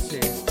Deja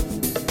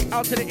massive.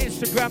 Out to the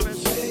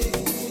Instagrammers.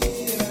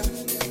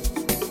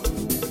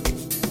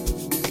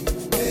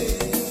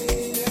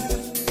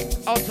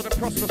 Out to the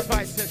Prosperous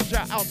Vices.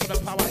 Shout out to the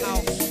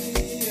Powerhouse.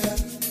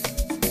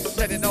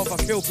 Sending over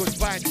feel good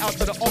vibes. Out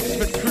to the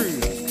Oxford crew.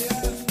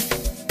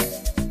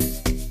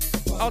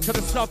 Out to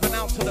the Southern,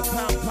 out to the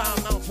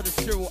Pound, out to the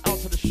Cyril, out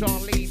to the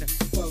Charlene,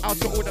 out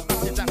to all the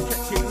masses that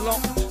kept it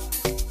locked.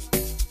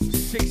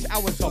 6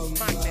 hours of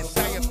madness,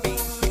 I have been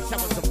 6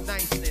 hours of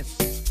niceness.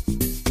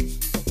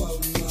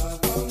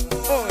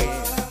 Oh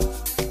yeah.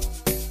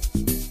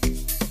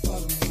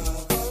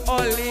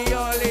 Oli,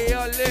 oli,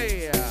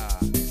 oli.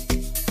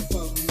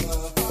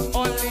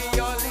 Oli,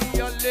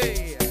 oli,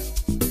 oli.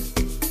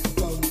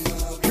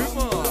 Come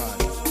on.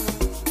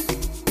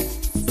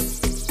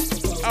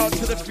 Out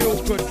to the feel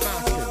good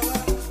masses.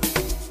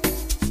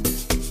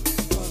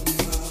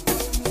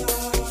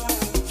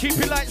 Keep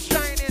your light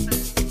shining.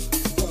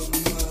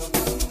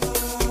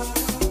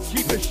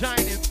 Keep it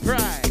shining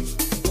bright.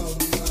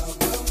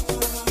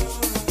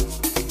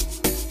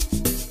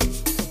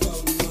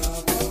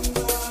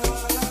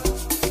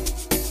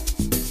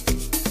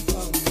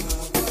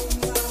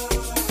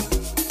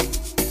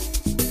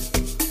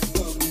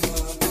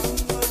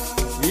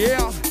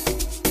 Yeah.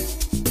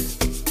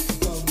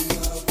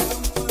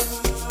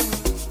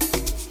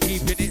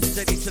 Keeping it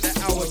steady to the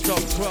hours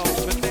of 12.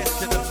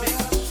 Finesse in the mix.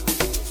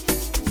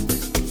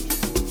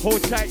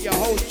 Hold tight your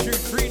whole shoe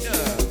free nerve.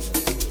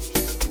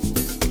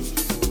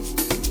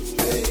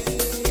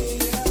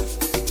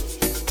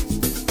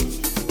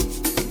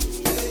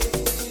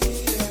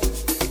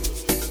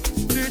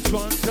 This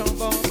one's a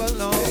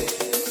bumbalong.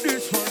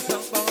 This one's a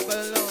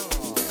bumbalong.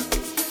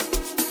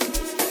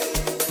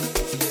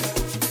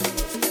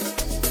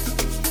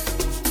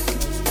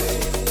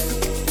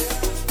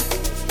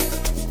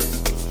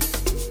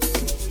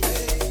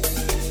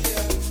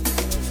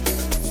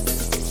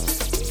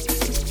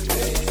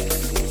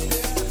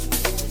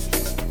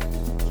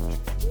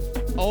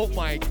 Oh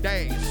my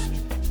days.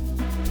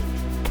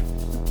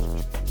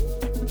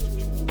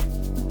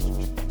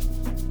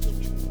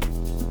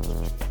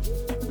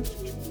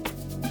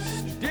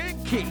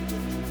 Stinky.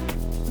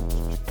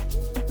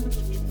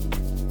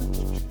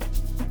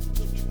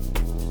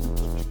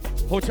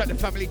 Hold tight the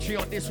family tree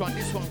on this one.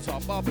 This one's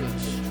our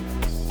bubblers.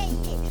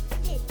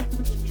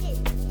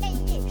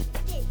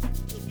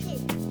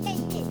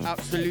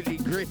 Absolutely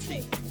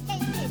gritty.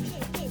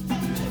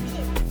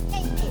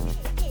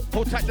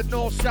 Hold tight the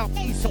north, south,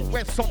 east and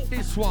west on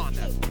this one.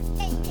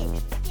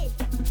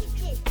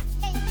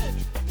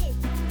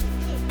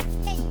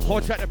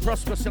 Hold tight the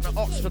Prosperous and the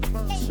Oxford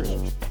Master.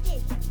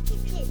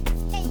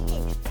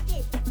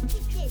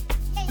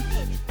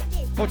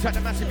 Hold tight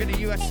the Massive in the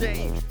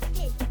USA.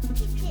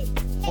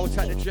 Hold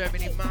tight the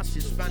Germany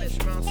Massive, Spanish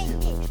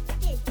Massive.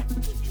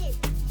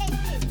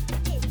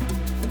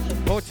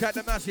 Hold tight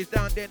the Massive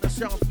down there in the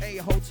south. Hey,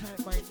 hold tight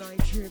my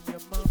Nigerian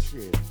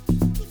Massive.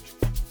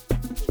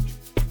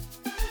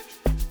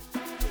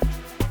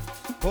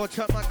 Hold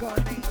tight my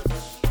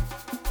Ghanaians.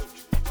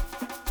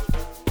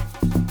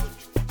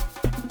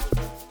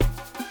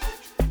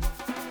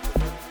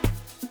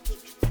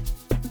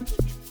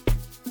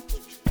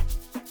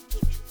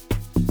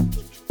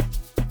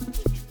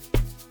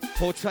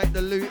 Hold tight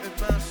the Luton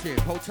Massive.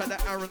 Hold tight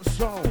the Aaron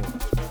Soul.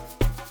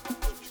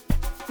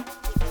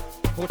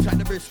 Hold tight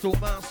the Bristol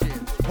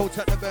Massive. Hold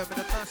tight the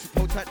Birmingham Massive.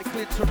 Hold tight the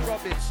Clinton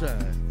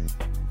Robinson.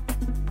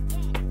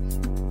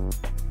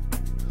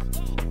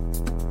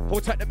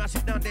 Hold tight the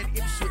Massive down there in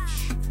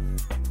Ipswich.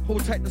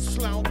 Hold tight the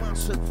Slough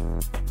Massive.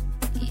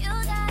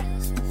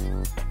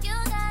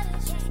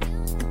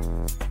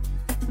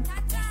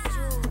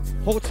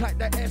 Hold tight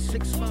the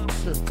Essex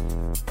Massive.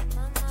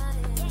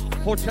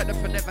 Hold tight the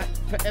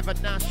Forever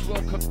Nash.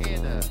 Welcome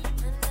in.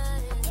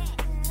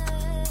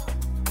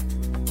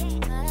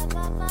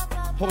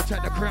 Hold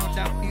tight the Crown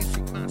Down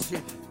Music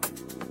Massive.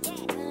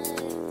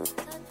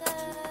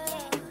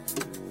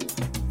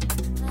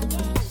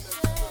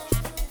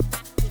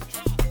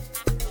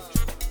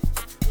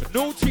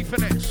 Naughty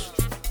Finesse.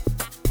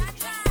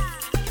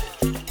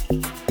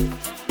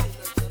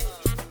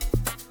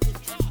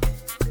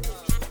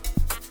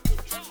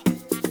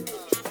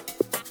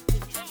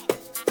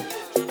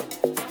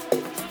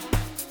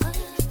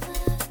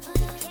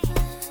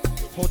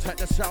 Hold tight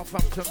the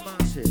Southampton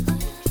Massive.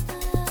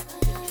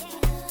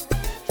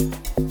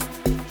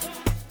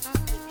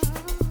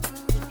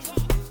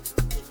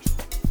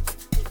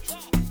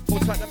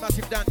 Hold tight the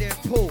Massive down there in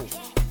Poole.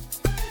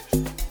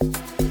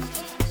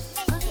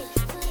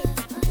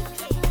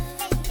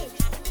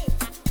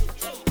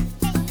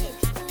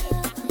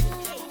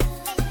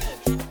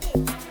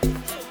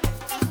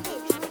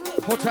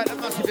 Hold tight the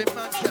Massive in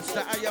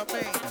Manchester, Aya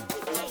Main.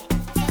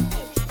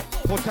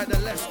 Hold tight the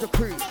Leicester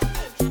crew.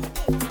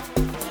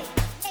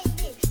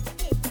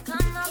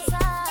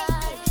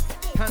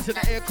 Hands in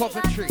the air,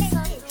 Coventry.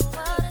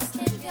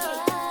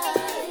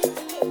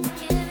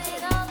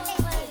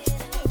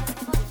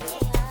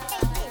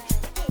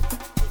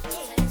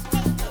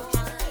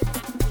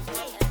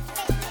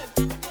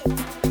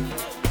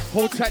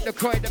 Hold tight the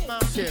Croy, the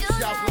massive,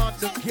 South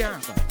London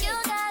gang.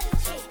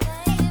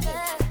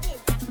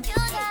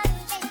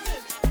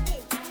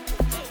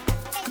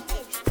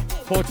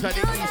 Hold tight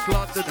the East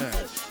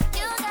Londoners.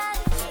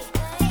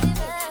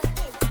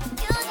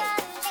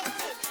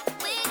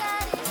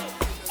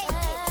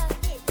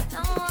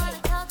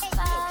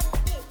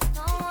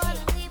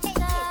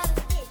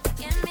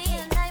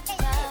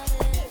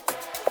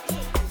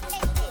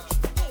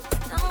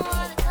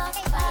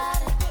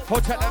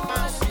 Hold tight that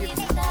massive,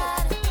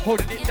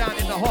 holding it down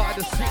in the heart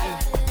of the city.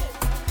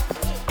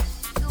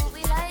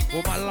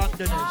 All my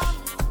Londoners.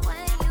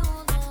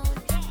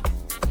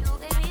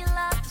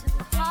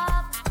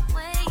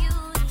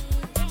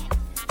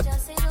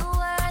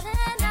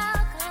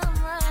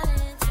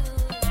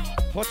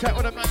 Hold tight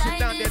all the massive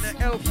down there in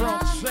the L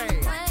front,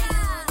 say.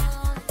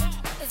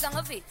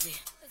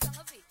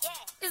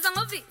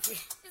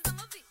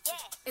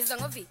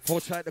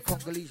 Hold tight the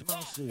Congolese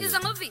massive.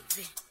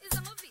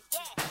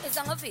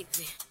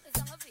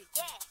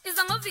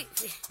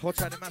 Hold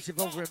tight the massive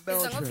over in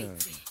Belgium.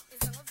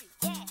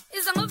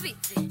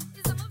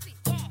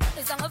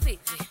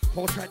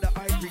 Hold tight the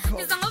Ivory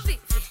Coast.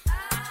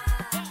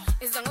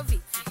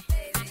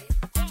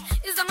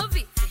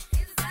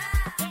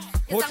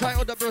 Hold tight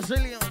all the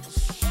Brazilians.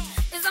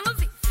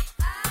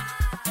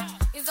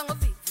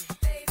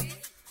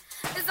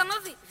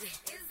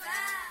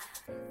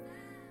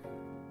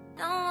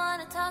 Don't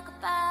wanna talk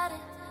about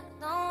it.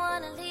 Don't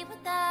wanna leave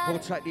without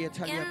Hold it. tight the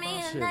Italian Give me a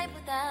massive. night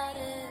without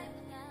it.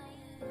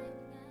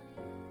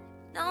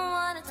 Don't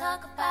wanna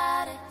talk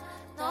about it.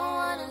 Don't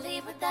wanna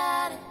leave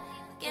without it.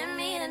 Give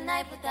me the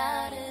night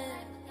without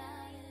it.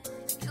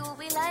 You'll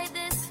be like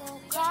this, so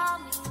call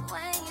me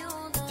when you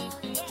know.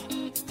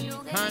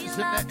 You get Hands in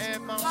love the air, to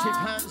massive call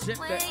hands in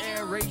when the air,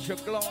 you raise your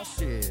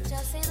glasses.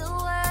 just say the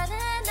word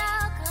and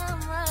I'll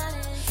come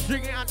running.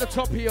 Sing it at the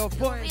top of your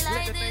voice,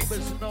 let the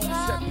neighbors know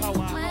that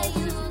Powerhouse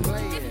is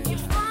playing.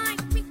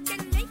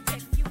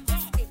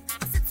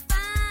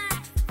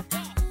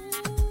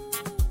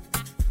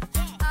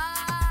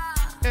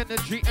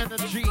 Energy,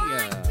 energy.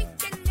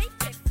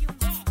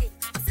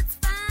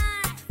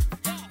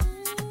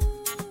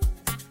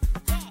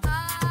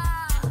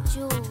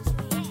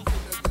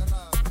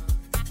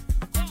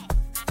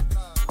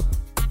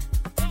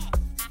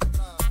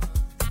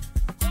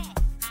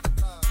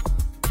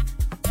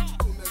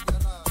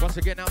 Once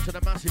again, out to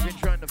the massive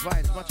intro and the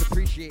vibes, much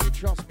appreciated.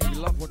 Trust me, we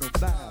love one of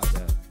bad.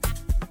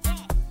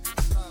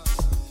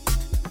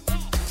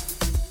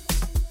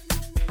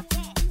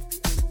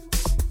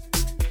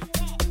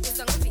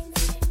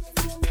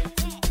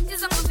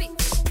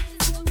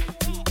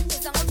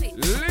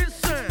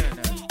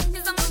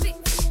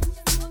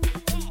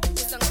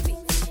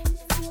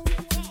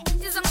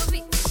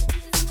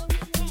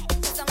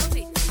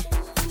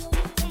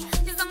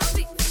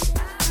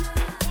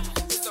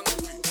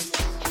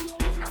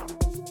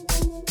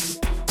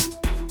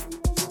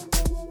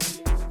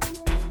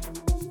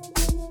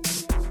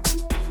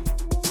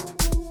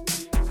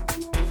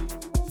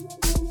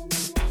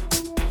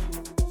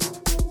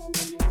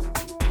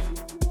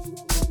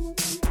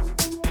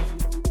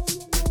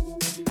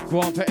 Go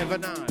on forever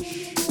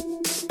Nash.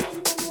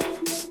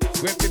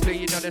 When we play,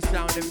 you know the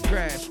sound and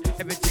fresh.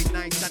 Everything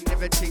nice and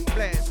everything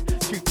blessed.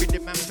 Truth with the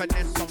man,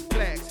 finesse on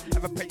flex.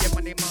 Ever pay your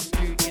money, must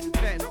do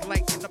invest.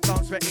 Like in the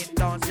dance, we're in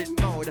dancing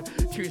mode.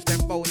 Choose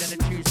them bold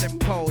and I choose them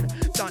cold.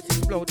 Dance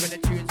explode when the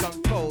tunes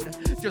unfold.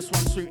 Just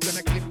one suit,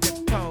 gonna clip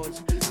them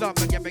toes.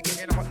 Love again, we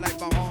getting hot like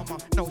Bahama.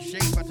 No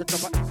shade, but to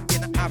top it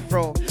in an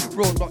afro.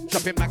 Roadblock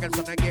dropping maggots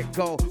on the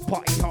get-go.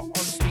 Party hot on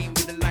steam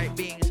with the light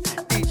beams.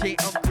 DJ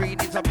on green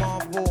is a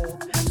marvel.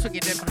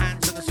 Swinging them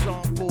hands on the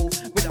sample.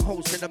 With the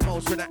host and the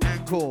most with the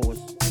ankles.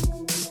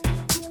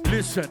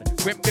 Listen,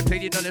 when we play,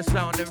 you know the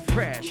sound and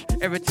fresh.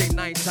 Everything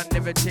nice and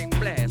everything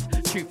blessed.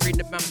 True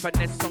freedom and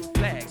finesse on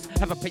flex.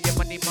 Have a pay your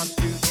money, must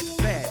do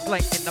invest.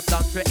 Like in the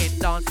dance, we're in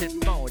dancing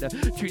mode.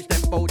 Choose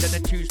them bold and I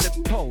choose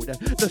them cold.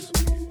 Listen,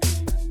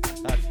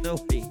 I know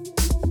me.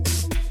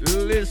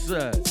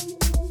 Listen.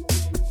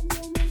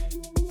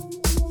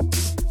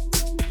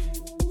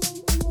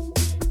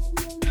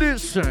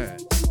 Listen.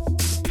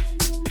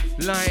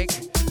 Like,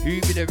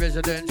 you be the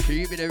residents,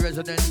 you be the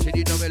residents,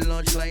 you know we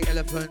launch like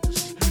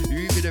elephants.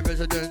 You be the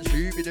residents,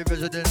 you be the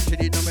residents,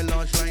 you know we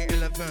launch like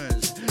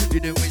elephants. You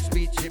know with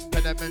speech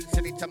impediments,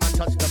 anytime I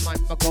touch the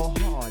mic, I go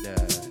harder.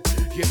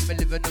 Yeah, me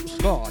living them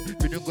scarred,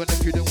 you don't gonna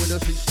kill them with a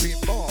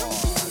 16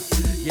 bars.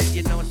 Yeah,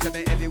 you know, some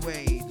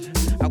heavyweight,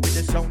 I with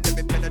the sound that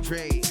me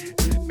penetrate.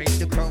 Make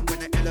the crown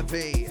when I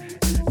elevate.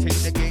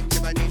 Take the game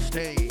to my next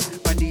day.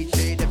 My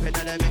DJ depend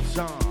on the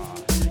mixer.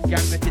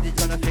 Got me till it's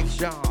gonna fix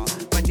ya.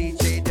 My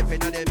DJ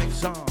depend on the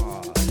mixer.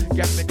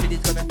 Got me till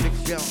it's gonna fix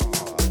ya.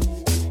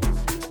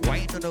 Why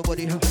ain't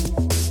nobody huh?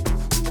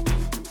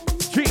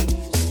 Jeez.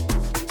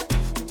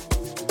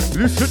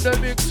 Listen to the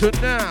mixer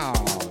now.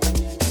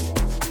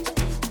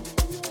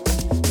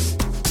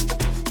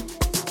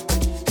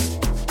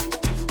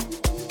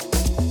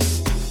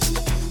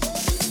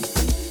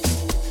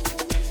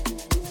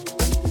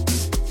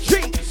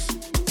 Jeez.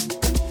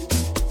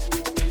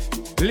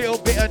 Little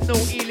bit bit of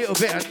naughty, little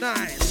bit of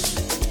nice.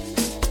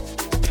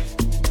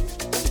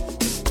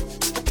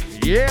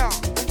 Yeah.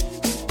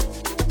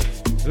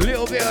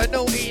 Little bit of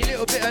naughty,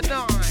 little bit of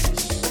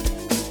nice.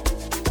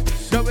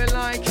 So we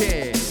like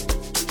it.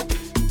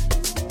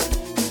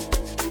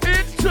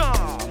 Enter.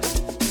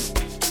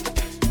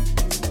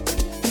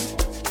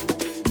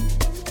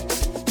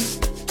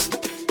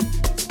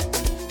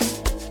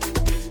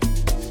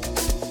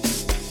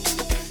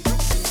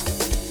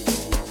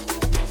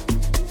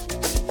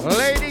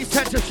 Ladies,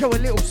 time to show a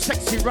little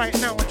sexy right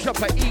now and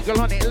drop an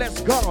eagle on it.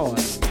 Let's go.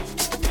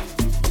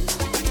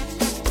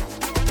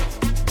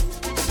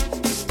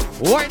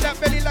 Wind that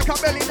belly like a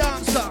belly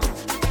dancer.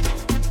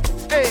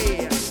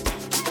 Hey.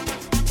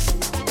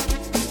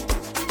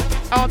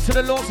 Out to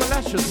the Lords and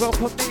Lashes,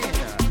 welcome in.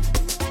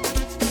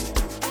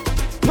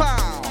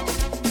 Pow.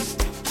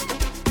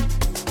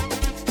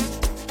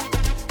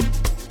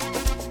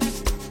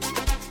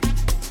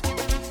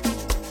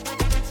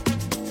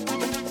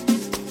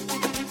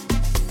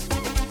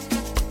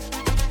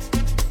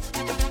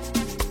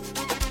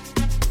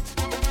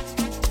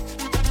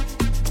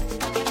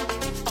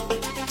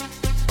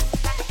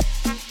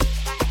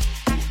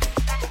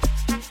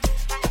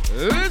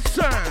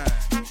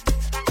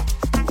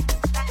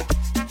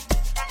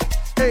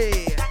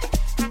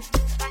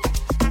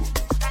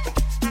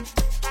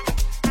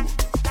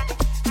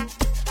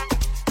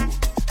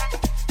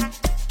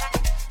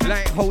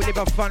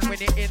 Fun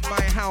when it in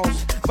my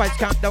house. Vibes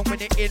count down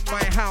when it in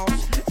my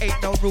house.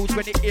 Ain't no rules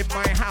when it in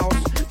my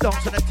house.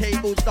 Dance on the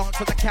tables, dance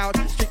on the couch.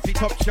 Strictly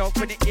top shelf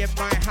when it in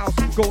my house.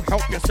 Go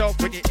help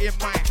yourself when you're in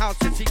my house.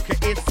 The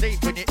secret is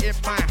safe when you're in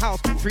my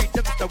house.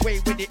 Freedom's the way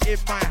when you're in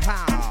my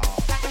house.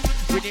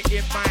 When you're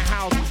in my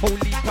house.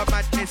 Holy for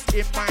madness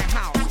in my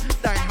house.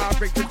 Die hard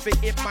breakers be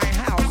in my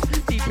house.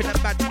 Deep in the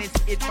madness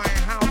in my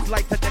house.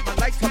 Light to them, I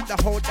light up the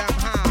whole damn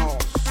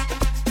house.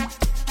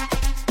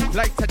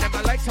 Light to them,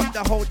 I light up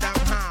the whole damn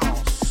house.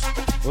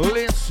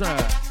 Listen.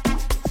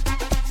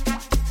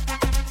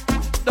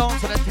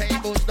 Dance on the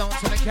tables,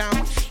 dance on the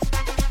couch.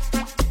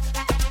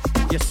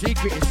 Your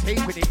secret is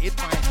safe when you're in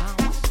my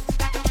house.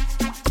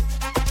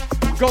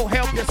 Go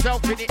help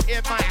yourself when you're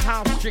in my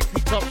house.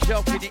 Strictly top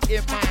shelf when you're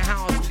in my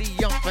house.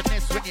 Leon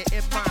finesse when you're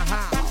in my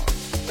house.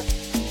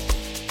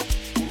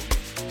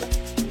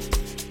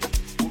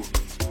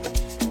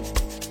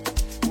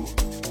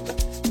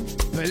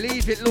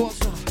 Believe it, Lord.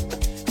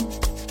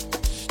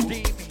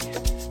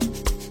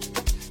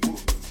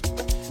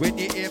 When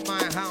you're in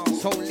my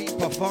house, holy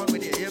fun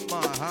when you're in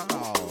my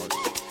house.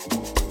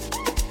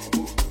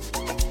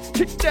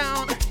 Kick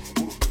down.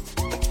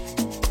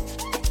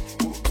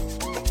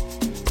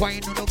 Why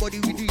ain't nobody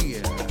with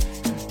you?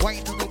 Why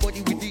ain't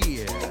nobody with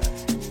you?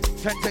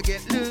 Time to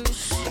get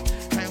loose.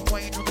 And why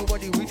ain't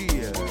nobody with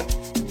you?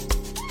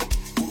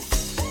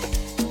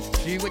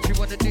 See what you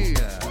wanna do.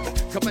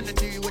 Come on and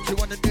do what you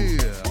wanna do.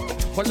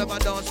 All of my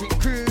dancing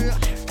crew.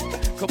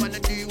 Come on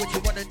and do what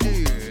you wanna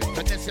do.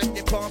 Finesse and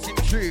the passing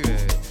through.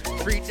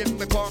 Freedom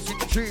we're passing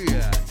through.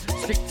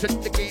 Stick to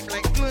the game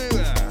like glue.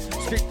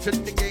 Stick to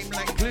the game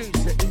like glue.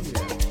 So,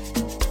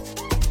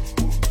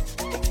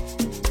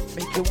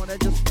 make you wanna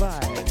just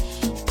vibe.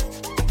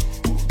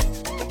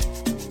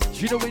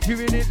 You know we're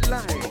doing it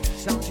live.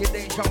 Sounds your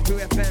day, Shop 2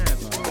 FM.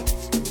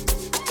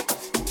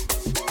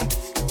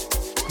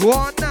 Go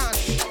on,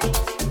 Nash.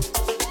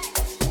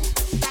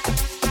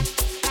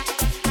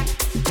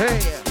 Hey.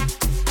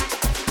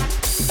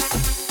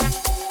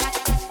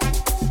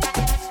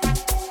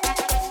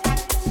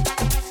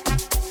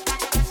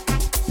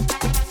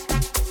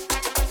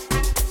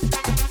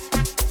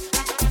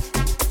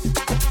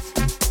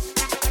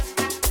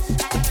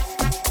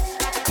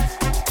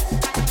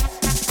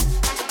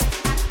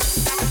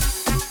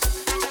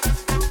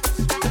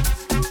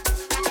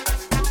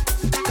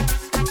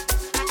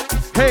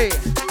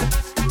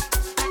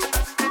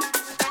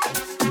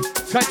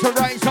 Time to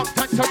rise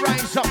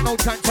up, no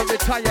time to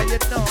retire, you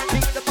know.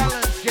 Keep the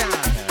balance, yeah.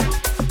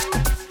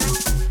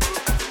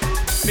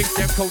 Mix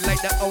them cold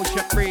like the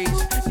ocean breeze,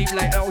 deep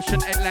like the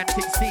ocean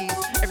Atlantic seas.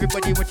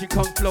 Everybody want you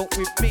come float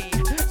with me,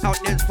 out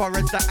there as far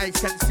as the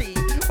eyes can see.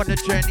 On the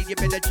journey you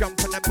better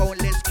jump on the boat,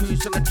 let's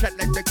cruise on the track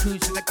like we're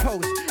cruising the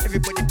coast.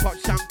 Everybody pop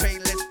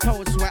champagne, let's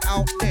toast, we're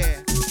out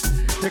there.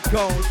 The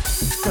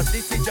ghost, cause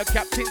this is your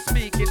captain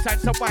speaking. Time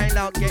to wild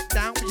out, get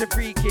down with your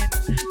freaking.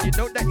 You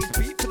know that it's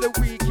beat for the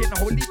weekend.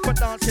 Holy for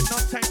dancing, no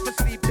time for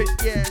sleeping.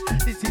 Yeah,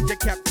 this is your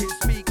captain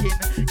speaking.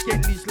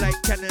 Get loose like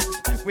cannons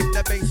when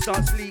the bass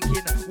starts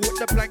leaking. Walk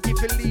the plank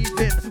if you're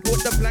leaving.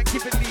 Walk the plank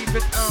if you're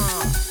leaving.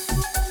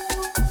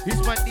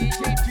 It's my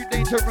DJ too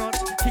dangerous,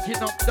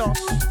 kicking up dust.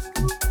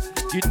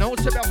 You know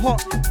it's a bit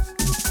hot.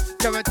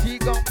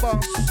 Guarantee gon'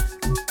 bust.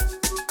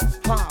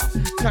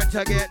 Time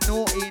to get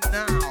naughty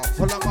now.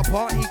 Pull up my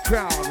party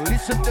crowd.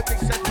 Listen to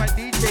mix as my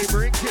DJ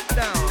brings it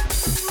down.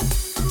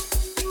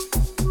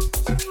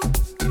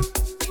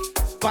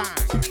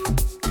 Bang.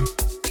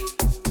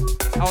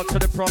 Out to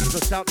the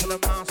prosperous, out to the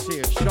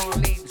massive.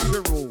 Charlene,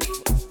 Cyril,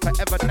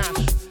 Forever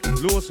Nash.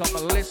 Lewis and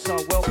Melissa,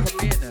 welcome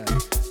in.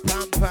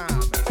 Pam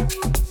Pam.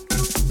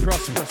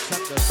 Prosperous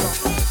and the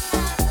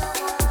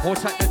summer. Hold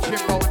tight the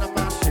Jimbo and the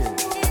massive.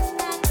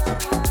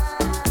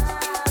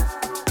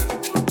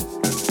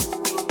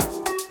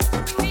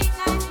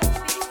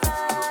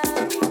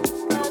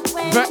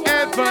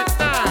 Forever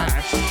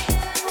Nash.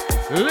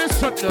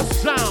 Listen to the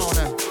sound.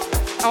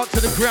 Out to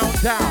the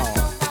ground down.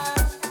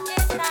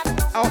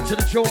 Out to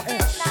the Joe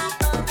S.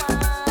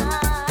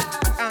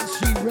 And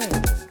she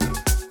red.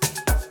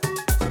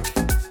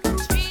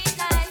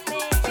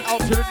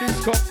 Out to the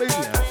disco B.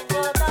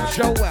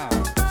 Joel.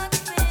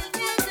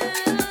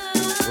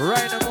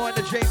 Right no more in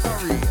the J.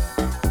 Marie.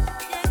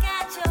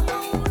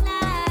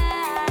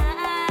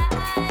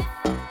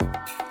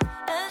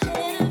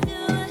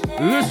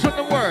 Listen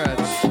to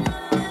words.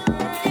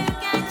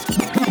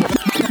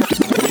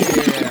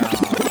 Yeah.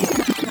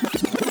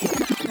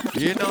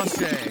 You know,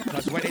 say,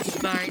 because when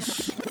it's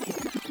nice,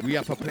 we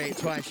have to play it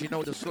twice. You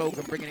know the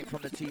slogan, bringing it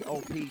from the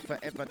T.O.P.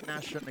 Forever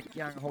Nash and the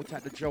gang. Hold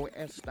tight the Joe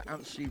S, the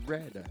Ansi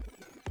Red.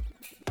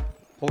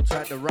 Hold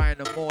tight the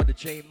Ryan and Moore, the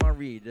J.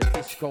 Murray, the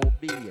Disco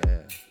B.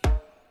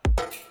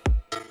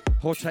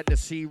 Hold tight the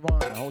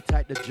C1, hold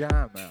tight the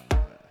Jam.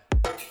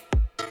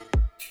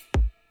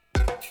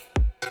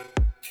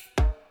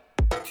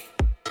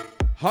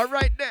 All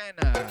right then.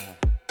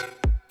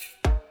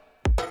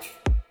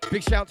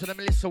 Big shout to the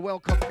Melissa,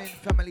 welcome in,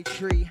 family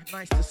tree.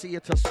 Nice to see you,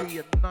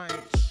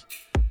 nice,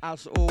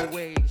 as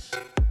always.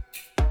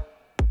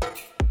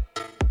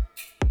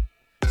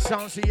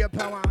 Sounds of your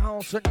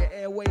powerhouse on your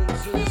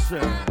airways,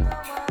 listen.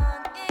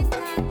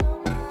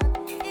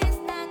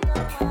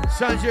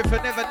 Sounds of your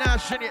Forever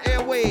Nash on your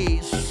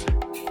airways.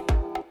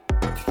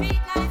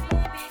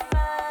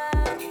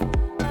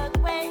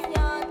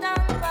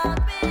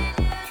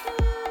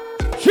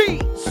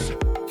 Cheese.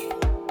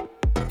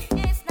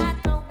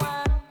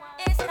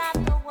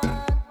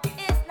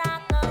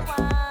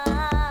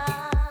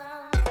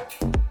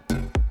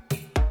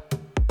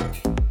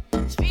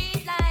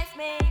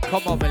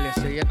 Come on,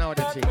 Melissa, you know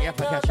the thing. You have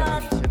to catch a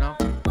piece, you know?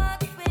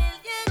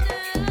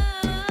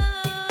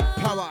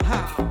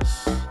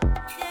 Powerhouse.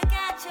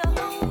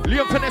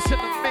 Leon Finesse in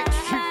the mix.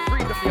 Street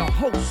Freedom, your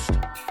host.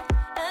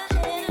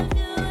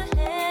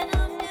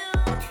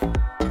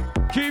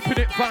 Keeping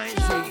it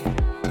vibey.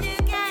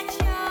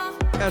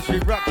 As we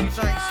rock you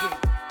nicely.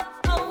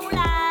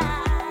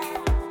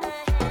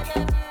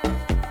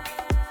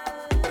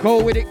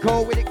 Go with it,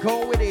 go with it,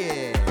 go with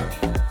it.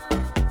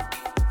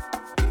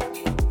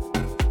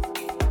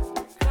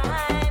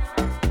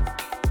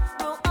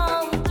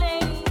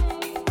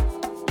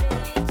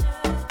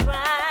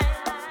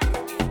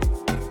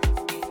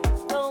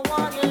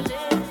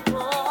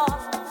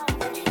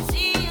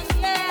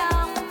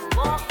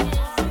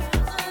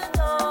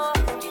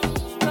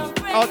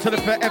 To the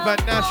Forever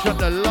Nash on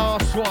the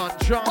last one,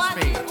 trust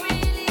me.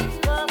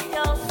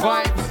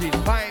 Vibesy,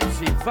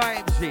 vibesy,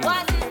 vibesy.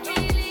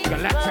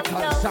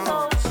 Galactical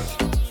sounds.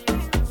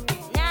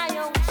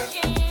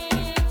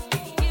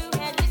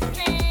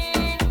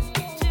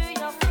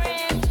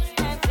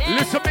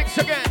 Listen, mix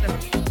again.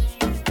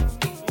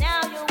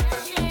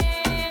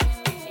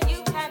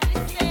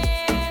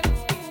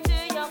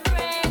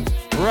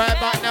 Right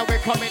about now, we're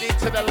coming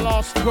into the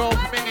last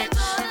 12 minutes.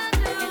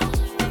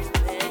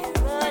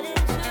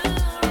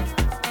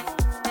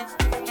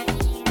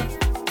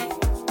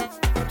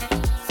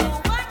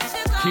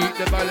 Keep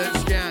the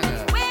balance, gang.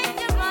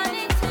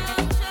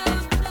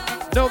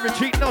 No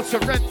retreat, no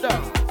surrender.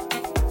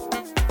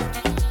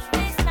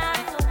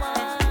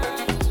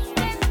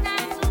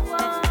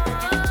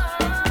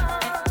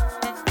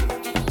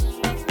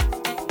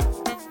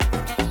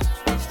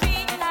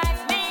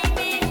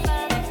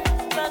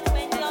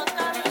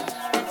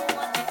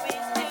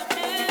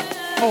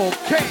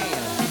 Okay.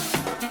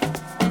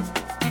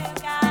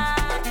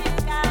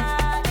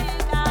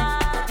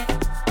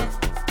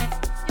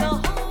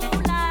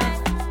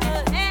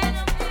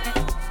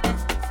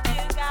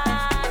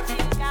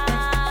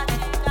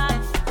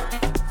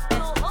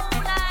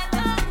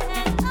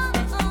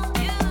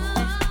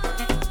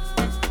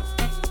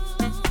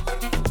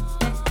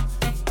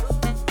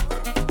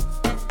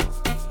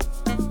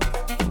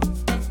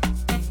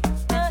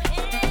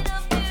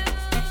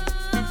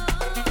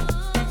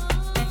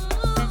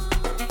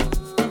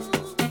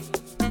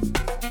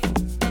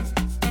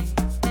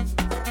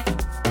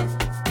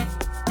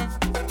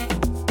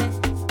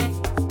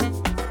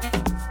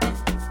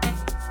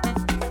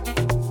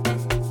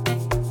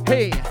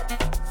 Hey,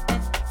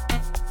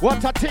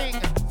 what a thing,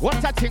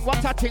 what a thing,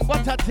 what a thing,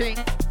 what a thing.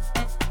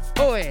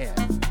 Oh yeah.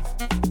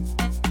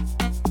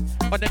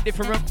 On a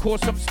different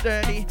course, I'm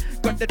sturdy.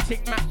 Got the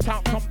thing mapped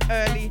out from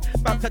early.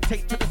 About to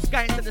take to the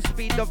skies at the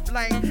speed of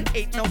light.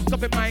 Ain't no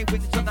stopping my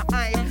wings on the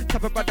eye.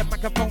 Cover by the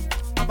microphone,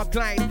 I'm a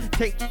glide.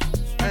 Take,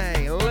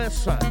 hey,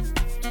 listen.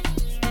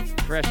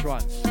 Fresh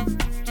ones.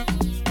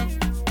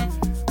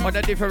 On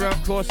a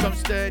different course, I'm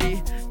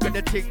sturdy. Got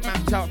the thing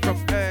mapped out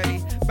from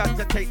early. About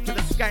to take to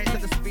the skies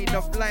at the speed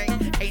of light.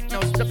 Ain't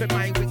no stopping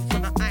my wings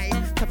on the eye.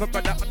 Cover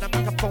brother on the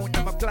microphone,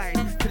 I'm a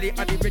glide. Till you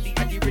are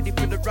ready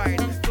for the ride.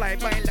 Fly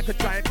by like a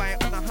drive-by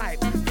on a hype.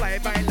 Fly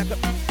by like a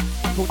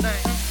cool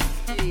night.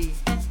 Yeah.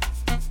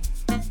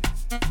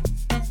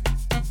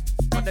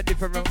 On the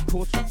different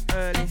course from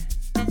early.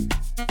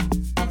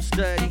 I'm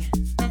sturdy.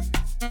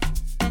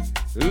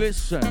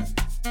 Listen.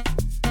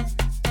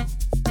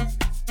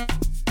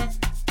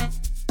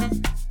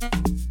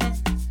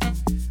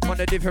 On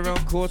a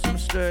different course from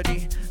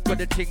sturdy. Got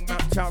the thing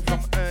mapped out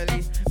from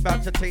early.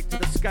 About to take to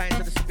the skies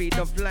at the speed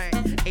of light.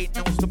 Ain't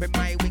no stopping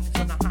my wings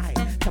on the high.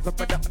 Tap a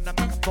brother on the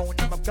microphone,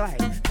 I'm a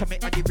glide. Tell me,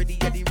 are you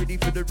ready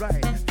for the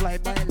ride? Fly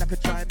by like a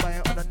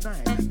drive-by on a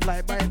night.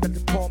 Fly by, better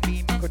call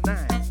me Mako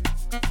 9.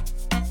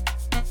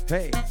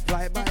 Hey,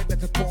 fly by,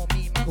 better call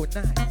me Mako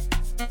 9.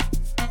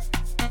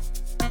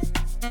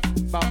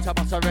 About to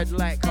bust a red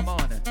light, come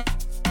on.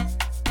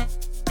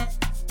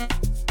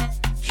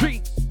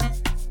 Treat.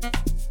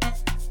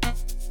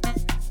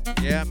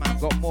 Yeah, man,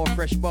 got more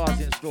fresh bars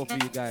in store for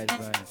you guys,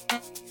 man.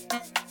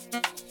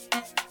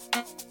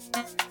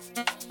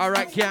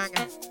 Alright, gang.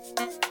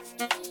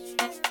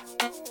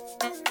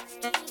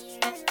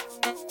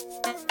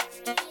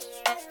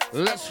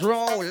 Let's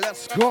roll,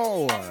 let's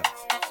go.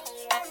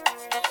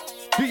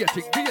 Do your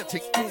thing, do your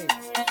thing.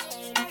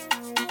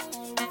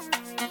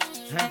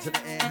 Hands in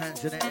the air,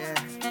 hands in the air.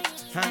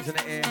 Hands in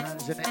the air,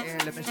 hands in the air.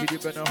 Let me see you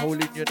gonna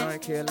hold in your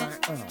Nike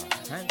like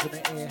hands in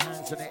the air,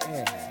 hands in the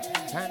air.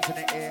 Hands in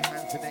the air,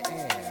 hands in the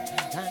air.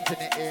 Hands in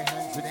the air,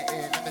 hands in the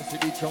air. Let me see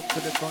you jump to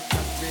the front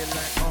and feel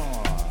like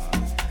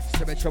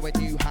so me showing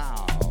you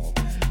how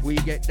we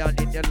get down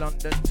in the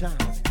London town.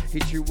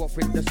 Hit you up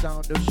with the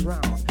sound of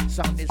surround.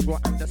 Sound is raw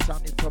and the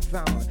sound is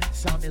profound.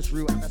 Sound is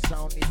real and the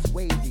sound is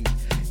wavy.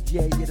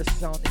 Yeah, the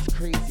sound is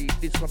crazy.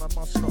 This one I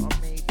must not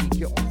a maybe.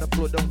 Get on the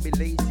floor, don't be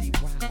lazy.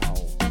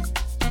 Wow.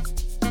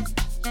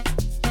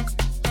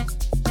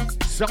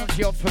 Sound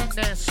your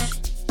finesse.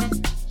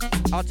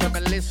 Out to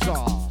Melissa.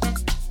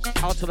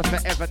 Out to the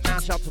Forever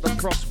Nash. Out to the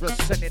Prosperous.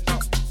 Sending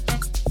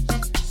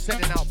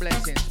out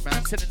blessings,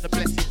 man. Sending the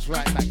blessings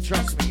right back.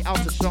 Trust me. Out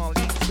to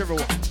Charlene,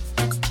 Cyril,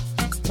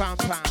 Pam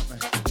Pam,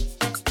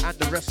 and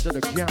the rest of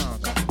the gang.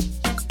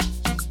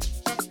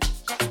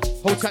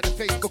 Hold tight the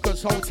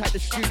Facebookers, hold tight the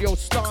studio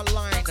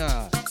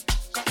Starliner.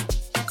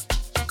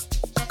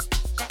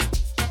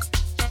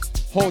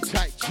 Hold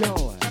tight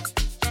Joe.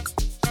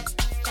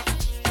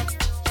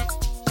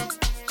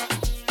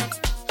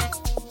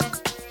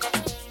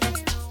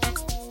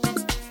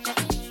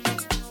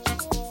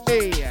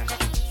 Hey.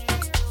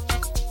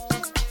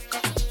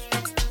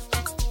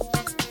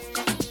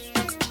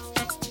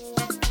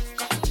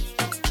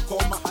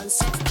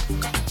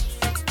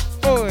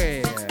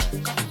 Oi.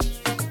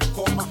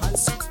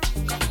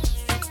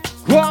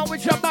 Go on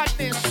with your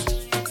madness.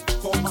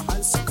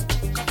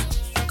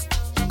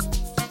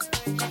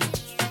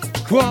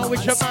 Go on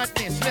with your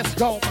madness. Let's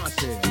go,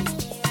 massive.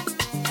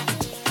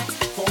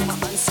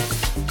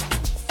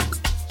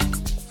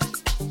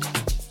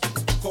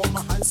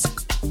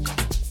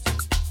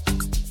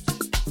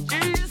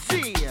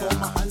 Easy.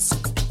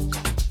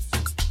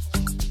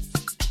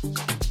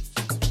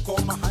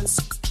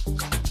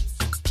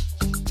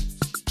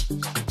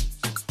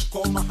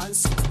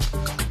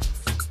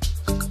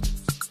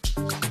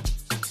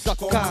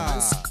 Sucker.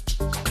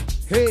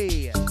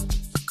 Hey.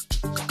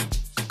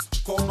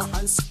 Call my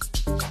hands.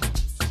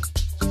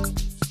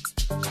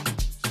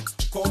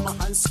 Call my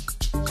hands.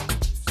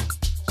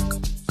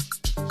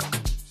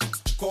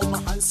 Call my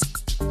hands.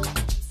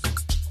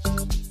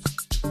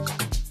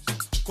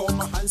 Call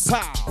my hands.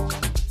 Pow.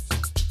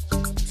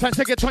 Time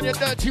to get on your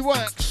dirty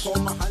works. Call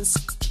my hands.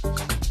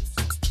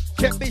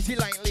 Get busy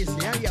like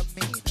Lizzie, how you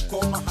mean?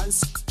 Call my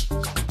hands.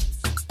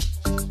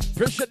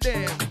 Pressure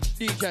them,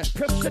 DJ,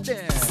 pressure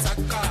them.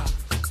 Saka.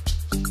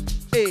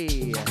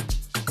 Hey.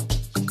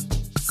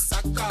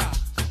 Saka.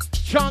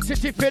 Chant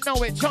it if you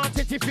know it, chant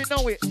it if you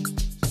know it.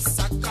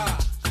 Saka.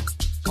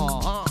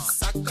 Uh-huh.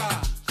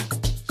 Saka.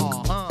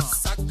 Uh-huh.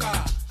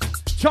 Saka.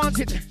 Chant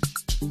it.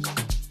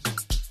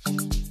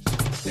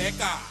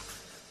 Teka.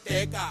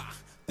 Teka.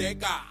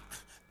 Teka.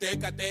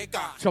 Teka.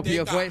 Teka. Top of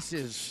your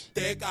voices.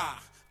 Teka.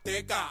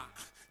 Teka.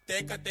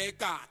 Teka.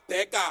 Teka.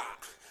 Teka.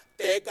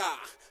 Teka.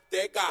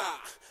 Teka.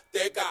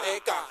 Teka.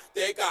 Teka.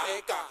 Teka.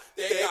 Teka.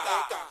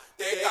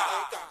 Teka.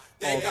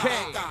 Okay.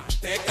 Teka.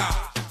 Teka.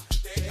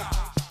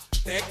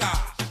 Teka.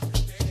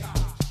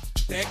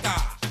 Teka.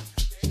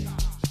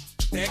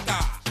 Teka.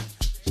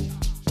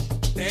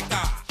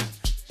 Teka.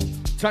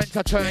 Time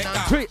to turn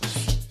on Twitch.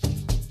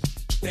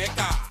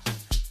 Teka.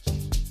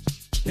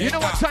 You know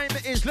what time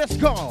it is? Let's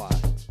go.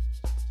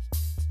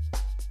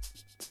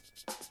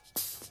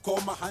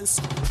 Call my hands.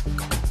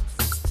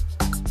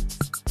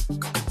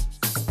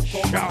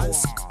 Shower.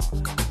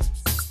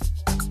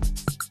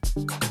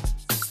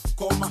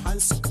 Call my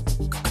hands.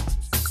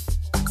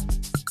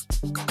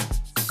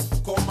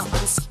 Call my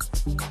hands.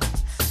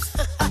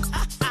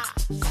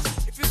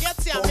 If you get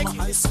here, make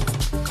you listen.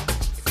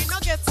 If you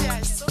not get here,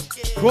 it's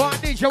okay. Go on,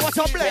 DJ, what's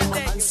up, Then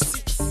Blake? you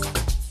sit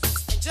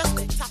and just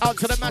they tap. Out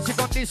to the massive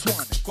on this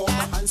one. Call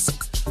my hands.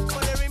 For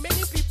the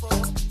remaining people,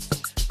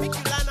 make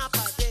you line up a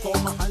day. Call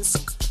my hands.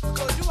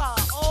 Go do our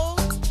own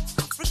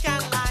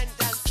African line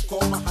dancing.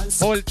 Call my hands.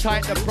 Hold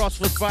tight the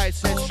Prosperous Vice.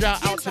 Says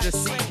shout out to the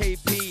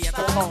CKP and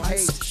the Paul H.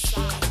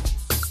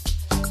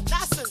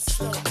 Nice and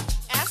slow.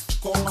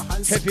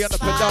 Heavy on the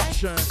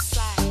production.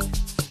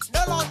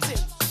 No launching.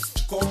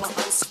 Come and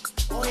hands.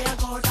 Oh, yeah,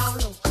 go down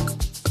low.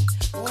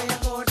 Oh, yeah,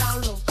 go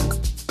down low.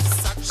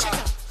 Shake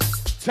up.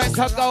 Time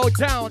to go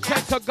down.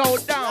 Time to go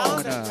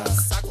down.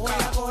 Oh,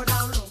 yeah, go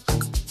down low.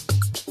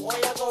 Oh,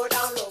 yeah, go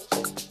down low.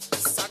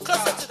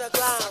 Closer to the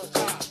ground.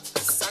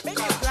 Make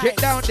it grind. Get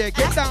down there.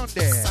 Get down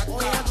there.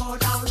 Oh, yeah, go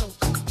down low.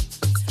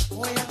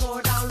 Oh, yeah,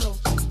 go down low.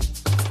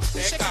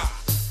 Shake up.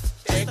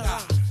 Just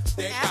around.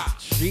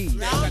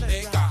 Jeez. Round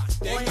and round.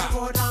 Oh, yeah,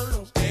 go down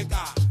low.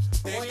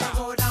 Oh, yeah,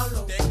 go down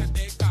low.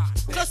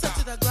 Closer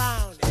to the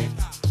ground.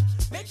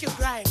 Make you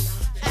grind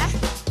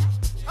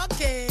now.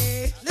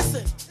 Okay,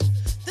 listen.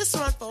 This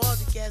one for all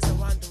the girls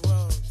around the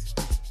world,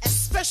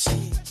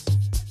 especially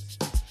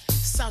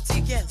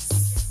Saudi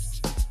girls,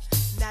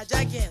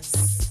 Naija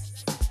girls,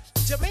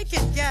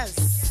 Jamaican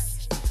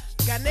girls,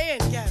 Ghanaian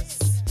girls.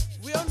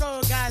 We all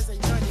know guys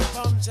enjoy the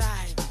bomb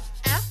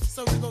jive,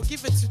 so we gon'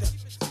 give it to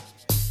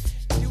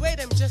them. The way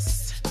them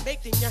just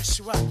make the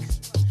nyash work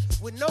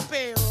with no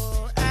pay,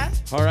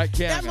 All right,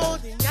 them Kianga. all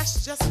the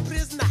nyash just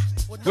prisoner.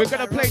 with no We're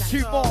gonna play parole two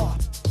at all. more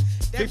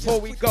Them before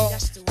just we put go. the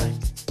nyash to work.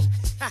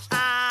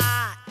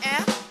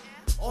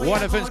 Oh, One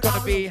yeah, of them's go gonna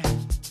down be low.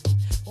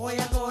 Oh,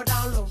 yeah, go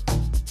down low.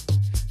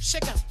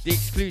 Shake up. the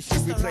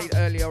exclusive we played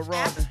earlier on.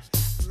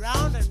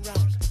 Round and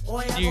round.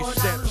 Oh, yeah, New go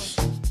down steps.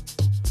 low.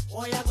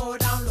 Oh, yeah, go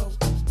down low.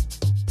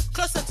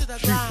 Closer to the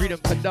True ground. Freedom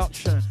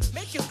Production.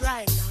 Make you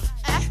grind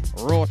now.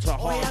 Raw to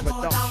Oh, yeah, hard go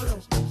down production.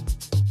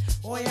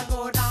 low. Oh, yeah,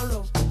 go down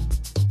low.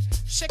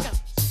 Shake up.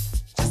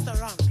 Just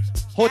around.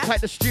 Hold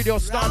tight the Studio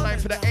Starline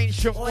for the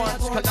Ancient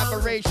Ones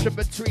collaboration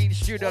between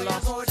Studio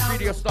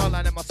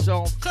Starline and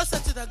myself. Closer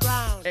to the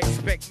ground.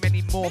 Expect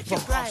many more Make you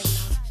from grind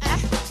us. now.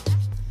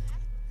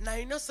 Now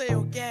you know say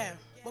you girl.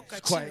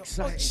 It's quite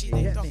exciting,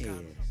 you get me?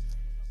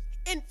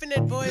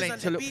 Infinite boys Plenty on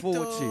to the look beat,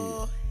 forward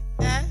though.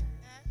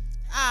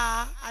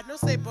 I don't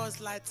say Buzz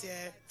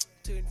Lightyear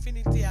to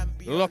infinity and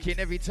beyond. Lock in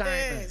every time,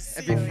 Yes,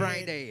 every see you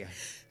Friday,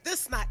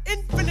 This not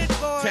Infinite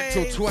Boys. 10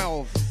 till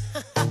 12.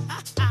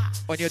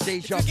 On your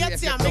Deja If you get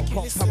here, make you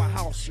VFM.com, listen.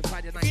 Powerhouse, you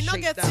find a If nice you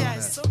don't get here, shakedown.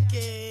 it's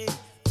okay.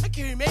 Make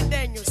you remain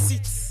there in your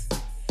seats.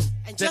 And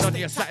Then just on take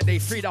your time. Saturday,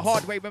 free the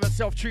hard way with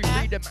myself, True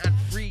Freedom, and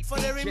free For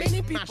the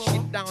remaining DJ people,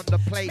 mashing down the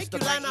place make the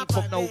you line 19th up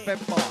of and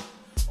November. Oh,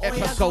 yeah,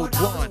 Episode go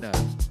down 1,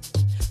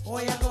 Oh,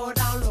 yeah, go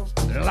down low.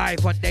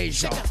 live on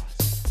Deja. Shake up.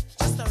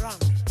 Just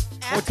around.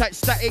 Hold tight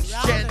Static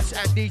Gents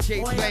and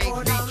DJ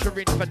Playing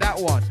featuring for that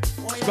one.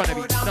 It's gonna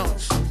be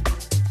nuts.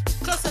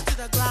 Closer to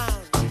the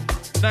ground.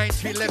 9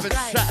 to 11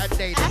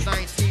 Saturday, the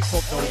 19th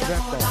of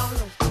November.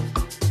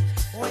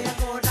 Oh, yeah,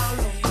 go down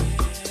low.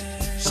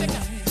 Shake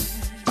up.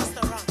 Just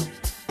around.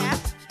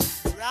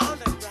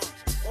 Round and round.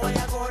 Oh,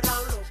 yeah, go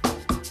down low.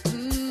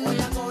 Oh,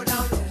 yeah, go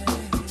down low.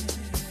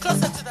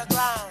 Closer to the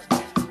ground.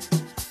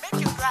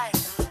 Make you grind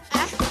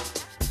now.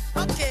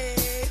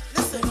 Okay,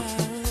 listen.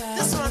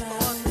 This one for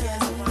all the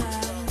girls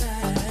around the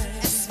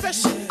world.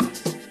 Especially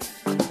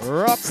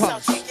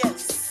Rockers. Southie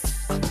girls.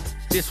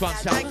 This one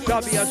sounds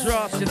gubby as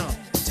Ross, you know.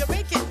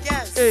 Jamaican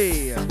girls.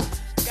 Hey.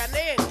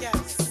 Ghanaian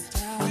girls.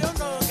 We all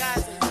know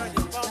guys enjoy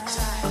the bomb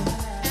child.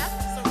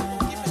 So we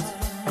will give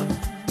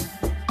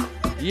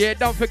it to Yeah,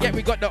 don't forget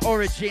we got the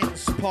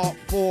Origins Part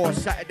 4,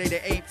 Saturday the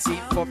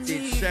 18th of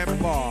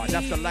December.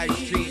 That's the live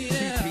stream,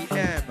 2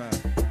 p.m.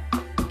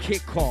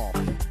 Kickoff.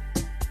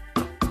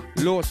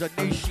 Laws of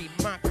Nushi,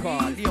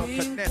 Maka, Leon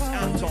Finesse,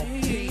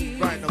 Anton P,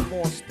 Brian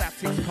Moore,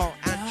 Static, Carl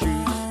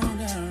Andrews,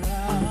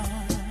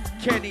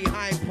 Kenny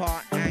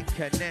Hyper, and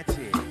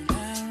Kinetic.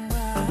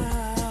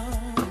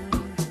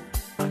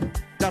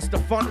 That's the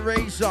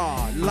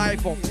fundraiser,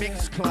 live on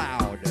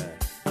Mixcloud.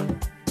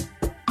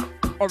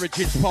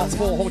 Origins Part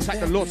 4, hold tight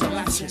the Lords of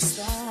Latches.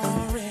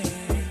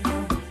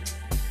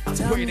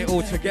 Putting it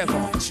all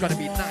together, it's gonna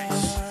be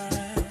nice.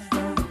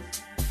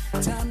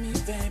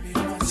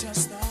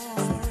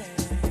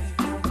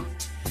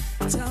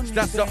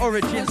 That's the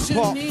Origins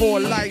Part 4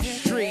 live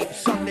stream,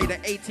 Sunday the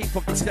 18th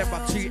of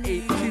December, 2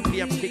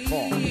 p.m.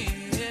 kickoff.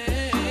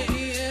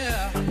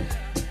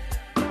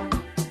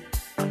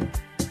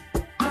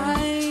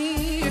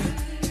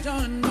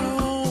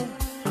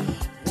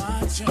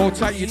 Hold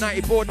tight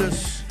United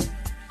Borders.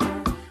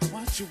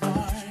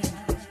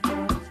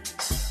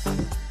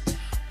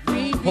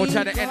 Hold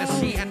tight the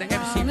NSC and the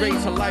MC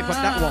Rays are live on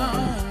that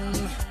one.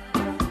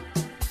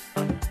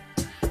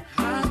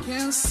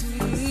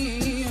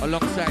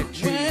 Alongside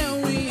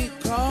True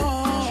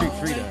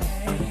Freedom.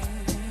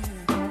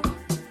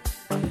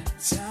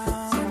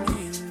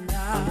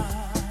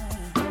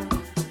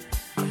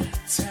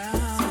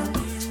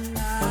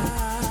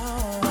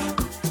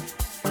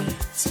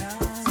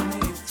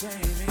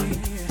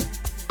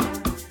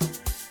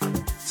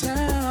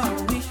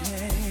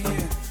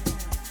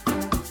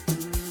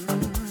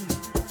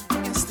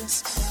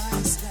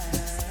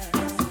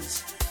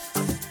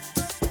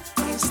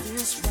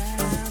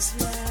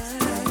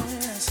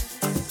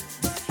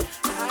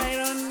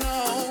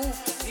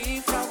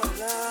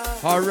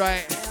 All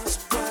right.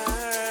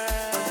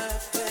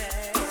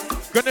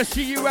 Gonna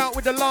see you out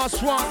with the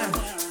last one.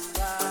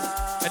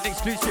 An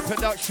exclusive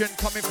production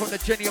coming from the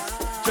Journey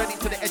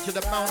to the Edge of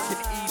the Mountain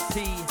EP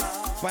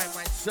by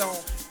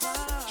myself,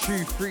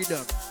 True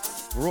Freedom,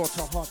 Raw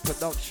to Heart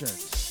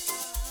Productions.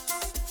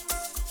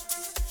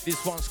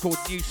 This one's called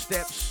New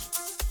Steps.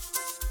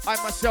 I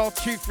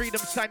myself, True Freedom,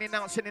 signing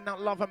out, sending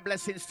out love and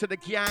blessings to the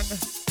gang.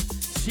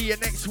 See you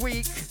next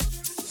week,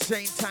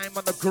 same time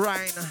on the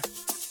grind.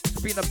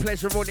 It's been a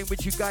pleasure rolling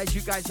with you guys.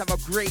 You guys have a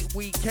great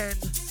weekend.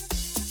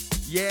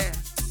 Yeah.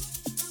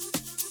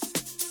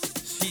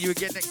 See you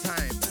again next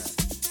time.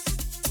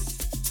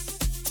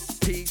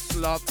 Peace,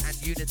 love, and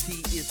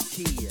unity is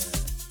key.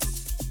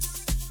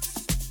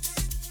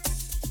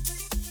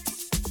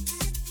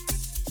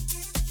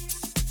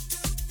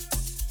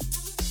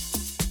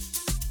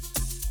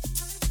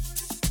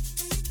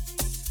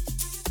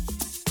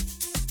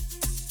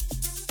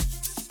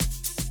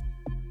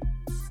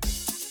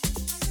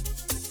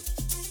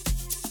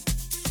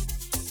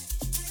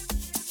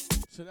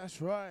 So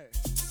that's right.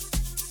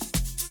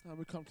 Now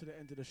we come to the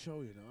end of the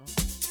show, you know.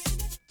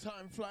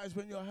 Time flies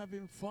when you're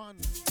having fun.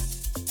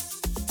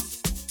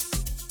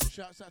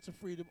 Shouts out to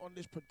Freedom on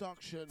this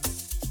production.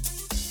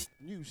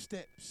 New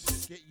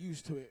steps. Get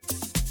used to it.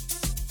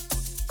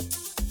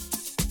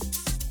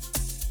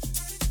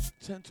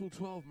 10 till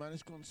 12, man.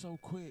 It's gone so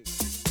quick.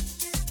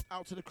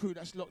 Out to the crew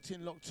that's locked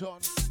in, locked on.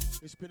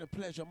 It's been a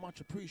pleasure.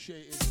 Much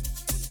appreciated.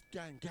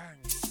 Gang,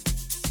 gang.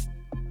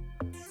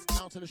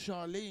 Out to the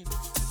Charlene.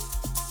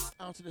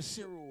 Out to the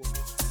Cyril.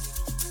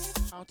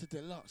 Out to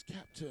Deluxe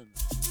Captain.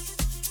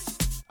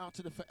 Out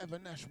to the Forever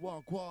Nash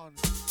Wagwan.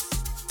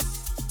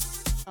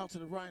 Out to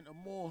the Ryan and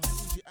Moore.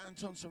 Easy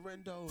Anton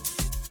Sorrento.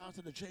 Out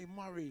to the J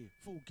Murray.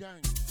 Full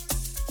gang.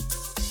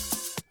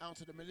 Out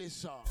to the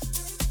Melissa.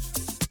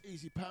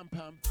 Easy Pam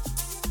Pam.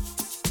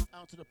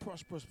 Out to the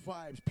Prosperous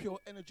Vibes. Pure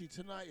energy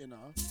tonight, you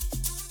know.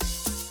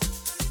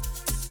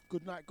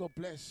 Good night. God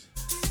bless.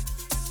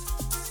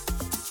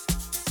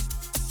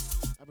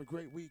 Have a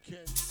great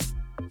weekend.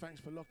 Thanks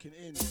for locking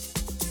in.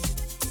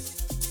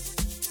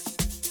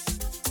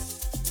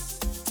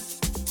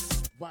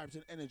 Vibes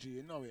and energy,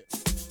 you know it.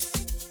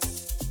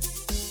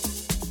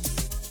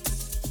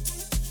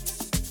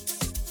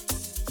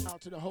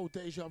 Out to the whole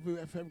Deja Vu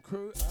FM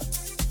crew.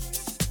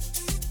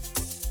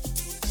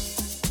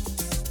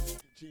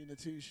 Gina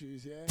Two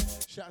Shoes, yeah?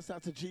 Shouts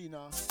out to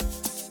Gina.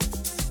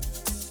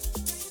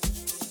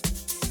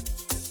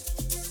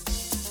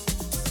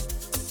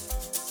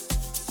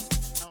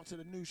 Out to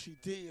the Nushi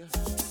D.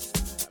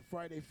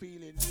 Friday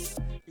feeling,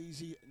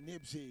 easy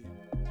Nibsy.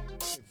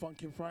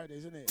 Funkin'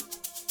 Fridays, isn't it?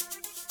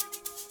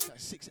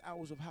 That's 6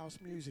 hours of house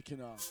music, you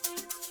know.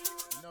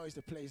 You know it's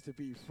the place to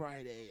be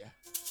Friday.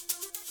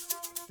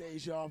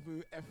 Deja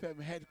Vu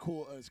FM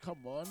headquarters, come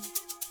on.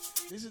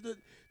 This is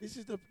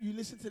the, you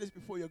listen to this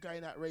before you're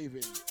going out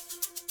raving.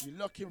 You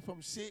lock in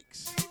from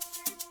 6,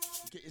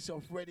 you get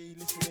yourself ready,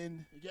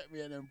 listening, you get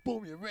me, and then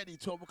boom, you're ready,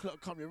 12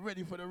 o'clock come, you're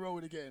ready for the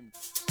road again.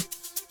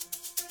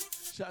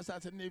 Shouts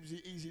out to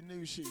Nibsy, easy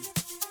Nushi.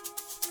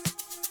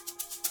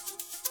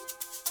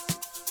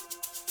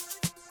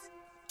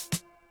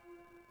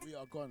 We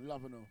are gone,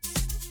 loving them.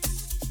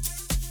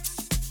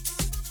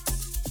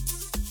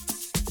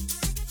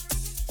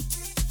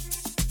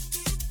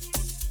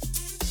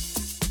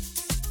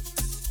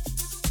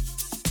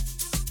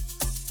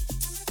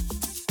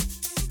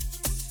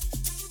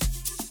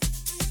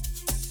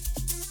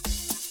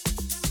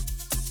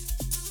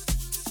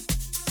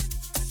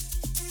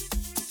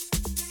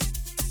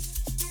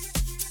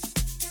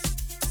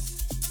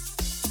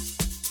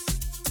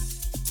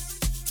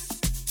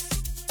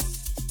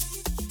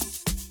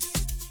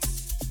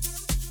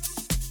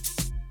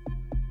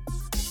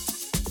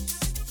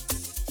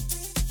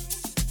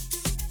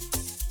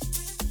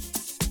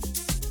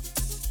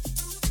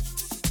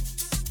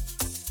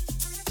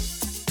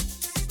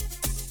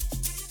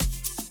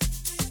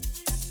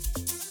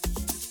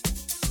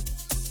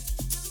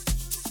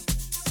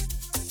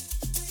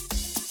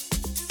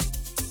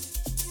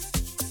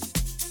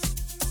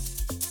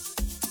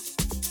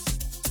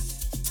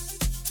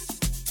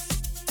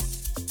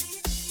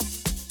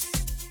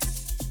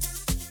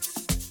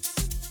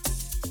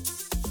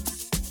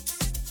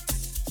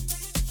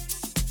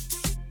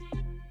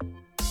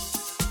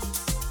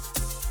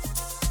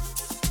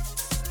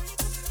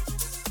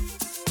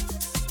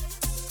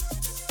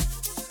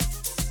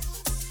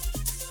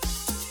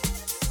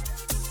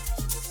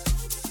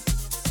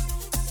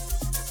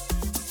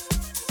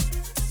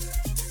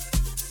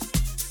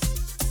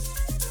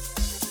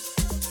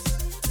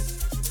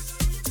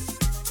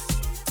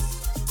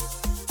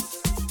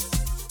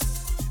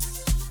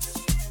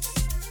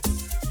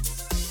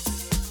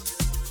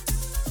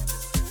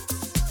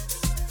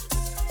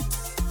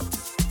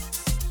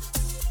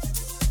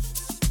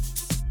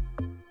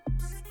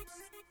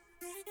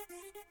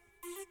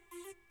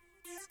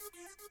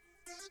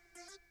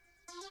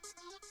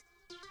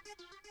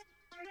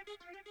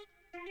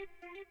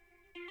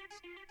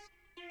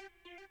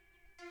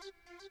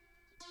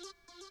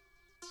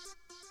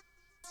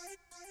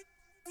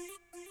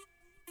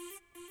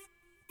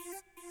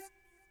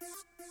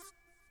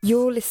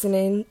 You're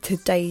listening to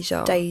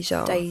Deja.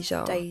 Deja.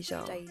 Deja.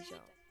 Deja.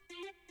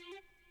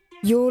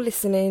 You're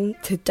listening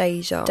to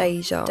Deja.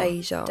 Deja.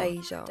 Deja.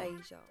 Deja.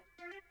 Deja.